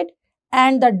acid,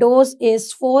 and the dose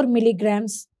is 4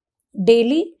 milligrams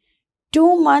daily,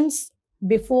 2 months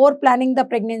before planning the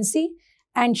pregnancy,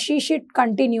 and she should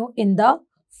continue in the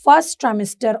first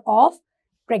trimester of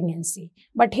pregnancy.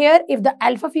 But here, if the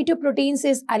alpha-fetoproteins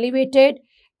is elevated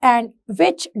and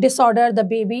which disorder the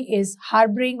baby is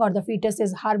harboring or the fetus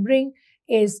is harboring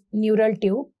is neural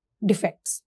tube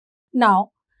defects.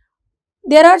 Now,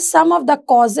 there are some of the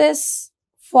causes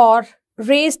for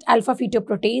raised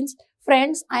alpha-fetoproteins.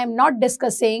 Friends, I am not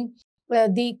discussing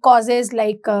the causes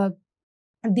like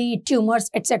the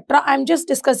tumors, etc. I am just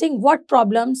discussing what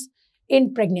problems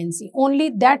in pregnancy. Only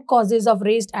that causes of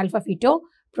raised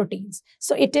alpha-fetoproteins.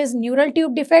 So, it is neural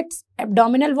tube defects,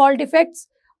 abdominal wall defects,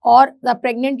 or the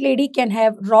pregnant lady can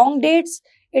have wrong dates.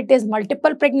 It is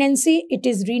multiple pregnancy. It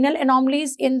is renal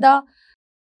anomalies in the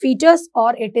fetus,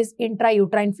 or it is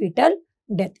intrauterine fetal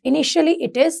death. Initially,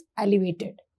 it is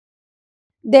elevated.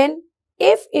 Then,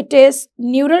 if it is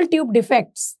neural tube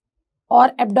defects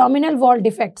or abdominal wall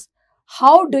defects,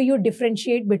 how do you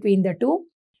differentiate between the two?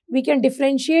 We can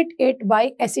differentiate it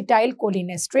by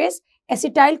acetylcholinesterase.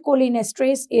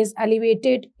 Acetylcholinesterase is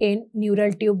elevated in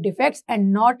neural tube defects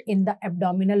and not in the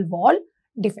abdominal wall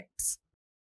defects.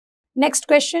 Next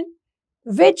question.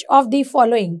 Which of the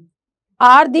following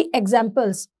are the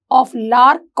examples of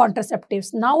LARC contraceptives?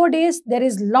 Nowadays, there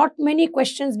is many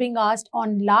questions being asked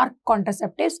on LARC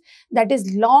contraceptives, that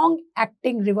is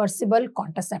long-acting reversible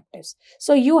contraceptives.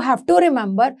 So, you have to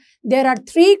remember there are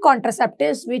 3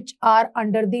 contraceptives which are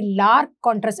under the LARC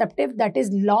contraceptive, that is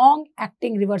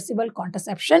long-acting reversible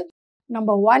contraception.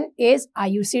 Number 1 is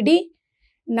IUCD,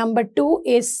 number 2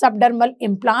 is subdermal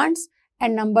implants,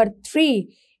 and number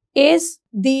 3 is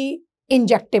the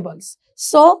injectables.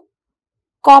 So,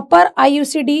 copper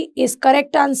IUCD is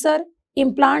correct answer,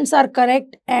 implants are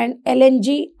correct, and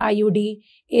LNG IUD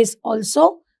is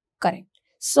also correct.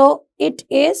 So, it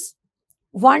is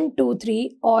 1, 2,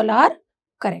 3, all are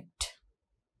correct.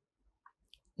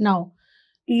 Now,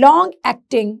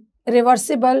 long-acting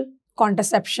reversible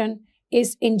contraception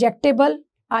is injectable,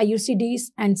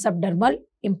 IUCDs, and subdermal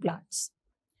implants.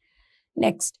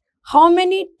 Next. How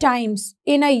many times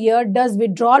in a year does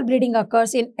withdrawal bleeding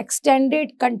occurs in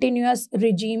extended continuous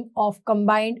regime of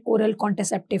combined oral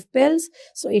contraceptive pills?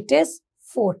 So, it is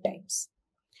 4 times.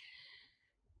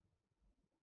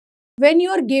 When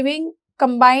you are giving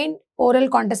combined oral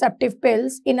contraceptive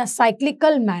pills in a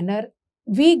cyclical manner,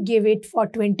 we give it for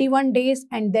 21 days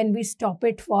and then we stop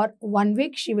it for 1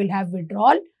 week. She will have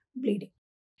withdrawal bleeding.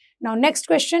 Now, next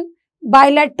question.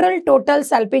 Bilateral total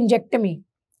salpingectomy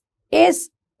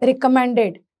is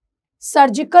recommended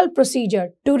surgical procedure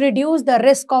to reduce the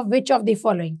risk of which of the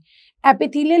following?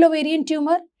 Epithelial ovarian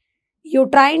tumor,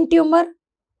 uterine tumor,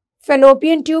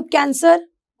 fallopian tube cancer,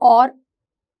 or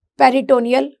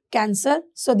peritoneal cancer.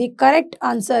 So, the correct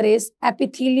answer is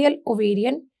epithelial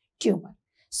ovarian tumor.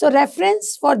 So,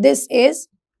 reference for this is,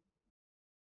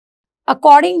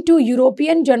 according to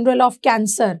European Journal of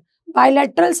Cancer,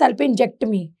 bilateral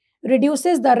salpingectomy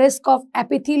reduces the risk of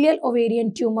epithelial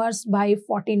ovarian tumors by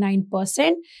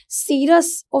 49%.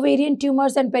 Serous ovarian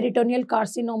tumors and peritoneal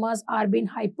carcinomas are being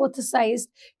hypothesized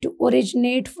to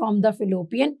originate from the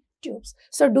fallopian tubes.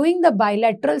 So, doing the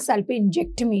bilateral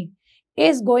salpingectomy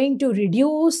is going to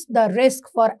reduce the risk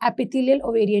for epithelial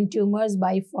ovarian tumors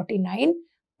by 49%.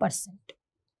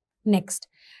 Next,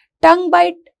 tongue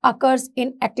bite occurs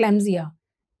in eclampsia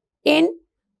in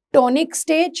tonic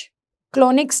stage,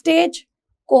 clonic stage,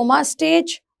 coma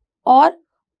stage, or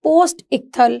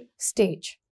post-ichthal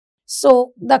stage.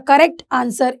 So, the correct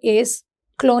answer is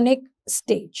clonic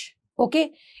stage.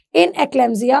 Okay. In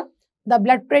eclampsia, the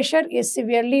blood pressure is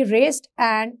severely raised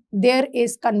and there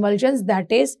is convulsions,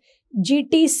 that is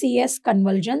GTCS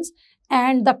convulsions,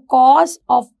 and the cause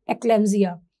of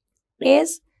eclampsia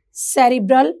is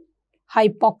cerebral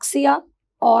hypoxia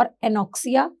or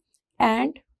anoxia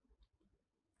and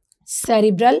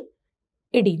cerebral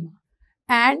edema.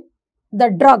 And the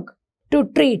drug to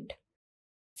treat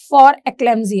for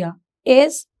eclampsia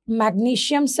is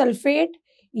magnesium sulfate.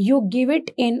 You give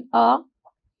it in a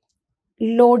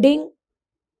loading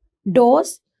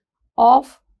dose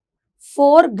of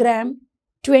 4 gram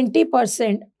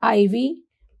 20% IV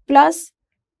plus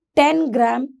 10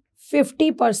 gram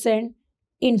 50%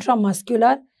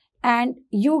 intramuscular, and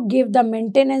you give the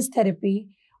maintenance therapy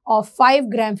of 5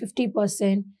 gram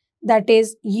 50% That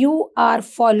is, you are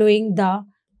following the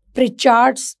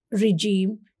Pritchard's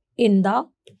regime in the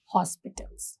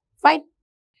hospitals. Fine.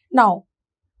 Now,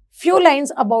 few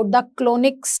lines about the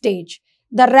clonic stage.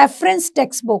 The reference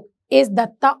textbook is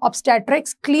Datta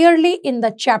Obstetrics. Clearly in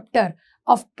the chapter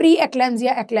of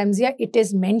pre-eclampsia, it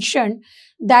is mentioned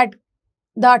that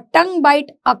the tongue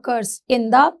bite occurs in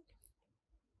the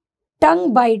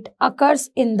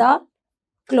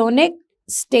clonic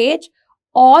stage.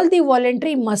 All the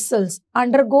voluntary muscles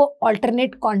undergo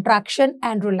alternate contraction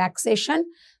and relaxation.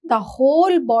 The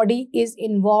whole body is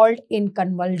involved in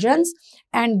convulsions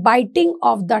and biting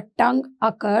of the tongue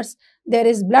occurs. There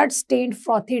is blood-stained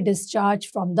frothy discharge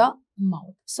from the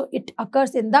mouth. So, it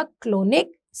occurs in the clonic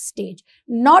stage,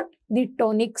 not the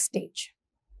tonic stage.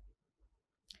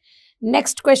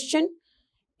 Next question.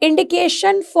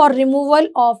 Indication for removal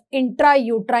of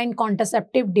intrauterine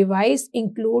contraceptive device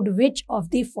include which of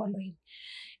the following?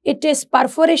 It is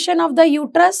perforation of the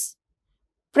uterus.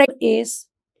 Is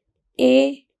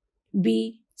A,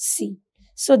 B, C.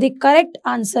 So, the correct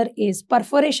answer is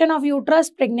perforation of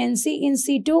uterus, pregnancy in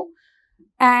situ,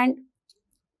 and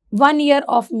 1 year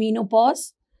of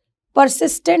menopause.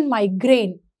 Persistent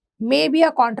migraine may be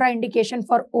a contraindication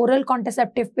for oral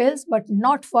contraceptive pills, but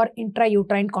not for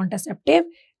intrauterine contraceptive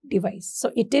device.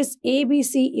 So, it is A, B,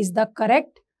 C is the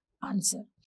correct answer.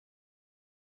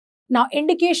 Now,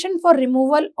 indication for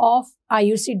removal of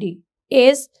IUCD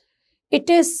is, it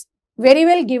is very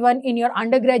well given in your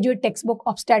undergraduate textbook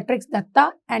Obstetrics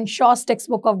Datta and Shaw's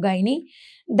textbook of Gynae.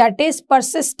 That is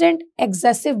persistent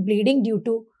excessive bleeding due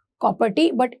to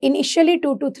copperty, but initially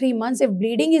 2 to 3 months, if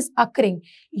bleeding is occurring,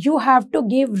 you have to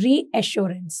give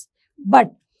reassurance.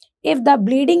 But if the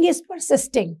bleeding is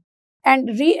persisting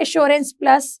and reassurance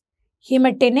plus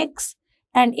hematinics,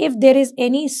 and if there is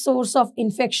any source of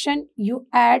infection, you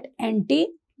add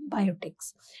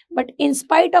antibiotics. But in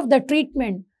spite of the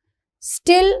treatment,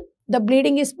 still the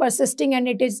bleeding is persisting and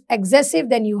it is excessive,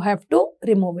 then you have to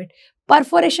remove it.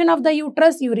 Perforation of the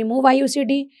uterus, you remove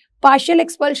IUCD. Partial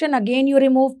expulsion, again you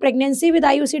remove. Pregnancy with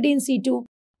IUCD in situ,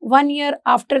 1 year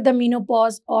after the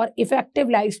menopause or effective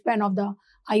lifespan of the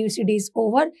IUCD is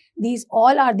over. These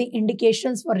all are the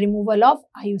indications for removal of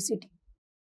IUCD.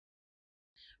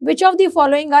 Which of the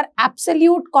following are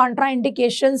absolute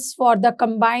contraindications for the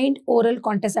combined oral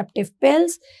contraceptive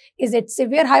pills? Is it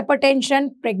severe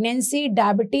hypertension, pregnancy,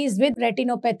 diabetes with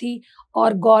retinopathy,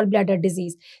 or gallbladder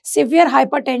disease? Severe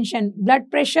hypertension, blood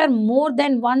pressure more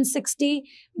than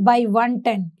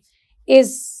 160/110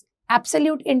 is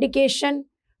absolute indication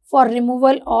for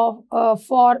removal of,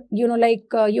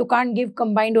 you can't give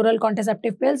combined oral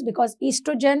contraceptive pills because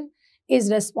estrogen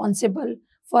is responsible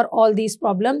for all these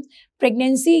problems.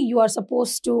 Pregnancy, you are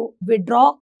supposed to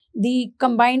withdraw. The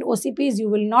combined OCPs you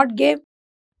will not give.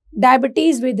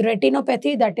 Diabetes with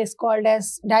retinopathy, that is called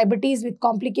as diabetes with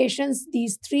complications.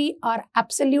 These three are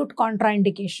absolute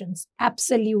contraindications.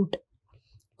 Absolute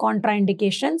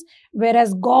contraindications.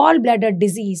 Whereas gallbladder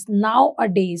disease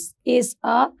nowadays is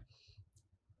a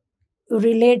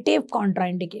relative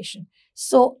contraindication.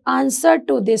 So, answer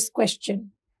to this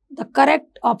question, the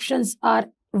correct options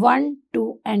are 1,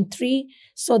 2 and 3.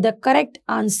 So, the correct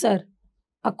answer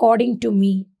according to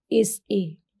me is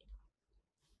A.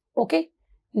 Okay,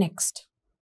 next.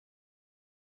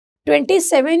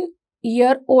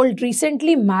 27-year-old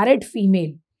recently married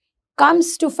female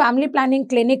comes to family planning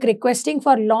clinic requesting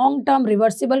for long-term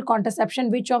reversible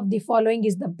contraception. Which of the following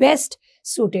is the best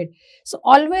suited? So,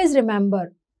 always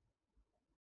remember,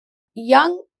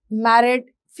 young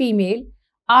married female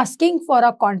asking for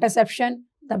a contraception,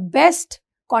 the best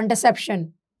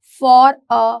contraception for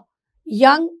a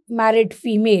young married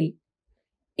female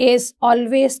is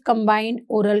always combined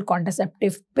oral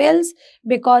contraceptive pills,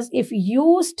 because if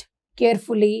used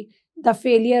carefully, the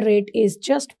failure rate is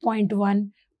just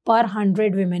 0.1 per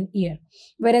 100 women year.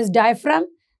 Whereas diaphragm,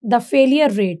 the failure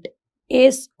rate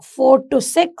is 4 to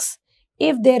 6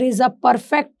 if there is a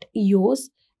perfect use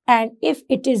and if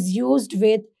it is used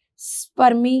with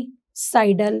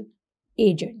spermicidal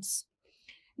agents.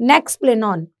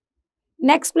 Nexplanon.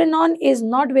 Nexplanon is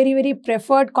not very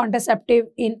preferred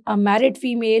contraceptive in a married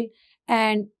female,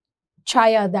 and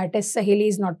Chaya, that is Saheli,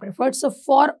 is not preferred. So,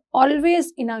 for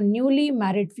always in a newly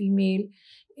married female,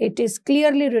 it is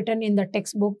clearly written in the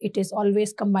textbook, it is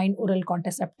always combined oral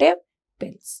contraceptive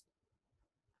pills.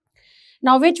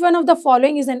 Now, which one of the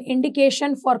following is an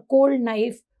indication for cold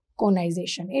knife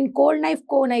conization. In cold knife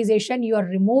conization, you are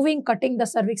cutting the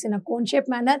cervix in a cone-shaped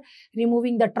manner,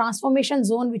 removing the transformation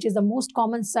zone, which is the most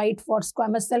common site for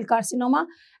squamous cell carcinoma,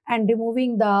 and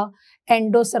removing the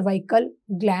endocervical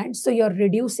gland. So you are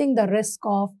reducing the risk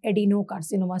of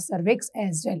adenocarcinoma cervix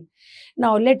as well.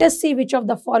 Now let us see which of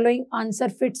the following answer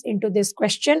fits into this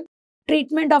question.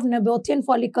 Treatment of Nabatean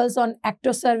follicles on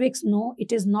ectocervix, no,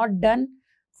 it is not done.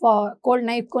 For cold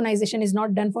knife conization is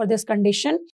not done for this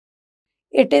condition.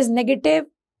 It is negative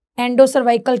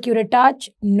endocervical curettage,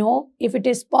 no. If it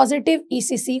is positive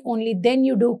ECC, only then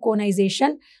you do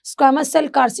conization. Squamous cell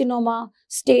carcinoma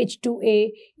stage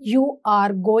 2A, you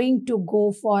are going to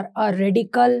go for a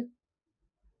radical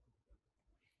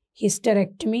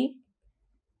hysterectomy,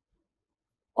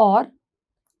 or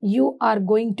you are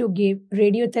going to give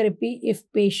radiotherapy if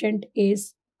patient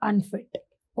is unfit.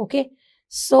 Okay,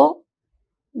 so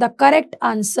the correct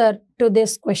answer to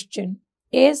this question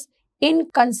is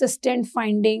inconsistent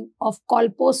finding of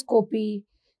colposcopy,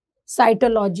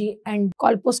 cytology and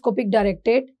colposcopic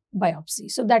directed biopsy.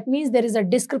 So that means there is a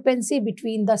discrepancy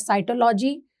between the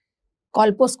cytology,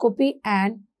 colposcopy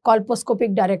and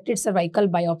colposcopic directed cervical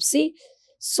biopsy.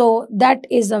 So that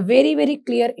is a very, very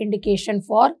clear indication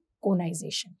for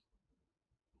conization.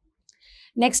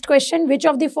 Next question, which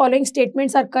of the following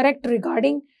statements are correct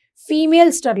regarding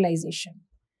female sterilization?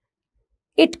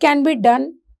 It can be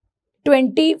done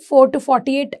 24 to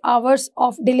 48 hours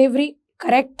of delivery,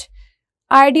 correct.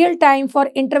 Ideal time for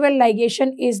interval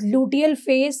ligation is luteal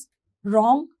phase,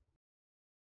 wrong.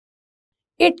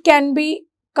 It can be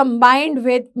combined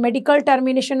with medical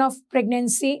termination of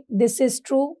pregnancy, this is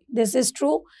true, this is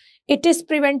true. It is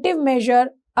preventive measure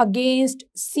against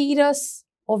serous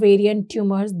ovarian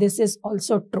tumors, this is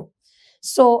also true.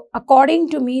 So according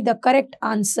to me, the correct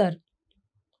answer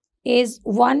is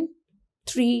 1,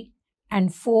 3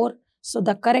 and 4. So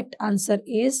the correct answer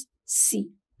is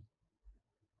C.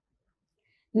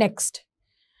 Next,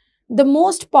 the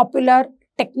most popular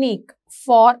technique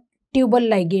for tubal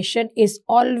ligation is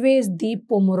always the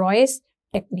Pomeroy's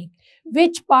technique.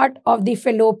 Which part of the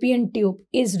fallopian tube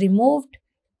is removed?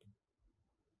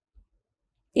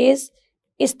 Is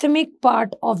isthmic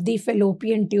part of the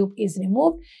fallopian tube is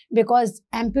removed, because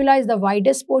ampulla is the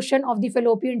widest portion of the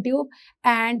fallopian tube,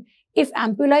 and if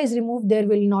ampulla is removed, there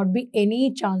will not be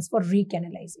any chance for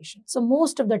recanalization. So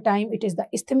most of the time, it is the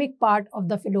isthmic part of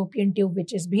the fallopian tube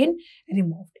which is being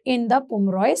removed in the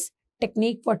Pomeroy's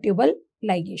technique for tubal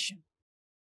ligation.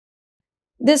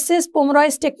 This is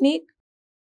Pomeroy's technique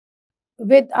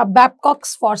with a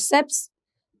Babcock's forceps.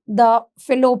 The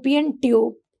fallopian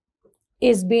tube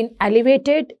is being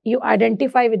elevated. You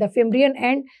identify with the Fimbrian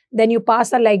end, then you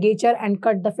pass a ligature and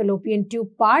cut the fallopian tube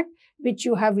part, which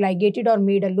you have ligated or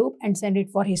made a loop, and send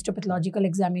it for histopathological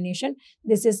examination.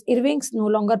 This is Irving's, no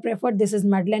longer preferred. This is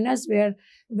Madlener's, where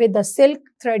with the silk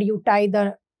thread you tie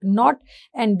the knot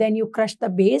and then you crush the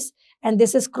base. And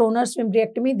this is Kroner's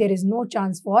fimbriectomy. There is no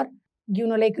chance for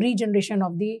like regeneration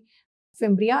of the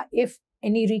fimbria if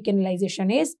any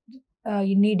recanalization is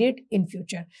needed in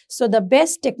future. So the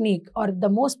best technique or the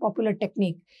most popular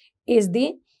technique is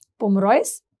the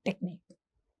Pomeroy's technique.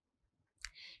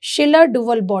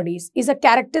 Schiller-Duval bodies is a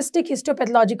characteristic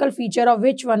histopathological feature of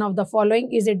which one of the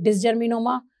following? Is it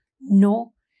dysgerminoma?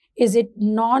 No. Is it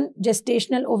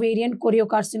non-gestational ovarian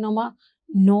choriocarcinoma?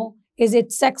 No. Is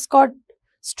it sex cord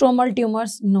stromal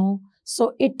tumors? No.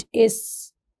 So it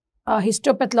is a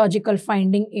histopathological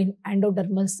finding in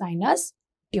endodermal sinus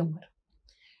tumor.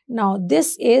 Now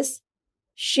this is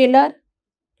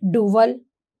Schiller-Duval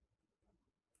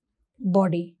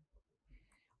body.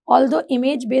 Although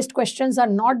image-based questions are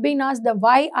not being asked, the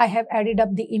why I have added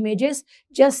up the images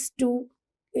just to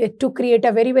create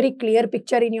a very, very clear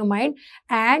picture in your mind,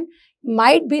 and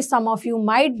might be some of you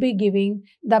might be giving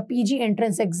the PG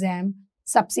entrance exam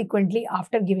subsequently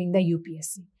after giving the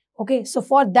UPSC. Okay, so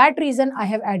for that reason, I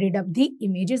have added up the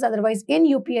images. Otherwise, in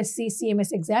UPSC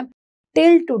CMS exam,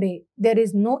 till today, there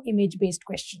is no image-based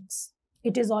questions.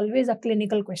 It is always a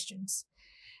clinical questions.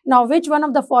 Now, which one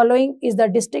of the following is the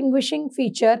distinguishing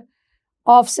feature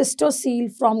of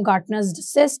cystocele from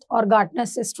Gartner's cyst or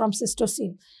Gartner's cyst from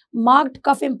cystocele? Marked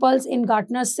cuff impulse in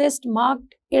Gartner's cyst,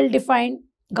 marked ill-defined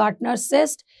Gartner's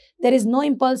cyst. There is no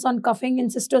impulse on cuffing in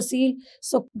cystocele.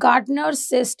 So, Gartner's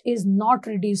cyst is not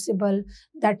reducible.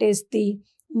 That is the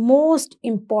most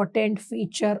important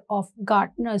feature of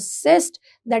Gartner's cyst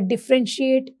that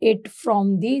differentiate it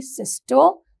from the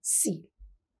cystocele.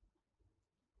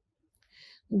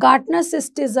 Gartner's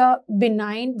cyst is a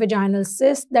benign vaginal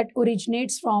cyst that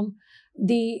originates from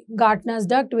the Gartner's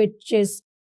duct, which is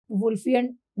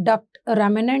Wolffian duct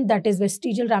remnant, that is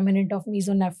vestigial remnant of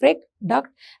mesonephric duct,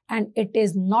 and it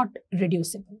is not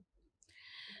reducible.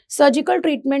 Surgical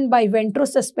treatment by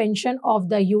ventrosuspension of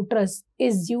the uterus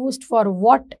is used for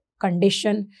what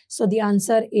condition? So the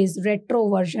answer is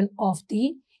retroversion of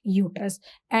the uterus.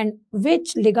 And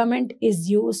which ligament is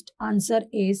used? Answer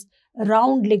is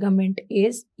round ligament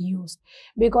is used,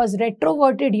 because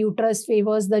retroverted uterus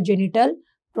favors the genital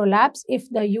prolapse. If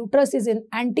the uterus is in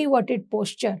anteverted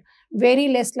posture, very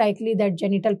less likely that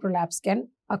genital prolapse can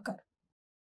occur.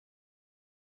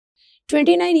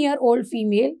 29-year-old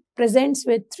female presents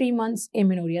with 3 months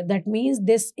amenorrhea. That means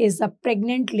this is a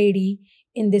pregnant lady.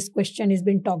 In this question is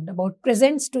been talked about.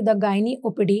 Presents to the gynae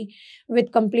OPD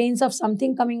with complaints of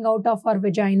something coming out of her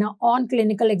vagina. On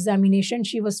clinical examination,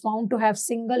 she was found to have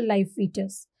single live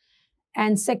fetus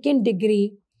and second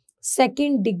degree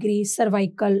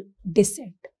cervical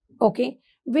descent. Okay,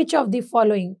 which of the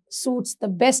following suits the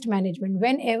best management?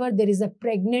 Whenever there is a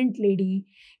pregnant lady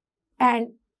and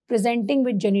presenting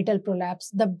with genital prolapse,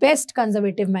 the best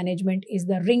conservative management is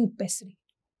the ring pessary.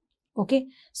 Okay,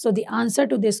 so the answer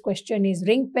to this question is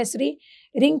ring pessary.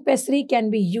 Ring pessary can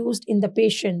be used in the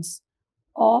patients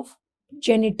of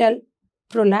genital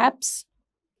prolapse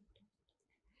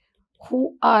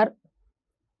who are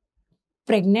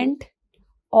pregnant,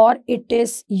 or it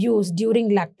is used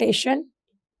during lactation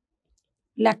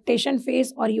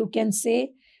phase, or you can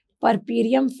say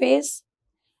puerperium phase,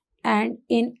 and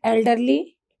in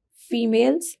elderly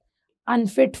females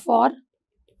unfit for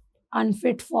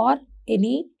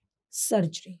any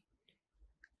surgery.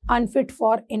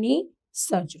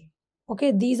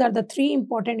 Okay, these are the 3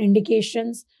 important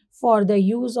indications for the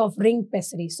use of ring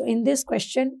pessary. So in this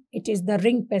question, it is the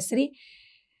ring pessary.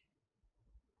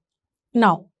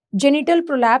 Now, genital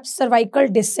prolapse, cervical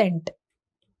descent.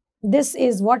 This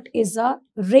is what is a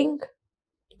ring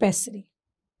pessary.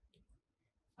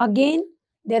 Again,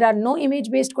 there are no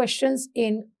image-based questions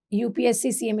in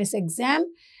UPSC CMS exam.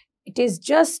 It is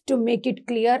just to make it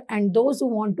clear, and those who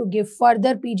want to give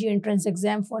further PG entrance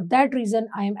exam, for that reason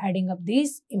I am adding up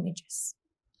these images.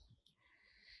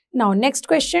 Now, next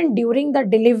question, during the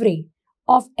delivery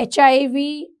of HIV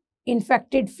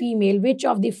infected female, which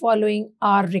of the following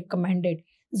are recommended?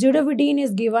 Zidovudine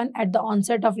is given at the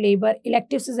onset of labor.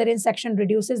 Elective cesarean section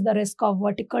reduces the risk of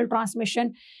vertical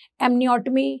transmission.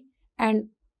 Amniotomy and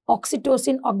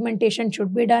oxytocin augmentation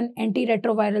should be done.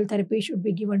 Antiretroviral therapy should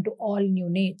be given to all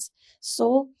neonates.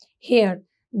 So here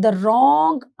the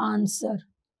wrong answer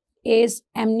is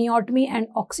amniotomy and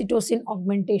oxytocin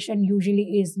augmentation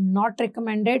usually is not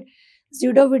recommended.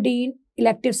 Zidovudine,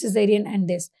 elective cesarean, and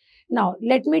this. Now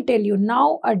let me tell you,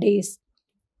 nowadays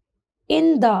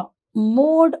in the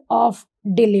mode of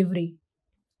delivery,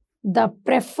 the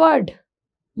preferred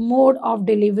mode of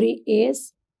delivery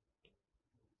is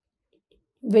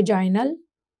vaginal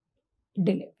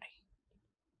delivery.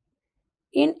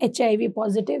 In HIV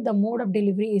positive, the mode of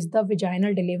delivery is the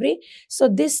vaginal delivery. So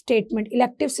this statement,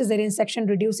 elective cesarean section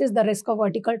reduces the risk of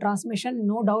vertical transmission,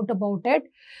 no doubt about it.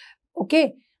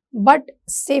 Okay, but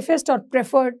safest or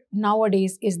preferred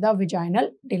nowadays is the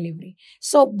vaginal delivery.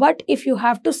 So, but if you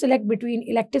have to select between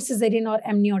elective cesarean or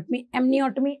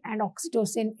amniotomy and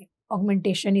oxytocin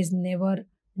augmentation is never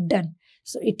done.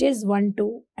 So it is 1,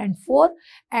 2, and 4.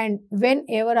 And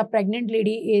whenever a pregnant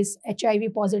lady is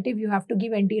HIV positive, you have to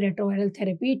give antiretroviral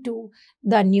therapy to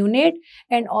the neonate.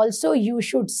 And also you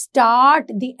should start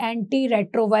the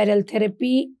antiretroviral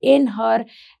therapy in her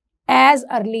as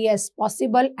early as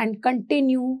possible and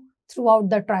continue throughout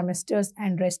the trimesters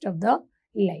and rest of the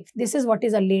life. This is what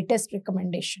is the latest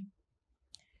recommendation.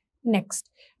 Next,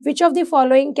 which of the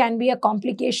following can be a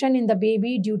complication in the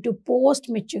baby due to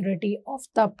post-maturity of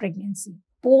the pregnancy?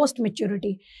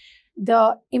 Post-maturity.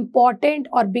 The important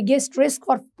or biggest risk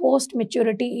for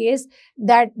post-maturity is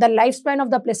that the lifespan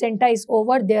of the placenta is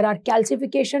over. There are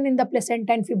calcification in the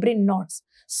placenta and fibrin knots.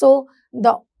 So,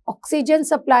 the oxygen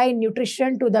supply,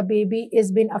 nutrition to the baby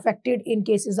is been affected in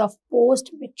cases of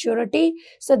post-maturity.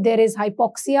 So, there is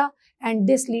hypoxia, and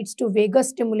this leads to vagus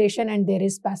stimulation, and there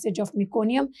is passage of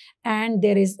meconium, and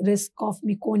there is risk of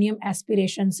meconium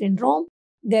aspiration syndrome.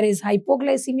 There is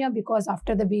hypoglycemia because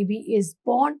after the baby is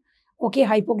born, okay,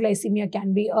 hypoglycemia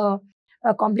can be a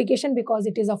complication because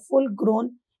it is a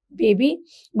full-grown baby,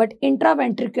 but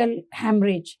intraventricular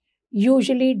hemorrhage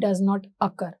usually does not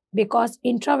occur because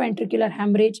intraventricular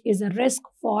hemorrhage is a risk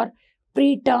for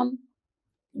preterm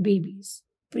babies.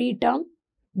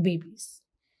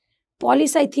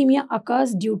 Polycythemia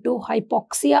occurs due to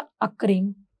hypoxia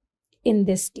occurring in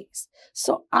this case.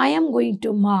 So, I am going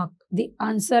to mark the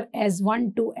answer as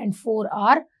 1, 2, and 4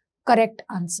 are correct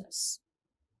answers.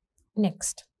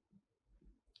 Next.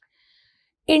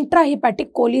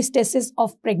 intrahepatic cholestasis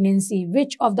of pregnancy.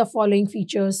 Which of the following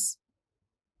features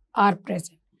are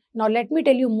present? Now, let me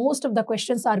tell you, most of the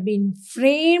questions are being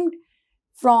framed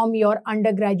from your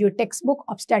undergraduate textbook,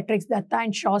 Obstetrics Datta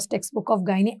and Shaw's textbook of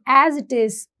Gyne. As it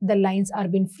is, the lines are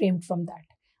being framed from that.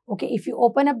 Okay, if you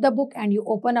open up the book and you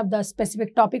open up the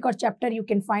specific topic or chapter, you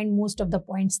can find most of the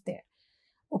points there.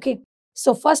 Okay,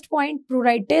 so first point,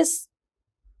 pruritus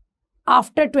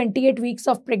after 28 weeks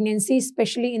of pregnancy,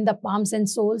 especially in the palms and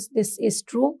soles, this is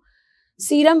true.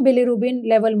 Serum bilirubin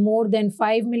level more than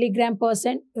 5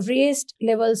 mg%, raised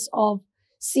levels of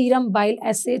serum bile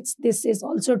acids, this is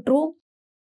also true.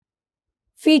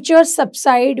 Features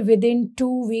subside within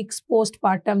 2 weeks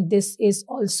postpartum, this is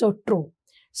also true.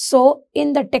 So,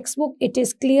 in the textbook, it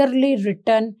is clearly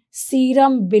written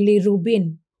serum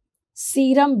bilirubin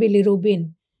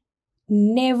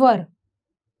never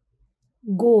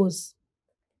goes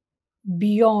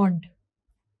beyond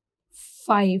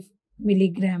 5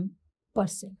 mg%.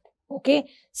 Okay,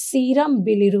 serum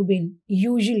bilirubin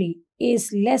usually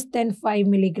is less than 5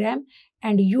 mg,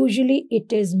 and usually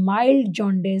it is mild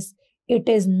jaundice, it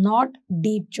is not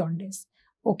deep jaundice.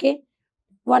 Okay,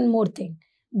 one more thing,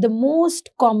 the most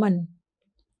common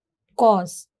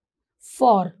cause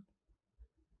for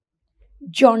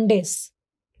jaundice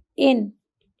in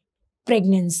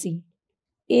pregnancy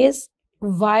is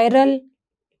viral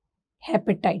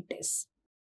hepatitis.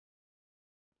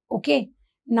 Okay,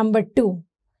 number 2,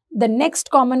 the next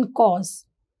common cause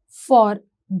for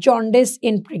jaundice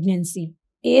in pregnancy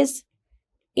is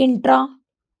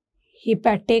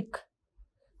intrahepatic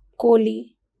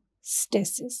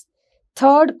cholestasis.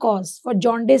 Third cause for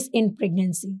jaundice in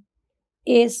pregnancy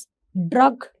is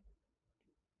drug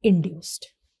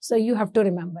induced. So you have to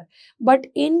remember. But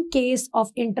in case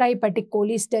of intrahepatic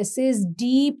cholestasis,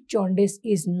 deep jaundice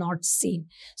is not seen.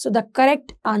 So the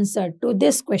correct answer to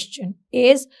this question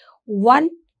is 1,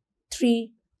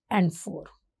 3 and 4.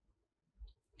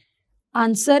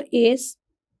 Answer is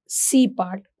C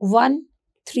part. 1,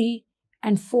 3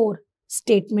 and 4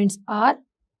 statements are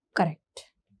correct.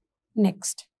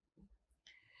 Next.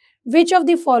 Which of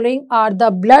the following are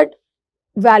the blood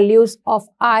values of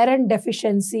iron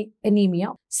deficiency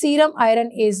anemia? Serum iron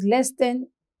is less than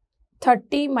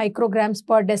 30 micrograms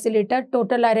per deciliter.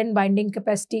 Total iron binding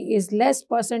capacity is less.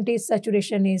 Percentage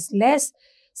saturation is less.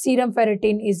 Serum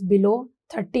ferritin is below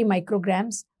 30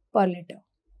 micrograms per liter.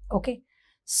 Okay.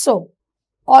 So,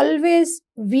 always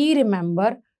we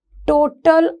remember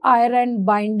total iron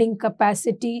binding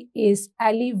capacity is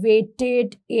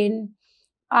elevated in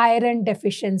iron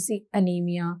deficiency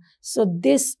anemia. So,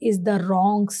 this is the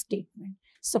wrong statement.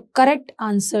 So, correct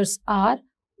answers are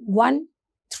 1,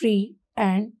 3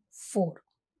 and 4.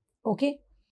 Okay.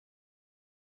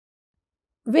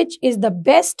 Which is the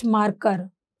best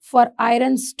marker for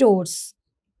iron stores?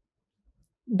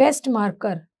 Best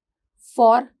marker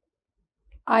for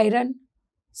iron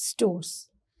stores.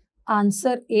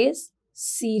 Answer is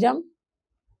serum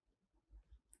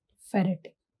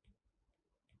ferritin.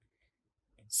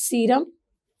 Serum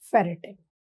ferritin.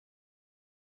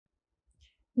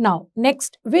 Now,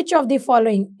 next, which of the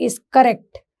following is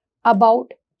correct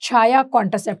about Chaya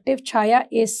contraceptive? Chaya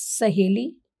is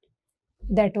Saheli,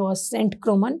 that was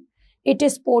centchroman. It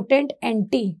is potent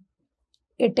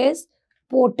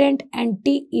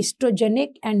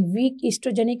anti-estrogenic and weak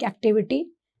estrogenic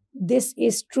activity. This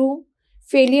is true.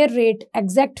 Failure rate,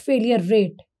 exact failure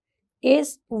rate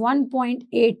is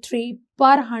 1.83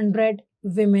 per 100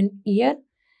 women year.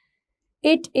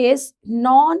 It is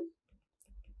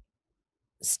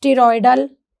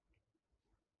non-steroidal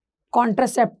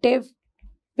contraceptive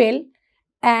pill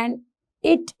and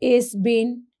it is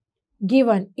being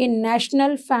given in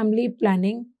National Family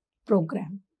Planning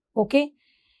Program. Okay.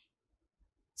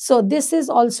 So this is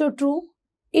also true.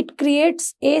 It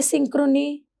creates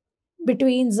asynchrony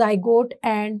between zygote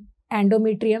and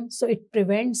endometrium. So it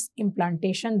prevents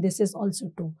implantation. This is also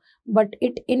true. But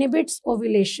it inhibits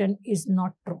ovulation is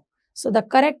not true. So the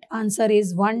correct answer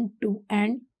is 1, 2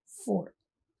 and 4.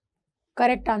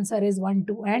 Correct answer is 1,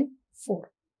 2 and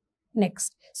 4.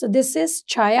 Next. So this is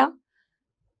Chaya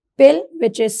pill,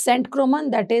 which is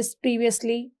centchroman, that is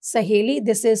previously Saheli.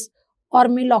 This is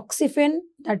ormeloxifene,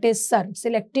 that is SERM,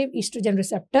 selective estrogen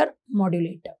receptor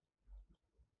modulator.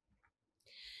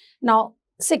 Now,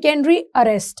 secondary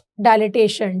arrest,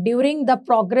 dilatation during the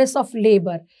progress of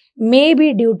labor may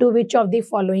be due to which of the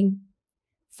following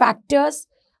factors?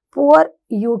 Poor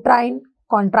uterine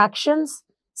contractions,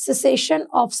 cessation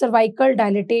of cervical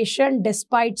dilatation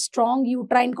despite strong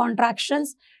uterine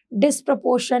contractions,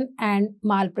 disproportion and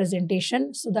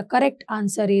malpresentation. So, the correct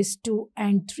answer is 2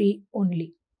 and 3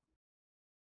 only.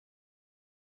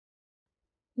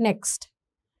 Next,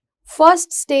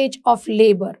 first stage of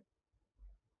labor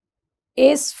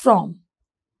is from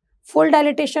full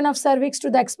dilatation of cervix to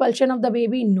the expulsion of the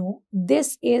baby. No,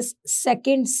 this is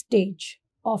second stage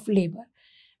of labor.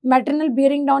 Maternal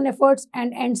bearing down efforts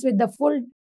and ends with the full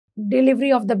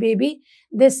delivery of the baby.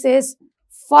 This is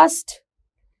first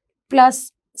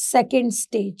plus second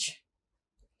stage.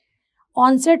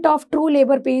 Onset of true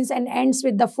labor pains and ends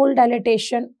with the full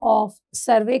dilatation of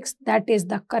cervix. That is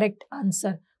the correct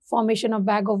answer. Formation of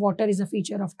bag of water is a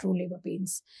feature of true labor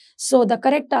pains. So the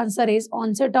correct answer is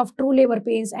onset of true labor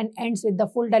pains and ends with the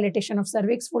full dilatation of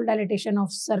cervix. Full dilatation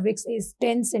of cervix is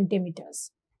 10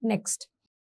 centimeters. Next,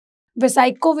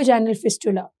 vesicovaginal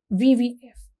fistula,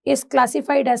 VVF, is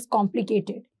classified as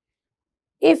complicated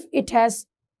if it has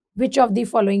which of the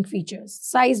following features?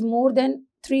 Size more than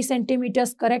 3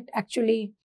 centimeters, correct.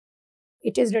 Actually,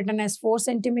 it is written as 4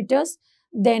 centimeters.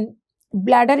 Then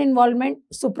bladder involvement,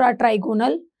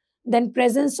 supratrigonal. Then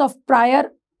presence of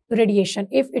prior radiation.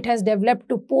 If it has developed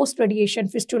to post-radiation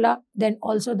fistula, then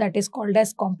also that is called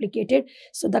as complicated.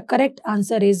 So the correct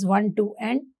answer is 1, 2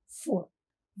 and 4.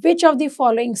 Which of the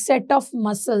following set of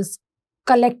muscles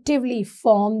collectively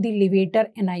form the levator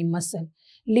ani muscle?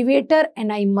 Levator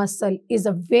ani muscle is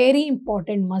a very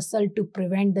important muscle to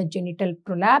prevent the genital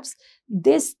prolapse.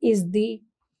 This is the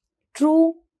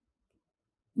true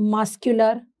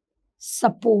muscular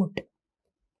support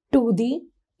to the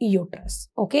uterus.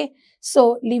 Okay.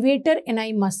 So, levator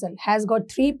ani muscle has got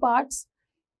 3 parts: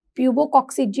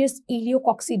 pubococcygeus,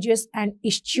 iliococcygeus and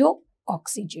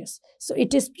ischio-coccygeus. So,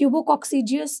 it is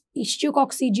pubococcygeus,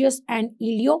 ischio-coccygeus and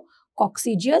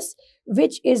iliococcygeus.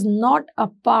 Which is not a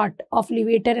part of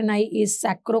levator ani is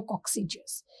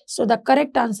sacrococcygeus. So, the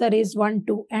correct answer is 1,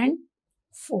 2 and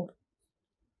 4.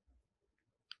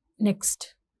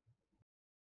 Next,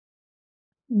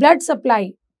 blood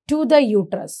supply to the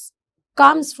uterus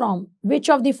comes from which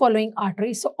of the following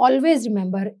arteries? So, always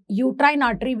remember uterine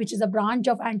artery, which is a branch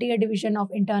of anterior division of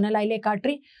internal iliac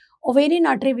artery, ovarian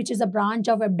artery, which is a branch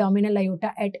of abdominal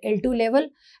aorta at L2 level,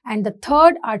 and the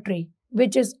third artery,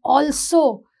 which is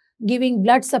also giving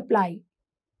blood supply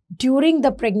during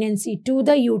the pregnancy to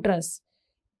the uterus,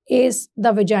 is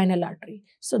the vaginal artery.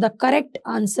 So, the correct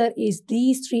answer is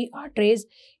these 3 arteries.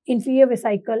 Inferior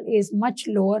vesicle is much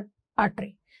lower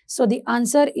artery. So, the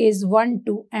answer is 1,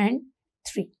 2 and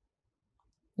 3.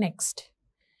 Next,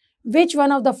 which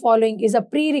one of the following is a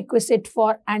prerequisite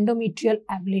for endometrial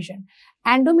ablation?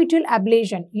 Endometrial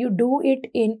ablation, you do it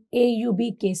in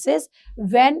AUB cases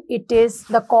when it is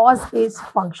the cause is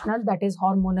functional, that is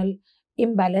hormonal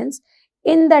imbalance.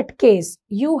 In that case,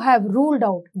 you have ruled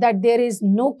out that there is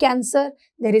no cancer,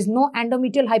 there is no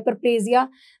endometrial hyperplasia,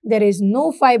 there is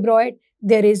no fibroid,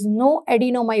 there is no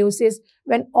adenomyosis.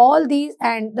 When all these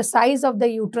and the size of the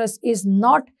uterus is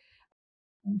not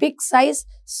big size,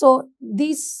 so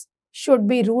these should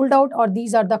be ruled out, or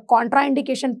these are the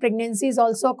contraindication. Pregnancy is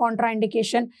also a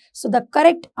contraindication. So the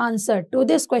correct answer to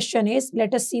this question is,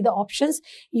 let us see the options.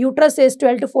 Uterus is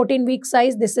 12 to 14 week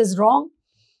size. This is wrong.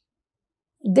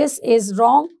 This is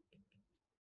wrong.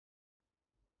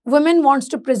 Women wants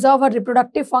to preserve her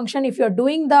reproductive function if you're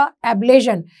doing the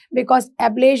ablation, because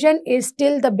ablation is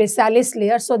still the basalis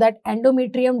layer so that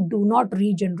endometrium do not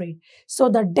regenerate. So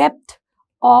the depth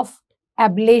of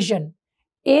ablation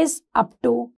is up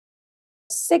to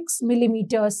 6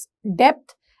 millimeters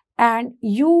depth, and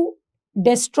you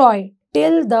destroy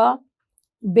till the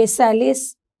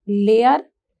basalis layer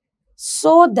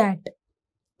so that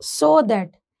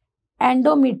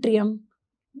endometrium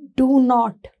do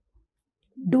not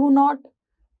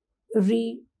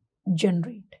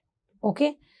regenerate.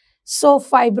 Okay. So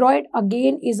fibroid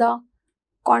again is a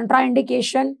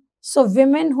contraindication. So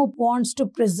women who wants to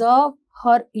preserve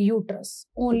her uterus,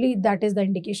 only that is the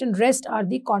indication. Rest are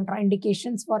the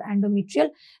contraindications for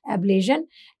endometrial ablation.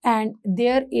 And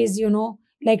there is,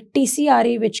 like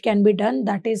TCRE which can be done,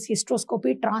 that is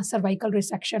hysteroscopy, transcervical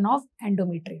resection of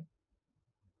endometrium.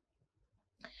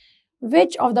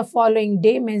 Which of the following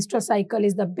day menstrual cycle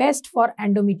is the best for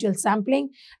endometrial sampling?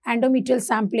 Endometrial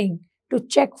sampling to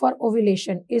check for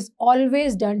ovulation is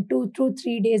always done 2 to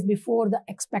 3 days before the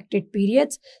expected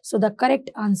periods. So the correct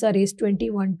answer is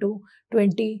 21 to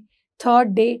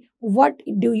 23rd day. What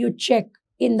do you check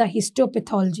in the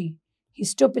histopathology?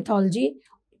 Histopathology,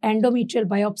 endometrial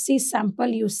biopsy sample,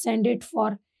 you send it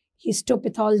for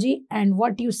histopathology, and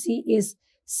what you see is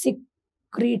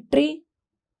secretory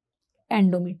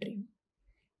endometrium.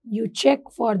 You check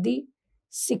for the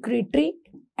secretory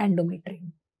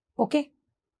endometrium. Okay.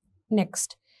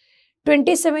 Next,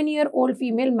 27-year-old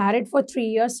female married for 3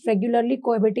 years, regularly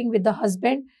cohabiting with the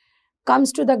husband,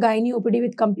 comes to the gynae OPD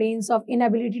with complaints of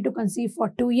inability to conceive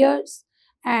for 2 years.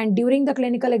 And during the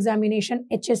clinical examination,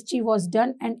 HSG was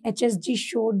done and HSG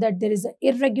showed that there is an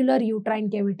irregular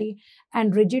uterine cavity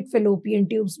and rigid fallopian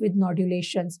tubes with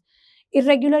nodulations.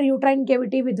 Irregular uterine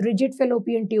cavity with rigid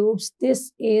fallopian tubes,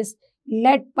 this is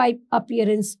lead pipe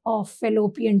appearance of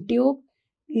fallopian tube.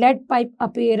 Lead pipe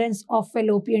appearance of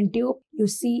fallopian tube you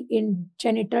see in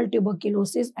genital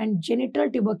tuberculosis, and genital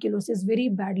tuberculosis very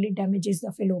badly damages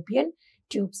the fallopian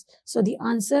tubes. So the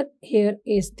answer here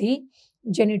is the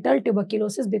genital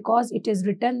tuberculosis because it is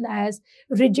written as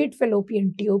rigid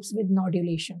fallopian tubes with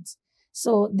nodulations.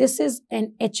 So this is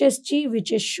an HSG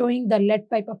which is showing the lead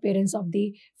pipe appearance of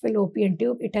the fallopian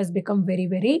tube. It has become very,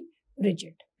 very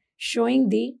rigid, showing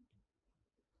the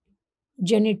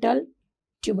genital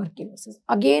tuberculosis.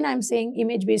 Again, I'm saying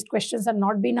image-based questions are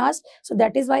not being asked. So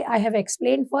that is why I have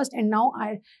explained first, and now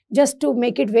just to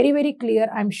make it very, very clear,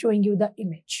 I'm showing you the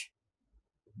image.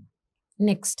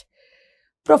 Next,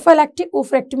 prophylactic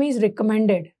oophorectomy is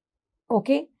recommended.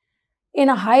 Okay. In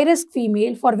a high-risk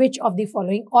female, for which of the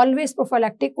following? Always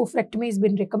prophylactic oophorectomy has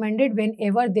been recommended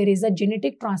whenever there is a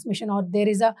genetic transmission or there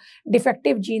is a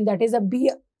defective gene, that is a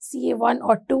BRCA1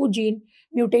 or 2 gene.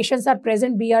 Mutations are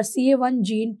present. BRCA1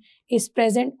 gene is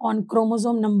present on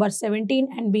chromosome number 17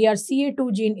 and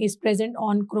BRCA2 gene is present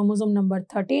on chromosome number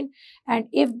 13. And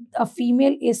if a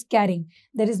female is carrying,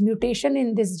 there is mutation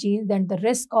in this gene, then the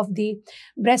risk of the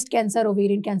breast cancer,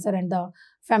 ovarian cancer and the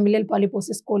familial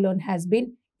polyposis colon has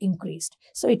been increased.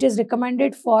 So it is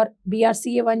recommended for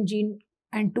BRCA1 gene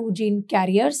and 2 gene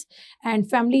carriers and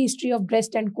family history of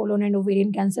breast and colon and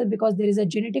ovarian cancer, because there is a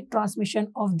genetic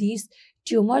transmission of these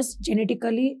tumors.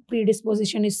 Genetically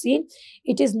predisposition is seen.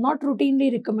 It is not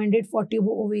routinely recommended for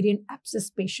tubo-ovarian abscess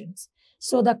patients.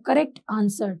 So the correct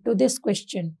answer to this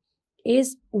question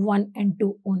is 1 and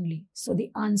 2 only. So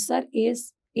the answer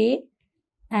is A,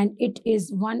 and it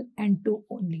is 1 and 2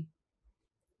 only.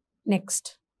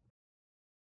 Next.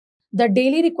 The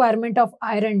daily requirement of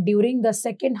iron during the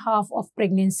second half of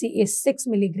pregnancy is 6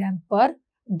 mg per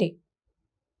day.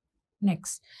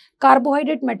 Next,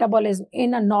 carbohydrate metabolism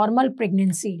in a normal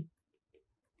pregnancy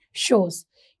shows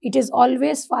it is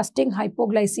always fasting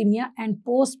hypoglycemia and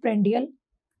postprandial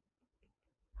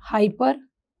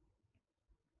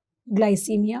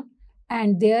hyperglycemia,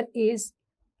 and there is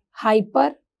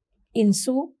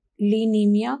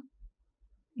hyperinsulinemia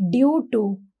due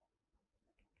to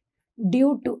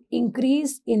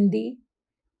increase in the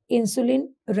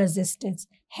insulin resistance.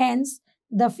 Hence,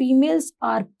 the females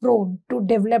are prone to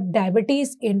develop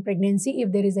diabetes in pregnancy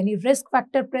if there is any risk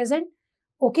factor present,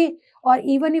 okay, or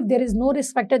even if there is no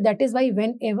risk factor. That is why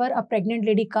whenever a pregnant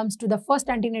lady comes to the first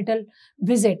antenatal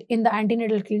visit in the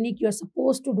antenatal clinic, you are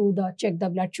supposed to check the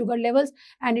blood sugar levels,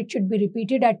 and it should be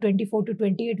repeated at 24 to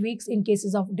 28 weeks in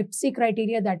cases of DIPSI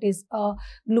criteria, that is a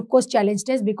glucose challenge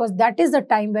test, because that is the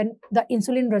time when the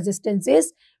insulin resistance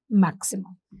is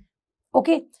maximum.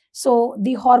 Okay, so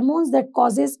the hormones that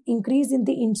causes increase in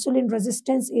the insulin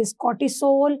resistance is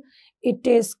cortisol. It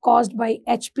is caused by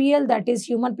HPL, that is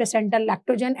human placental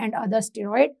lactogen, and other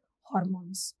steroid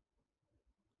hormones.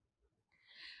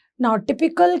 Now,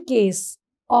 typical case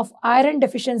of iron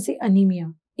deficiency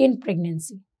anemia in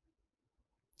pregnancy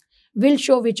will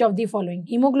show which of the following?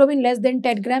 Hemoglobin less than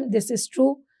 10 gram, this is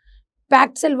true.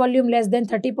 Packed cell volume less than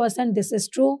 30%, this is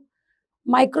true.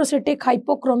 Microcytic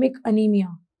hypochromic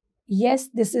anemia, yes,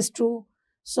 this is true.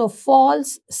 So,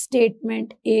 false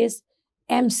statement is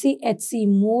MCHC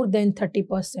more than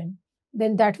 30%,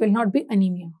 then that will not be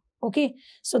anemia. Okay,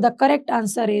 so the correct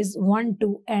answer is 1,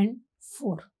 2 and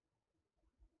 4.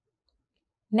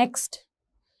 Next,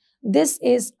 this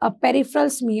is a peripheral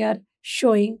smear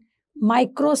showing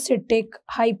microcytic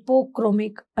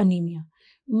hypochromic anemia.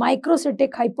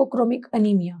 Microcytic hypochromic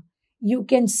anemia you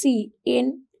can see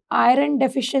in iron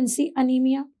deficiency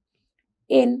anemia,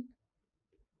 in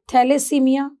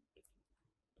thalassemia,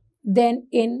 then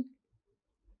in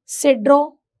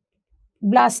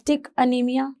sideroblastic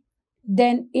anemia,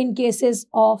 then in cases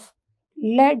of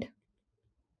lead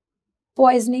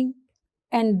poisoning,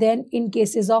 and then in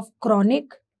cases of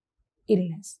chronic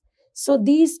illness. So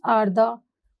these are the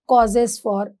causes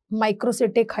for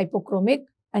microcytic hypochromic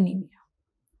anemia.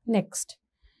 Next,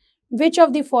 which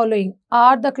of the following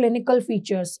are the clinical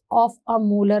features of a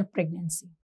molar pregnancy?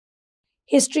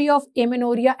 History of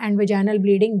amenorrhea and vaginal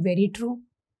bleeding, very true.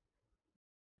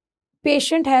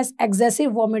 Patient has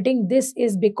excessive vomiting, this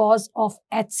is because of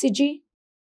HCG.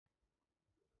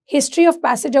 History of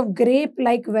passage of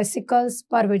grape-like vesicles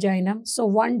per vaginum. So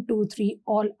 1, 2, 3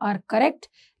 all are correct.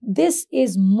 This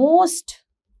is most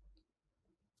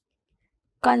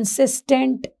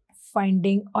consistent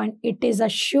finding, and it is a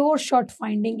sure shot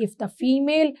finding if the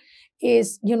female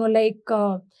is,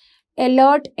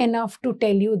 alert enough to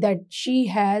tell you that she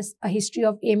has a history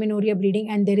of amenorrhea bleeding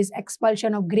and there is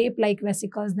expulsion of grape-like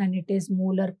vesicles, then it is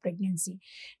molar pregnancy.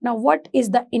 Now, what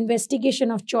is the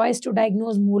investigation of choice to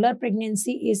diagnose molar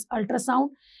pregnancy is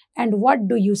ultrasound, and what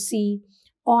do you see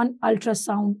on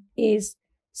ultrasound is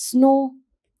snow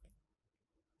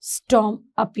storm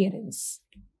appearance.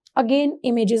 Again,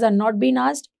 images are not being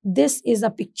asked. This is a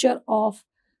picture of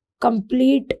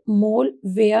complete mole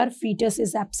where fetus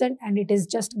is absent and it is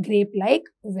just grape-like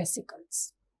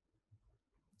vesicles.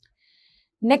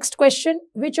 Next question,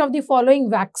 which of the following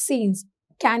vaccines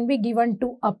can be given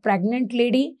to a pregnant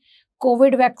lady?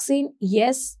 COVID vaccine,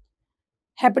 yes.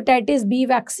 Hepatitis B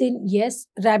vaccine, yes.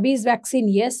 Rabies vaccine,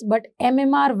 yes. But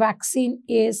MMR vaccine,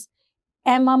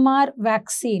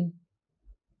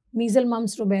 measles,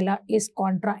 mumps, rubella is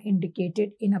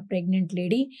contraindicated in a pregnant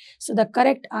lady. So the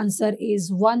correct answer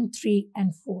is 1, 3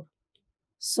 and 4.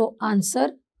 So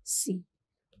answer C,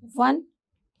 1,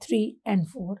 3 and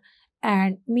 4.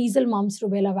 And measles, mumps,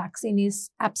 rubella vaccine is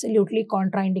absolutely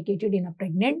contraindicated in a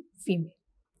pregnant female.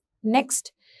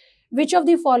 Next, which of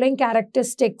the following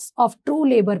characteristics of true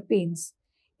labor pains?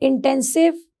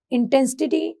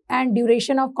 Intensity and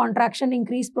duration of contraction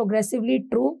increase progressively,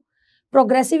 true.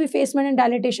 Progressive effacement and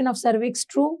dilatation of cervix,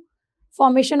 true.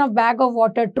 Formation of bag of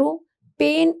water, true.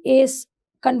 Pain is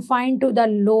confined to the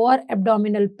lower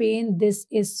abdominal pain, this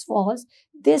is false.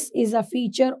 This is a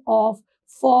feature of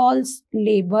false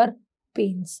labor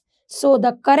pains. So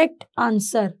the correct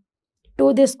answer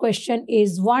to this question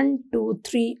is 1, 2,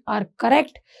 3 are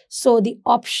correct. So the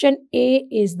option A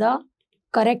is the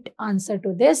correct answer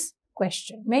to this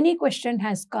question. Many questions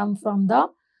has come from the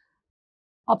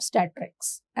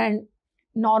obstetrics, and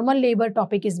normal labor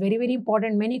topic is very, very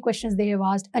important. Many questions they have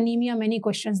asked. Anemia, many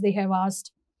questions they have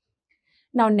asked.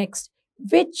 Now next,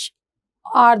 which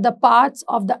are the parts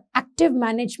of the active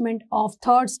management of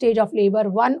third stage of labor?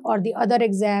 One or the other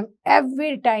exam,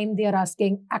 every time they are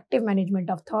asking active management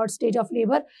of third stage of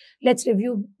labor. Let's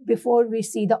review before we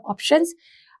see the options.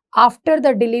 After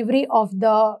the delivery of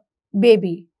the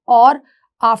baby or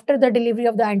after the delivery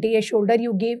of the anterior shoulder,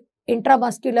 you give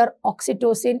intramuscular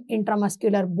oxytocin,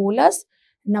 intramuscular bolus.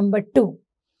 Number 2,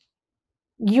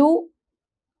 you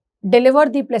deliver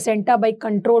the placenta by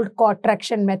controlled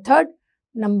contraction method.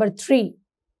 Number 3,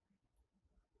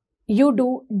 you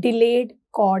do delayed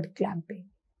cord clamping.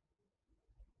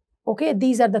 Okay,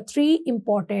 these are the 3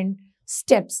 important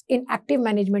steps in active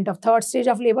management of third stage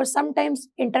of labor. Sometimes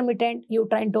intermittent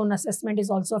uterine tone assessment is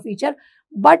also a feature.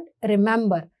 But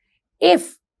remember,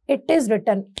 if it is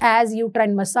written as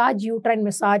uterine massage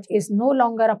is no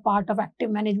longer a part of active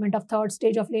management of third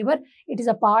stage of labor. It is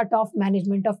a part of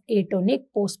management of atonic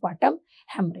postpartum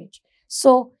hemorrhage.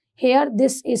 So here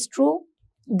this is true,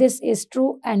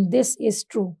 and this is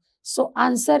true. So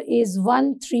answer is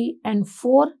 1, 3 and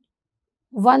 4.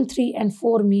 1, 3 and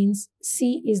 4 means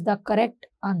C is the correct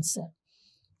answer.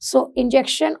 So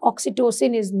injection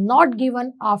oxytocin is not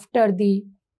given after the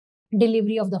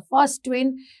delivery of the first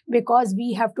twin because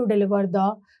we have to deliver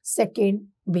the second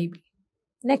baby.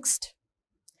 Next,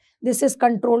 this is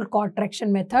controlled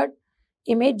contraction method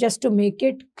image just to make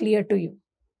it clear to you.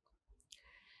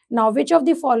 Now, which of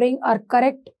the following are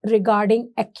correct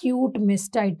regarding acute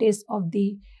mastitis of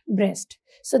the breast?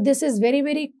 So this is very,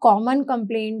 very common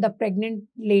complaint the pregnant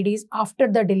ladies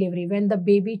after the delivery when the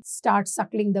baby starts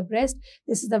suckling the breast.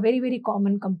 This is the very, very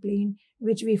common complaint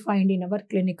which we find in our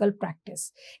clinical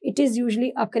practice. It is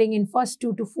usually occurring in first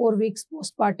 2 to 4 weeks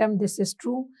postpartum. This is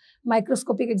true.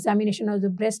 Microscopic examination of the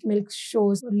breast milk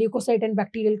shows leukocyte and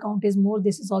bacterial count is more.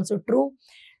 This is also true.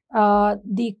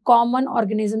 The common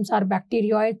organisms are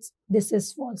bacterioids. This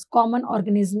is false. Common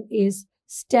organism is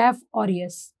Staph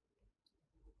aureus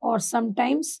or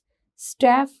sometimes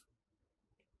Staph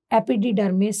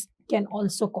epididymis can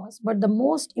also cause. But the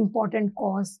most important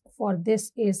cause for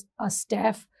this is a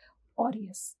Staph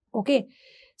aureus. Okay.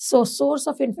 So source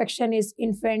of infection is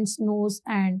infant's nose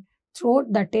and throat.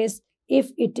 That is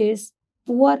if it is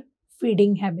poor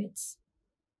feeding habits.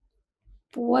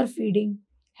 Poor feeding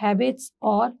habits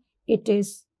or it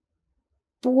is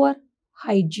poor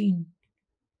hygiene,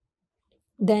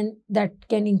 then that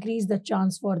can increase the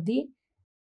chance for the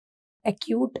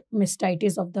acute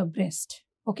mastitis of the breast.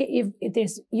 Okay, if it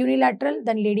is unilateral,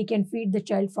 then lady can feed the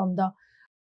child from the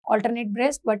alternate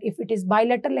breast, but if it is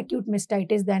bilateral acute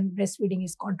mastitis, then breastfeeding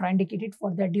is contraindicated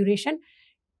for the duration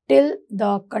till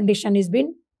the condition is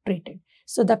been treated.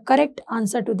 So the correct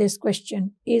answer to this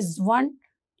question is 1,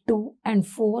 2 and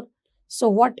 4. So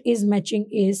what is matching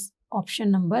is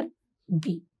option number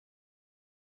B.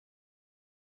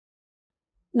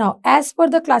 Now, as per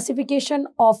the classification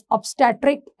of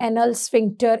obstetric anal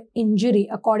sphincter injury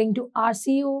according to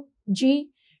RCOG,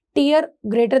 tear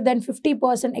greater than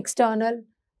 50% external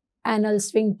anal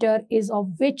sphincter is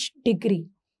of which degree?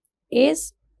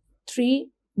 Is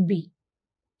 3B.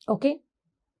 Okay.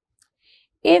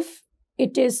 If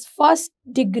it is first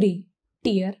degree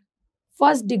tear,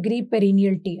 first degree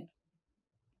perineal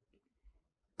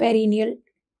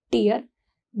tear,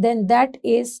 then that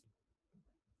is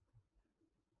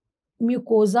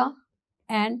mucosa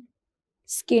and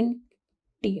skin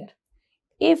tear.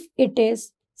 If it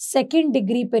is second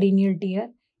degree perineal tear,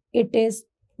 it is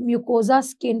mucosa,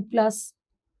 skin plus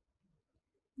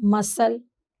muscle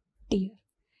tear.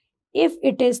 If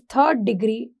it is third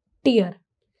degree tear,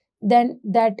 then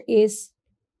that is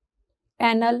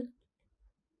anal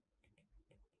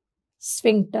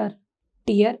sphincter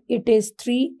tear. It is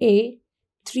 3A,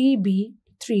 3B,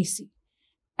 3C.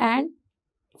 And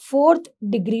fourth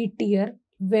degree tear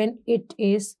when it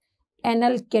is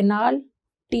anal canal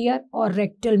tear or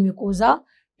rectal mucosa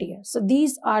tear. So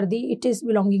these are it is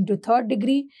belonging to third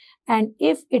degree, and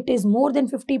if it is more than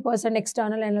 50%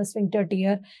 external anal sphincter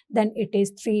tear, then it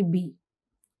is 3B.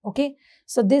 Okay,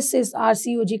 so this is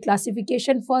RCOG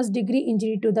classification. First degree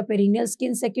injury to the perineal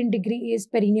skin, second degree is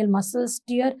perineal muscles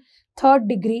tear, third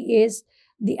degree is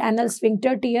the anal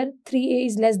sphincter tear, 3A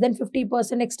is less than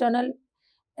 50% external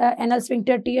anal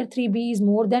sphincter tear, 3B is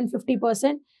more than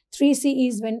 50%, 3C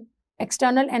is when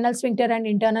external anal sphincter and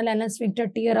internal anal sphincter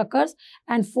tear occurs,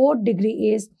 and fourth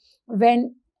degree is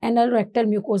when anal rectal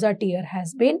mucosa tear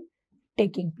has been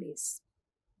taking place.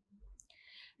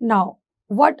 Now,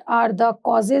 what are the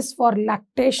causes for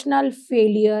lactational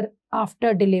failure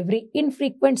after delivery?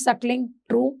 Infrequent suckling,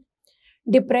 true.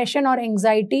 Depression or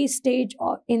anxiety stage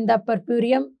or in the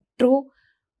puerperium, true.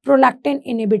 Prolactin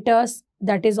inhibitors,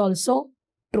 that is also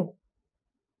true.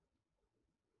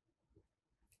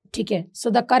 Okay, so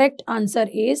the correct answer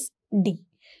is D.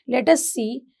 Let us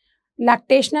see.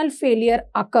 Lactational failure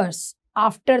occurs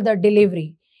after the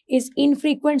delivery. Is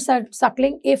infrequent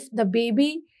suckling if the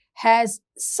baby has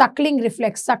suckling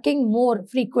reflex, sucking more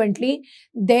frequently,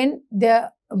 then the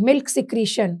milk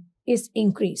secretion is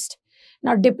increased.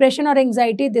 Now, depression or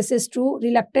anxiety, this is true.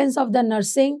 Reluctance of the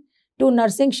nursing to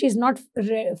nursing, she is not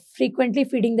frequently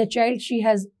feeding the child. She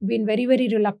has been very, very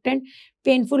reluctant.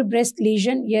 Painful breast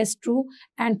lesion, yes, true.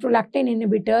 And prolactin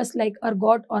inhibitors like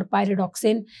ergot or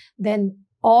pyridoxine, then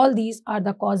all these are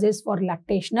the causes for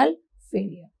lactational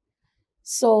failure.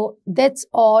 So that's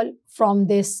all from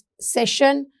this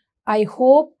session. I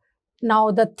hope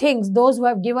now the things, those who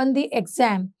have given the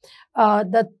exam,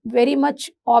 the very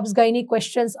much OBS Gyne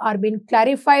questions are being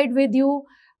clarified with you.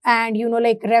 And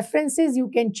like references, you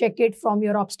can check it from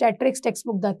your obstetrics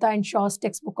textbook, Datta and Shaw's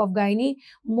textbook of Gyne.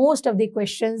 Most of the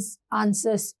questions,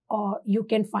 answers, you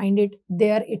can find it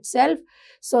there itself.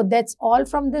 So that's all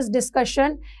from this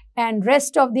discussion, and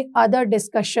rest of the other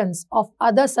discussions of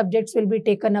other subjects will be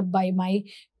taken up by my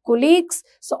colleagues.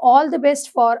 So all the best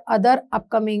for other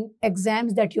upcoming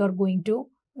exams that you are going to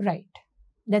write.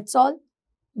 That's all.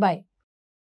 Bye.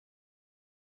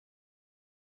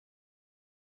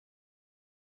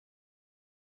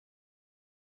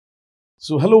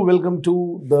 So hello, welcome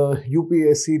to the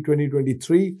UPSC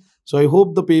 2023. So I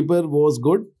hope the paper was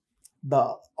good.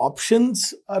 The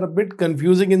options are a bit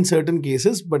confusing in certain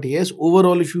cases, but yes,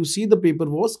 overall if you see, the paper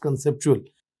was conceptual.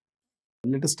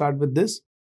 Let us start with this.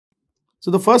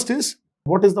 So the first is,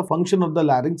 what is the function of the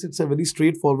larynx? It's a very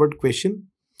straightforward question.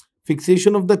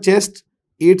 Fixation of the chest,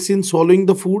 aids in swallowing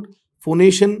the food,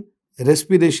 phonation,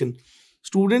 respiration.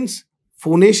 Students,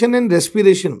 phonation and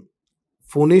respiration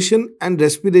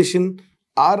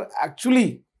are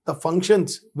actually the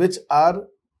functions which are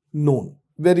known.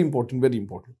 Very important, very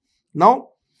important. Now,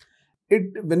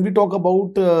 when we talk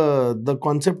about the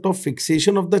concept of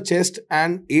fixation of the chest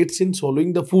and aids in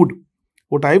swallowing the food,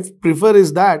 what I prefer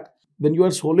is that when you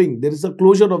are swallowing, there is a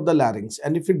closure of the larynx,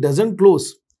 and if it doesn't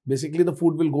close, basically the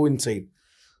food will go inside.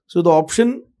 So the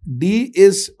option D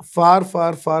is far,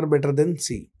 far, far better than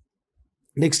C.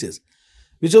 Next is,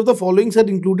 which of the followings are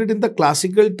included in the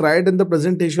classical triad and the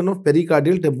presentation of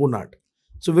pericardial tamponade?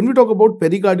 So when we talk about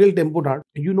pericardial tamponade,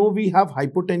 we have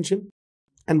hypotension.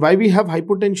 And why we have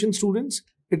hypotension, students?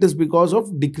 It is because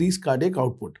of decreased cardiac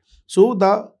output. So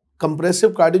the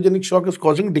compressive cardiogenic shock is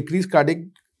causing decreased cardiac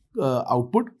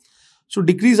output. So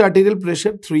decreased arterial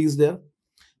pressure, 3 is there.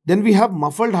 Then we have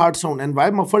muffled heart sound. And why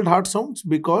muffled heart sounds?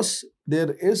 Because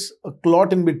there is a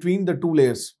clot in between the two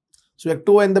layers. So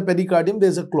ecto and the pericardium, there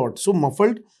is a clot. So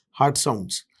muffled heart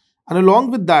sounds. And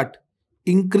along with that,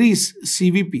 increase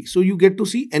CVP. So you get to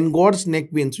see engorged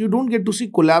neck veins. You don't get to see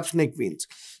collapsed neck veins.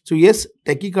 So yes,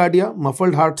 tachycardia,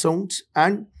 muffled heart sounds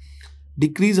and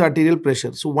decreased arterial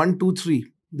pressure. So 1, 2, 3.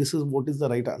 This is what is the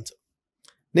right answer.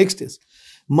 Next is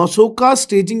Masoka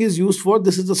staging is used for.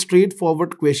 This is a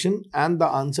straightforward question and the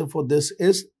answer for this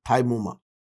is thymoma.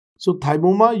 So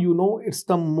thymoma, you know, it's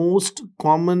the most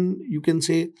common, you can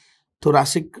say,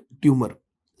 thoracic tumor.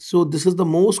 So this is the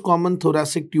most common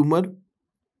thoracic tumor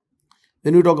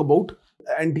when we talk about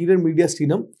anterior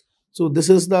mediastinum. So this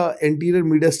is the anterior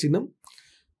mediastinum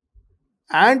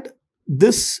and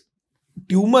this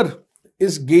tumor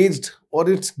is gauged or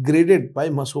it's graded by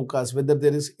Masokas, whether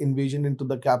there is invasion into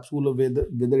the capsule or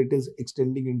whether it is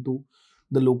extending into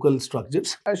the local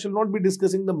structures. I shall not be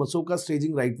discussing the Masoka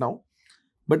staging right now,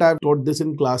 but I have taught this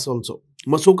in class also.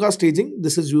 Masoka staging,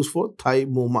 this is used for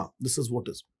thymoma. This is what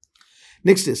is.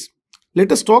 Next is,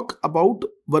 let us talk about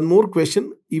one more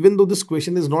question, even though this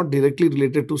question is not directly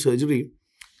related to surgery.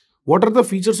 What are the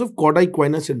features of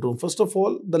cauda-equina syndrome? First of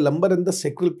all, the lumbar and the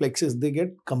sacral plexus, they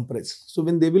get compressed. So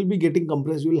when they will be getting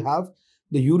compressed, you will have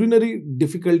the urinary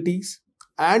difficulties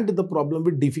and the problem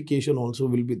with defecation also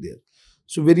will be there.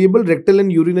 So variable rectal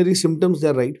and urinary symptoms, they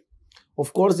are right.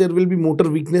 Of course, there will be motor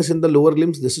weakness in the lower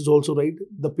limbs. This is also right.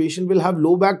 The patient will have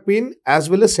low back pain as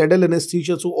well as saddle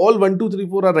anesthesia. So all 1, 2, 3,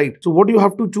 4 are right. So what you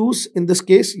have to choose in this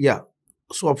case? Yeah.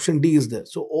 So option D is there.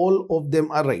 So all of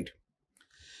them are right.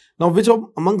 Now, which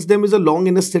amongst them is a long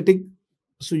anesthetic?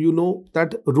 So you know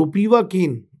that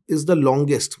ropivacaine is the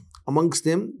longest. Amongst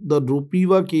them, the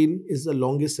ropivacaine is the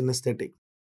longest anesthetic.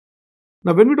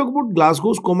 Now, when we talk about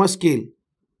Glasgow's comma scale,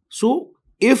 so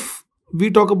if we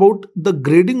talk about the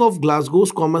grading of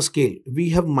Glasgow's comma scale, we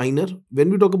have minor. When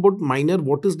we talk about minor,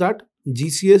 what is that?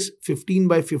 GCS 15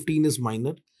 by 15 is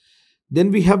minor.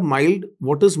 Then we have mild.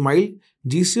 What is mild?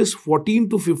 GCS 14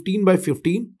 to 15 by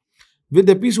 15 with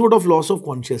episode of loss of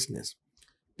consciousness.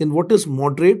 Then what is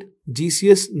moderate?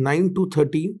 GCS 9 to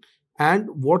 13. And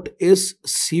what is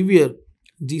severe?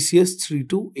 GCS 3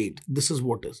 to 8. This is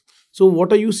what is. So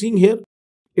what are you seeing here?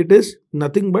 It is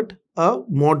nothing but a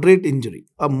moderate injury,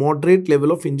 a moderate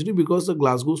level of injury because the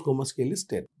Glasgow's comma scale is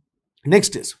 10.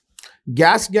 Next is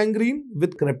gas gangrene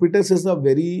with crepitus is a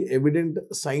very evident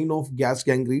sign of gas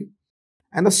gangrene.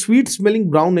 And a sweet smelling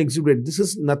brown exudate. This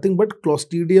is nothing but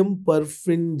Clostridium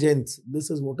perfringens. This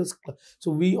is what is.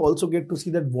 So we also get to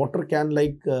see that water can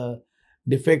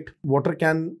defect, water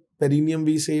can perineum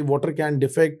we say, water can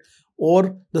defect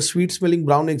or the sweet smelling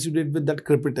brown exudate with that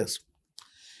crepitus.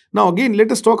 Now again, let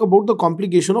us talk about the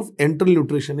complication of enteral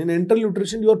nutrition. In enteral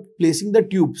nutrition, you are placing the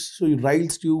tubes. So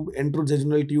Ryle's tube,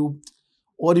 enterojejunal tube,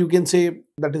 or you can say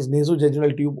that is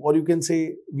nasojejunal tube, or you can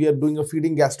say we are doing a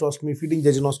feeding gastrostomy, feeding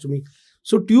jejunostomy.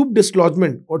 So tube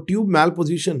dislodgement or tube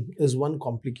malposition is one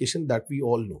complication that we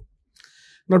all know.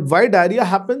 Now why diarrhea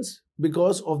happens?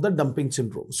 Because of the dumping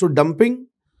syndrome. So dumping,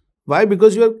 why?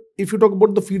 Because if you talk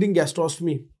about the feeding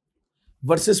gastrostomy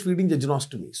versus feeding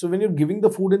jejunostomy. So when you're giving the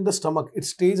food in the stomach, it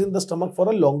stays in the stomach for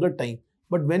a longer time.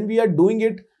 But when we are doing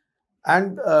it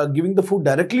and giving the food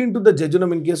directly into the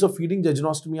jejunum, in case of feeding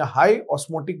jejunostomy, a high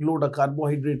osmotic load, a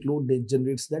carbohydrate load,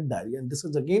 generates that diarrhea. And this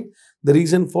is again the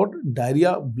reason for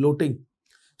diarrhea, bloating.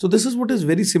 So this is what is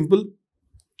very simple.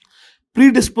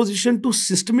 Predisposition to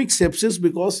systemic sepsis,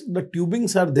 because the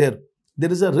tubings are there.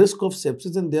 There is a risk of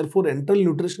sepsis and therefore enteral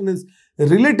nutrition is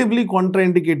relatively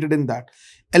contraindicated in that.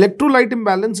 Electrolyte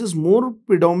imbalance is more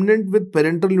predominant with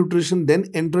parenteral nutrition than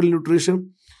enteral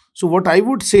nutrition. So what I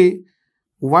would say,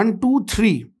 1, 2,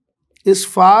 3 is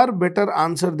far better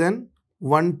answer than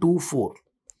 1, 2, 4.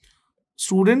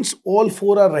 Students, all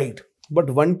 4 are right.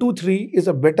 But 1, 2, 3 is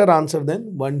a better answer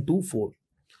than 1, 2, 4.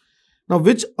 Now,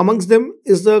 which amongst them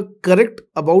is the correct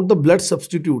about the blood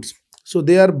substitutes? So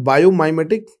they are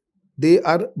biomimetic. They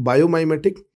are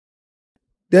biomimetic.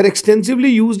 They are extensively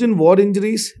used in war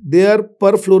injuries. They are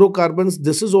perfluorocarbons.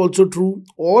 This is also true.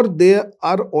 Or they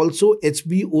are also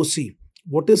HBOC.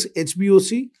 What is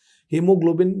HBOC?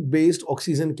 Hemoglobin based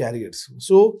oxygen carriers.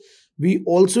 So we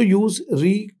also use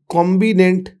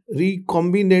recombinant,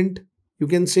 you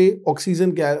can say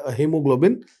oxygen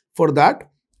hemoglobin for that.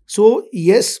 So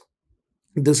yes,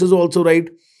 this is also right.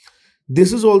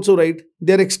 This is also right.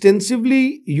 They are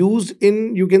extensively used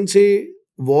in, you can say,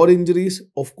 war injuries.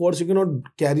 Of course, you cannot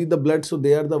carry the blood. So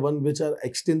they are the ones which are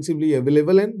extensively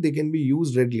available and they can be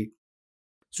used readily.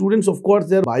 Students, of course,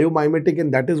 they are biomimetic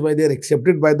and that is why they are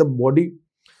accepted by the body.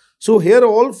 So here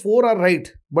all 4 are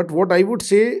right. But what I would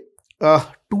say, 2,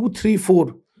 3,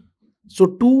 4. So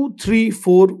 2, 3,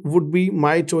 4 would be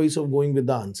my choice of going with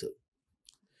the answer.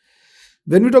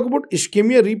 When we talk about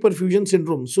ischemia reperfusion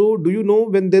syndrome, so do you know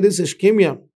when there is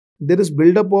ischemia, there is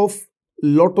buildup of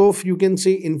lot of, you can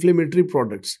say, inflammatory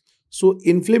products. So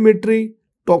inflammatory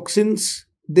toxins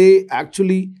they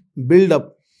actually build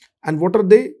up. And what are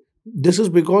they? This is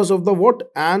because of the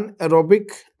what?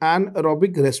 Anaerobic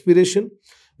respiration.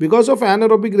 Because of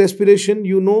anaerobic respiration,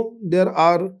 you know, there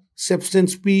are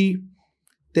substance P,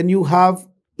 then you have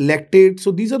lactate.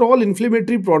 So these are all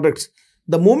inflammatory products.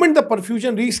 The moment the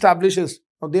perfusion reestablishes,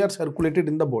 now they are circulated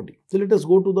in the body. So let us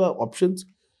go to the options.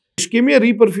 Ischemia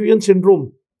reperfusion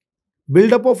syndrome.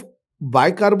 Buildup of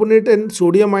bicarbonate and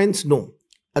sodium ions, no.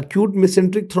 Acute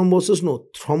mesenteric thrombosis, no.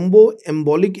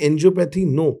 Thromboembolic angiopathy,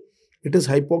 no. It is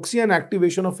hypoxia and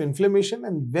activation of inflammation,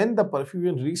 and when the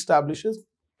perfusion reestablishes,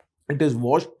 it is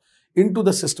washed into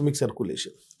the systemic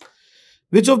circulation.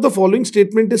 Which of the following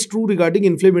statement is true regarding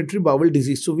inflammatory bowel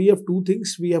disease? So we have two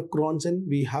things. We have Crohn's and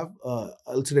we have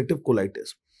ulcerative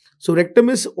colitis. So rectum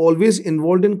is always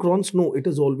involved in Crohn's? No, it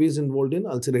is always involved in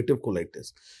ulcerative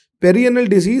colitis. Perianal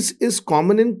disease is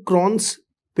common in Crohn's.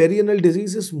 Perianal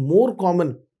disease is more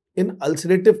common in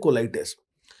ulcerative colitis.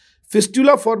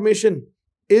 Fistula formation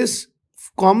is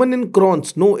common in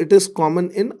Crohn's. No, it is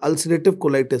common in ulcerative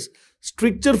colitis.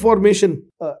 Stricture formation,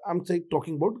 I'm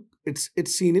talking about,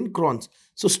 it's seen in Crohn's.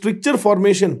 So stricture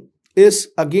formation is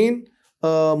again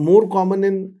more common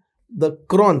in the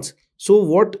Crohn's. So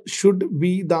what should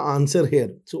be the answer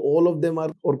here? So all of them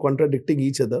are contradicting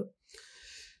each other.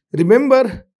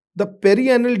 Remember the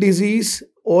perianal disease,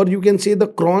 or you can say the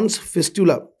Crohn's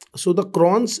fistula. So the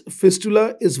Crohn's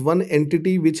fistula is one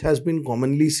entity which has been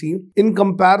commonly seen. In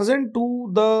comparison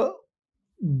to the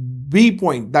B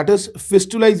point, that is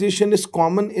fistulization is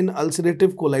common in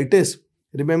ulcerative colitis.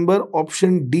 Remember,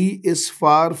 option D is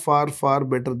far, far, far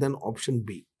better than option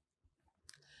B.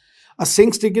 A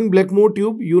Sengstaken-Blackmore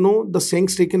tube, you know, the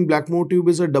Sengstaken-Blackmore tube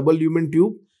is a double lumen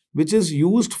tube which is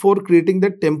used for creating the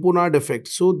tamponade effect.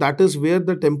 So that is where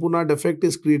the tamponade effect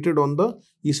is created on the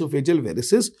esophageal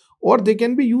varices, or they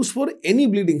can be used for any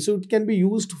bleeding. So it can be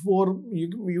used for,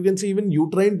 you can say even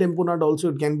uterine tamponade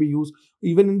also it can be used.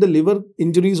 Even in the liver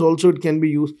injuries also it can be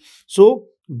used. So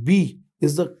B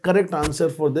is the correct answer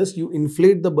for this. You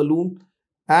inflate the balloon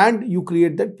and you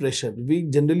create that pressure. We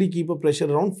generally keep a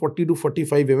pressure around 40 to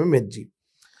 45 mm Hg.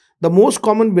 The most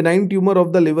common benign tumor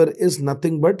of the liver is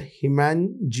nothing but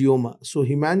hemangioma. So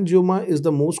hemangioma is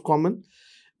the most common.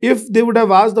 If they would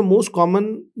have asked the most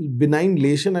common benign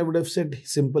lesion, I would have said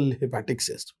simple hepatic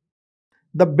cyst.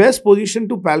 The best position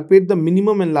to palpate the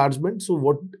minimum enlargement. So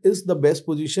what is the best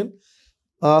position?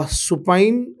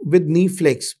 Supine with knee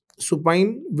flexed.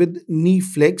 Supine with knee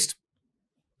flexed.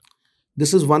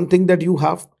 This is one thing that you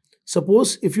have.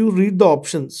 Suppose if you read the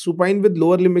options, supine with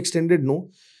lower limb extended, no.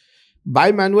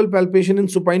 Bimanual palpation in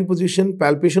supine position,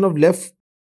 palpation of left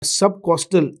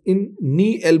subcostal in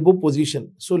knee elbow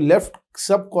position. So left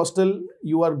subcostal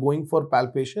you are going for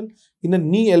palpation in a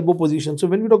knee elbow position. So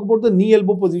when we talk about the knee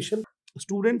elbow position,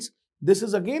 students, this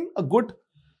is again a good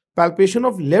palpation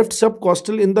of left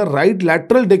subcostal in the right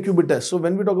lateral decubitus. So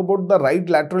when we talk about the right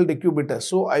lateral decubitus,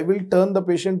 so I will turn the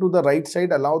patient to the right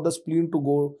side, allow the spleen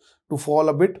to fall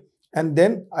a bit, and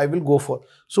then I will go for.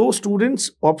 So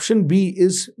students, option B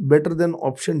is better than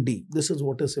option D. This is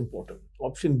what is important.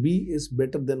 Option B is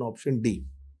better than option D.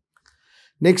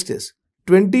 Next is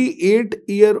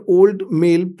 28-year-old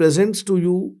male presents to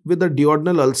you with a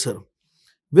duodenal ulcer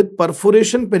with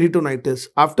perforation peritonitis.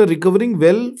 After recovering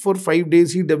well for 5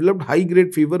 days, he developed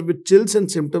high-grade fever with chills and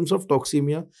symptoms of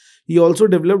toxemia. He also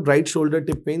developed right shoulder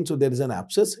tip pain. So there is an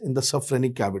abscess in the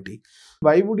subphrenic cavity.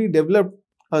 Why would he develop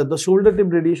the shoulder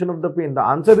tip radiation of the pain? The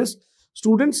answer is,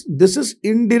 students, this is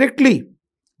indirectly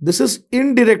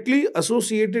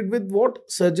associated with what?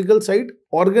 Surgical site,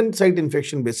 organ site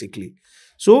infection basically.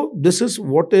 So this is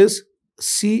what is,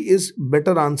 C is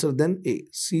better answer than A.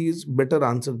 C is better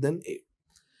answer than A.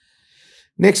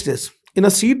 Next is, in a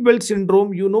seatbelt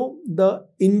syndrome, you know, the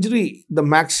injury, the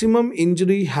maximum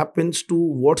injury happens to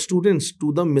what, students?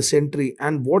 To the mesentery.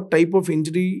 And what type of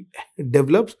injury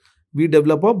develops? We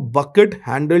develop a bucket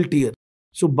handle tear.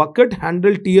 So bucket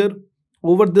handle tear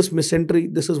over this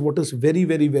mesentery, this is what is very,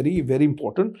 very, very, very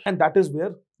important. And that is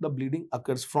where the bleeding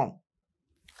occurs from.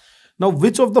 Now,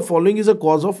 which of the following is a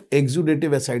cause of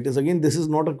exudative ascites? Again, this is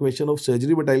not a question of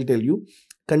surgery, but I'll tell you.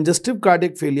 Congestive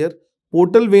cardiac failure,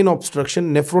 portal vein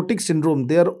obstruction, nephrotic syndrome,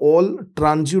 they are all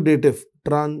transudative,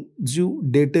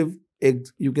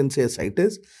 you can say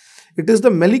ascites. It is the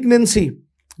malignancy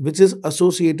which is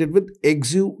associated with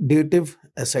exudative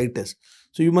ascites.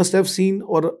 So you must have seen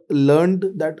or learned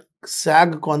that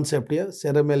SAG concept, yeah,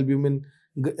 serum albumin,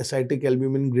 ascitic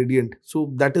albumin gradient.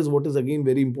 So that is what is again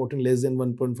very important, less than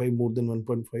 1.5, more than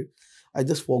 1.5. I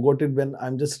just forgot it when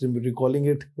I'm just recalling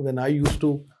it when I used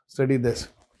to study this.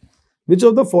 Which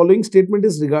of the following statement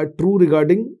is true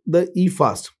regarding the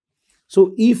EFAST?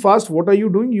 So E-fast, what are you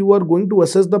doing? You are going to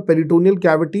assess the peritoneal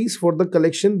cavities for the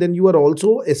collection. Then you are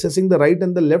also assessing the right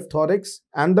and the left thorax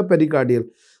and the pericardial.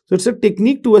 So it's a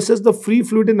technique to assess the free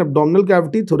fluid in abdominal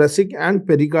cavity, thoracic and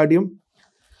pericardium.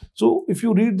 So if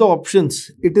you read the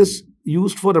options, it is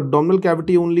used for abdominal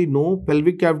cavity only, no.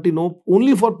 Pelvic cavity, no.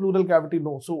 Only for pleural cavity,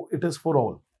 no. So it is for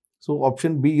all. So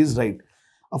option B is right.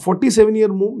 A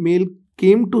 47-year-old male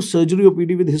came to surgery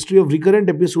OPD with history of recurrent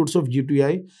episodes of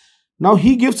UTI. Now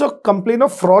he gives a complaint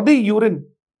of frothy urine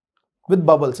with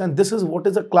bubbles, and this is what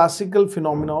is a classical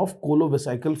phenomena of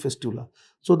colovesical fistula.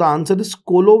 So the answer is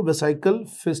colovesical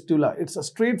fistula. It's a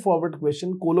straightforward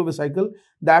question, colovesical,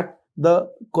 that the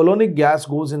colonic gas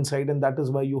goes inside, and that is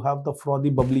why you have the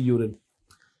frothy bubbly urine.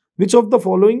 Which of the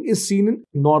following is seen in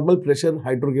normal pressure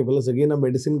hydrocephalus? Again a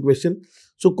medicine question.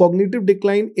 So cognitive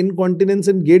decline, incontinence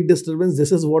and gait disturbance,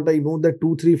 this is what I know, that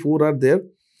 2, 3, 4 are there.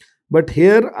 But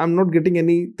here I'm not getting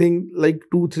anything like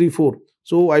 2, 3, 4.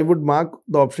 So I would mark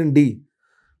the option D.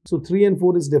 So 3 and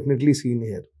 4 is definitely seen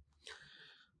here.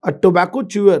 A tobacco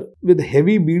chewer with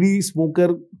heavy BD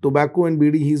smoker, tobacco and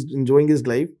BD, he's enjoying his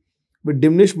life. With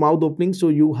diminished mouth opening, so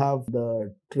you have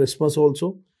the trismus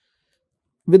also.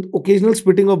 With occasional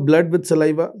spitting of blood with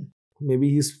saliva, maybe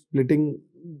he's splitting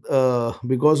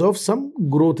because of some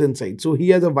growth inside. So he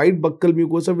has a white buccal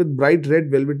mucosa with bright red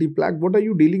velvety plaque. What are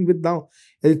you dealing with now?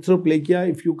 Erythroplakia.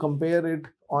 If you compare it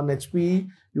on HPE,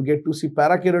 you get to see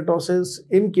parakeratosis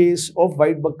in case of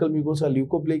white buccal mucosa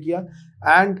leukoplakia,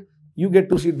 and you get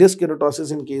to see disc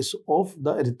keratosis in case of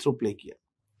the erythroplakia.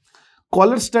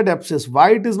 Collar stud abscess.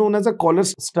 Why it is known as a collar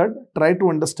stud? Try to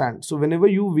understand. So whenever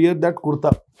you wear that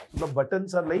kurta, the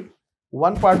buttons are like,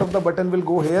 one part of the button will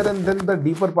go here and then the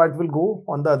deeper part will go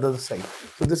on the other side.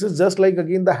 So this is just like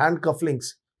again the hand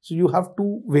cufflinks. So you have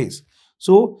two ways.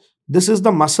 So this is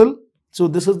the muscle. So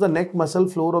this is the neck muscle,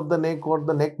 floor of the neck or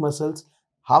the neck muscles.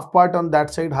 Half part on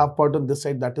that side, half part on this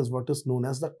side. That is what is known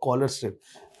as the collar strip.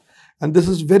 And this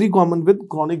is very common with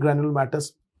chronic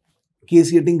granulomatous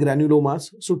caseating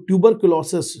granulomas. So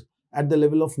tuberculosis at the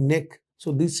level of neck.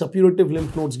 So these suppurative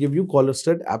lymph nodes give you collar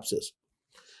stud abscess.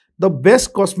 The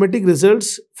best cosmetic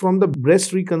results from the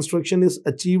breast reconstruction is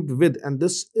achieved with, and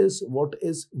this is what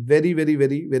is very, very,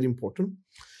 very, very important.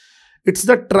 It's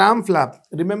the tram flap.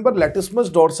 Remember, latissimus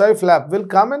dorsi flap will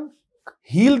come and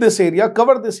heal this area,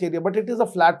 cover this area, but it is a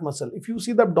flat muscle. If you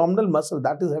see the abdominal muscle,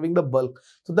 that is having the bulk.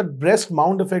 So that breast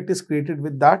mound effect is created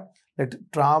with that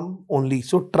tram only.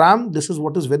 So tram, this is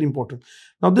what is very important.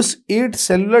 Now this 8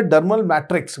 cellular dermal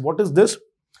matrix, what is this?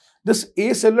 This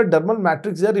acellular dermal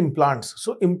matrix, they are implants.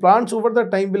 So implants over the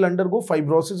time will undergo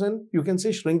fibrosis and you can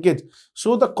say shrinkage.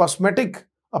 So the cosmetic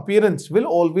appearance will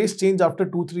always change after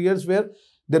 2-3 years, where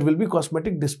there will be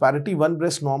cosmetic disparity. One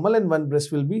breast normal and one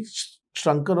breast will be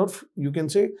shrunken, or you can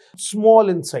say small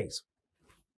in size.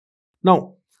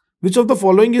 Now, which of the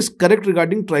following is correct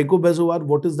regarding trichobezoar?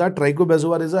 What is that?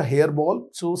 Trichobezoar is a hair ball.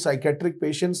 So psychiatric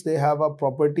patients, they have a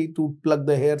property to pluck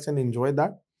the hairs and enjoy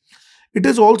that. It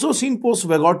is also seen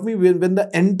post-vagotomy when the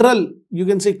entral, you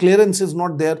can say, clearance is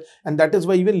not there, and that is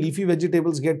why even leafy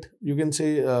vegetables get, you can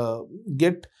say,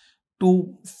 get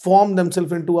to form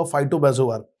themselves into a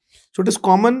phytobezoar. So it is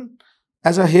common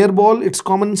as a hairball, it's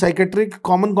common in psychiatric.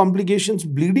 Common complications,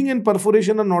 bleeding and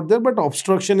perforation are not there, but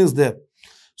obstruction is there.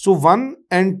 So 1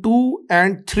 and 2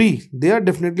 and 3, they are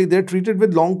definitely there. Treated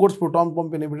with long course proton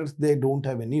pump inhibitors, they don't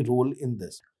have any role in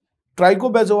this.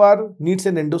 Trichobezoar needs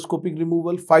an endoscopic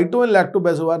removal. Phyto and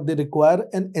lactobezoar, they require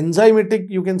an enzymatic,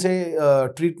 you can say,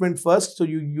 treatment first. So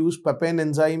you use papain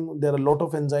enzyme. There are a lot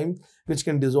of enzymes which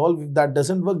can dissolve. If that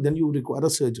doesn't work, then you require a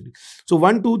surgery. So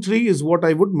 1, 2, 3 is what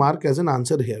I would mark as an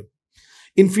answer here.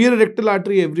 Inferior rectal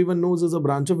artery, everyone knows, is a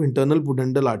branch of internal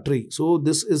pudendal artery. So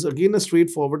this is again a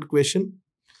straightforward question.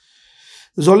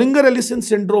 Zollinger-Ellison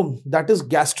syndrome, that is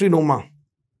gastrinoma.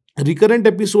 Recurrent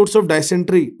episodes of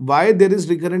dysentery. Why there is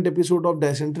recurrent episode of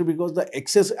dysentery? Because the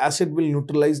excess acid will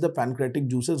neutralize the pancreatic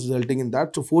juices, resulting in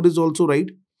that. So 4 is also right.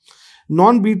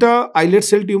 Non-beta islet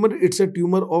cell tumor, it's a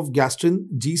tumor of gastrin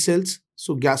G cells.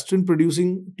 So gastrin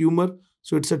producing tumor.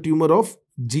 So it's a tumor of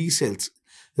G cells.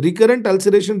 Recurrent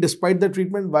ulceration despite the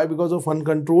treatment. Why? Because of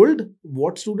uncontrolled,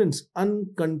 what students?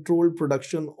 Uncontrolled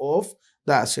production of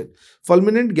the acid.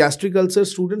 Fulminant gastric ulcer,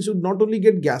 students should not only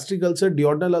get gastric ulcer,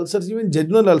 duodenal ulcers, even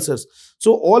jejunal ulcers.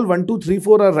 So all 1, 2, 3,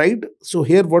 4 are right. So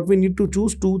here what we need to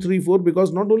choose 2, 3, 4,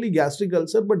 because not only gastric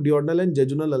ulcer but duodenal and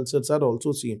jejunal ulcers are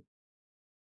also seen.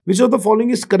 Which of the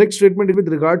following is correct statement with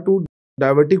regard to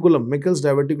diverticulum? Meckel's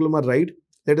diverticulum are right.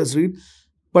 Let us read.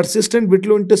 Persistent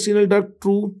vitreointestinal duct,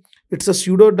 true. It's a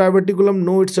pseudo diverticulum.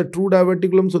 No, it's a true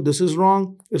diverticulum. So this is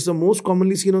wrong. It's the most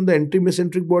commonly seen on the entry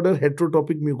mesenteric border,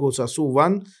 heterotopic mucosa. So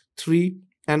 1, 3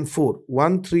 and 4.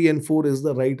 1, 3 and 4 is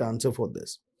the right answer for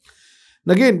this.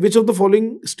 And again, which of the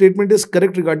following statement is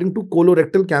correct regarding to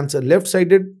colorectal cancer?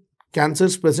 Left-sided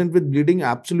cancers present with bleeding,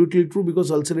 absolutely true,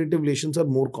 because ulcerative lesions are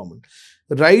more common.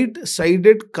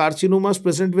 Right-sided carcinomas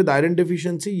present with iron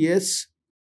deficiency, yes.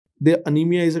 The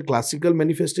anemia is a classical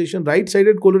manifestation.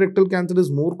 Right-sided colorectal cancer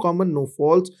is more common, no,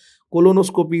 false.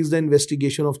 Colonoscopy is the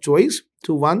investigation of choice.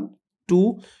 So 1,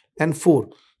 2 and 4.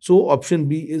 So option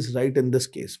B is right in this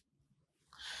case.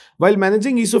 While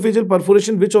managing esophageal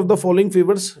perforation, which of the following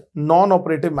favors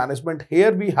non-operative management?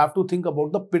 Here we have to think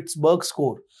about the Pittsburgh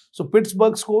score. So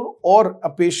Pittsburgh score, or a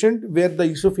patient where the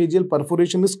esophageal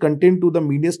perforation is contained to the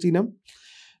mediastinum,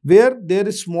 where there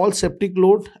is small septic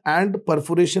load and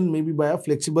perforation maybe by a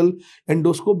flexible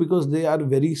endoscope because they are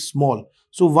very small.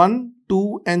 So 1,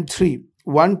 2 and 3.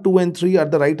 1, 2 and 3 are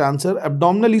the right answer.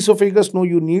 Abdominal esophagus, no,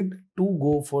 you need to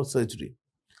go for surgery.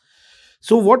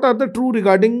 So what are the true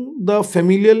regarding the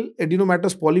familial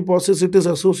adenomatous polyposis? It is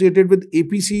associated with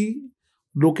APC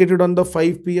located on the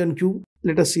 5P and Q.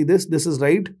 Let us see this. This is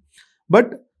right.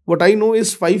 But what I know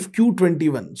is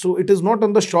 5Q21. So it is not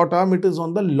on the short arm, it is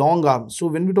on the long arm. So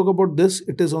when we talk about this,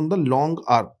 it is on the long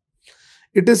arm.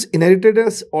 It is inherited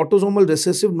as autosomal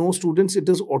recessive. No, students, it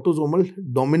is autosomal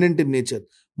dominant in nature,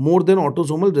 more than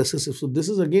autosomal recessive. So this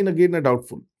is again a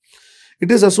doubtful. It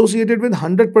is associated with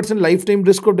 100% lifetime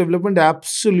risk of development.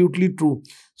 Absolutely true.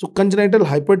 So congenital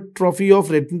hypertrophy of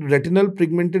retinal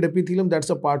pigmented epithelium, that's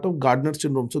a part of Gardner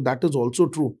syndrome. So that is also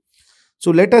true.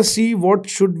 So let us see what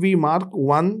should we mark.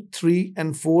 1, 3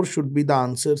 and 4 should be the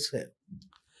answers here.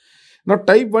 Now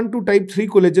type 1 to type 3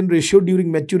 collagen ratio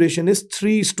during maturation is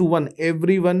 3:1.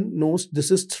 Everyone knows this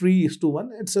is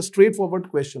 3:1. It's a straightforward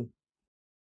question.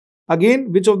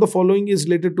 Again, which of the following is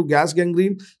related to gas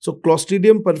gangrene? So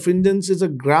Clostridium perfringens is a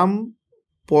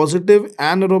gram-positive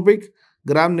anaerobic,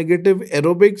 gram-negative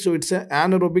aerobic. So it's an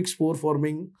anaerobic spore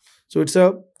forming. So it's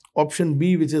a option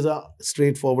B, which is a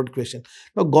straightforward question.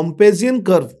 Now Gompertzian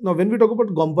curve. Now when we talk about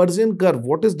Gompertzian curve,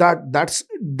 what is that?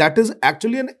 That is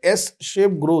actually an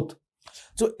S-shaped growth.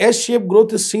 So S-shaped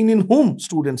growth is seen in whom,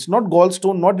 students? Not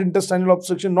gallstone, not intestinal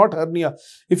obstruction, not hernia.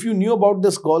 If you knew about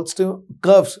this gallstone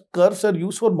curves are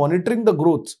used for monitoring the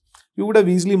growth. You would have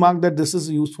easily marked that this is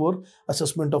used for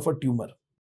assessment of a tumor.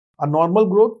 A normal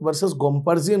growth versus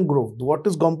Gompertzian growth. What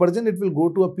is Gompertzian? It will go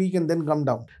to a peak and then come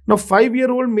down. Now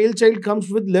 5-year-old male child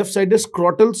comes with left-sided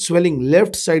scrotal swelling.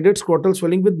 Left-sided scrotal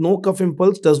swelling with no cuff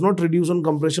impulse, does not reduce on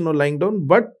compression or lying down,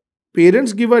 but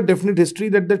parents give a definite history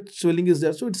that that swelling is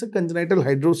there. So it's a congenital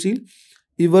hydrocele.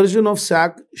 Eversion of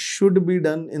sac should be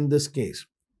done in this case.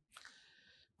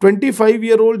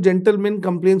 25-year-old gentleman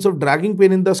complains of dragging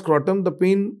pain in the scrotum. The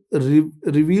pain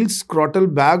reveals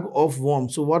scrotal bag of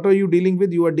worms. So what are you dealing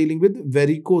with? You are dealing with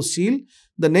varicocele.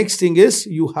 The next thing is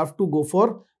you have to go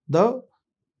for the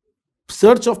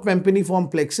search of pampiniform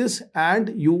plexus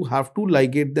and you have to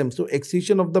ligate them. So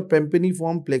excision of the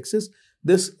pampiniform plexus.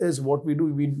 This is what we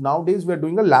do. Nowadays we are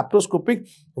doing a laparoscopic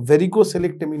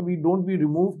varicocelectomy. We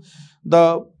remove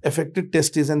the affected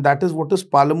testes, and that is what is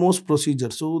Palomo's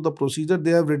procedure. So the procedure they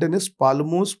have written is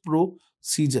Palomo's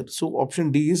procedure. So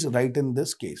option D is right in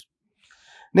this case.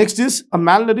 Next is a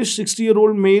malnourished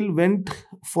 60-year-old male went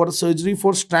for surgery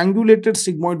for strangulated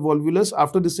sigmoid volvulus.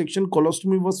 After dissection,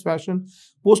 colostomy was fashioned.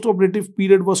 Post-operative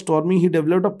period was stormy. He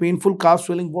developed a painful calf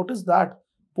swelling. What is that?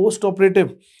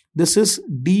 Post-operative. This is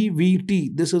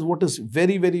DVT. This is what is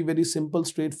very, very, very simple,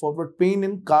 straightforward. Pain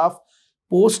in calf,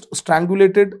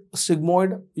 post-strangulated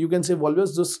sigmoid, you can say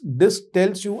volvulus. This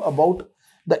tells you about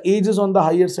the age is on the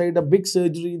higher side, a big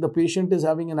surgery, the patient is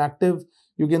having an active,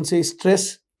 you can say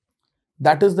stress.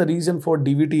 That is the reason for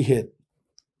DVT here.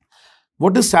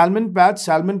 What is salmon patch?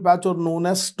 Salmon patch, or known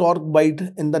as stork bite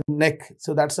in the neck.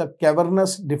 So that's a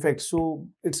cavernous defect. So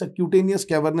it's a cutaneous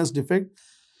cavernous defect.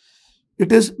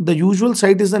 It is the usual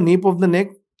site is the nape of the neck.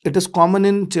 It is common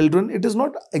in children. It is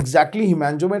not exactly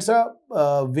hemangioma. It's a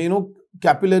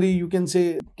venocapillary, you can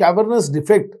say cavernous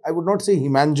defect. I would not say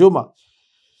hemangioma.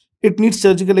 It needs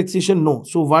surgical excision. No.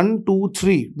 So 1, 2,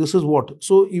 3. This is what?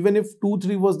 So even if 2,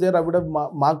 3 was there, I would have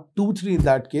marked 2, 3 in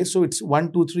that case. So it's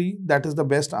 1, 2, 3. That is the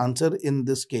best answer in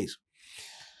this case.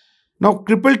 Now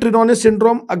crippled Trinonis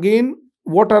syndrome. Again,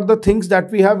 what are the things that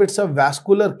we have? It's a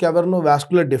vascular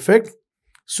cavernovascular defect.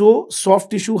 So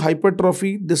soft tissue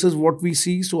hypertrophy, this is what we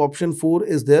see. So option 4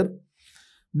 is there.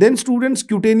 Then students,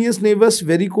 cutaneous nevus,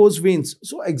 varicose veins.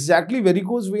 So exactly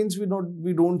varicose veins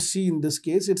we don't see in this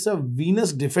case. It's a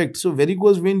venous defect. So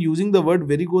varicose vein, using the word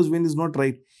varicose vein is not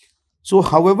right. So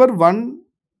however, 1,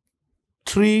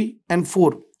 3 and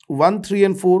 4. 1, 3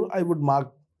 and 4 I would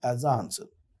mark as the answer.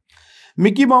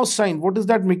 Mickey Mouse sign. What is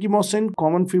that Mickey Mouse sign?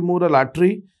 Common femoral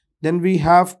artery. Then we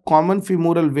have common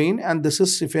femoral vein, and this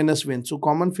is saphenous vein. So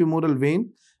common femoral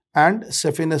vein and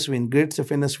saphenous vein, great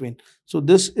saphenous vein. So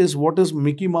this is what is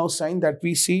Mickey Mouse sign that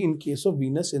we see in case of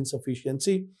venous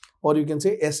insufficiency, or you can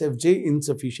say SFJ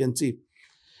insufficiency.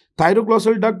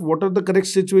 Thyroglossal duct, what are the correct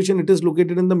situation? It is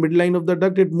located in the midline of the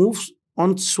duct. It moves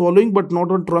on swallowing but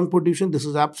not on trunk protrusion. This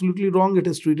is absolutely wrong. It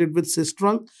is treated with cis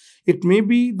trunk. It may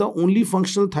be the only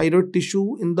functional thyroid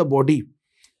tissue in the body.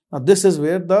 Now this is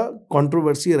where the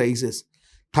controversy arises.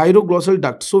 Thyroglossal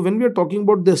duct. So when we are talking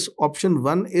about this, option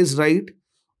 1 is right.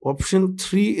 Option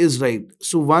 3 is right.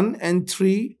 So 1 and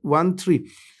 3, 1, 3.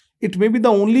 It may be the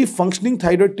only functioning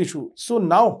thyroid tissue. So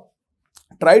now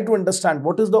try to understand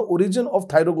what is the origin of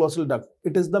thyroglossal duct.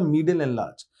 It is the medial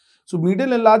enlarge. So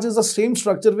medial enlarge is the same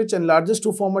structure which enlarges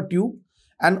to form a tube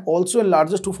and also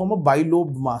enlarges to form a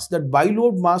bilobed mass. That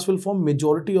bilobed mass will form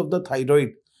majority of the thyroid,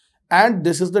 and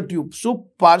this is the tube. So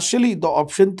partially the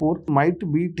option 4 might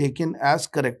be taken as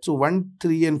correct. So 1,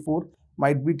 3 and 4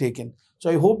 might be taken. So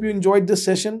I hope you enjoyed this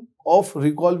session of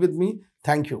Recall with me.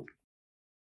 Thank you.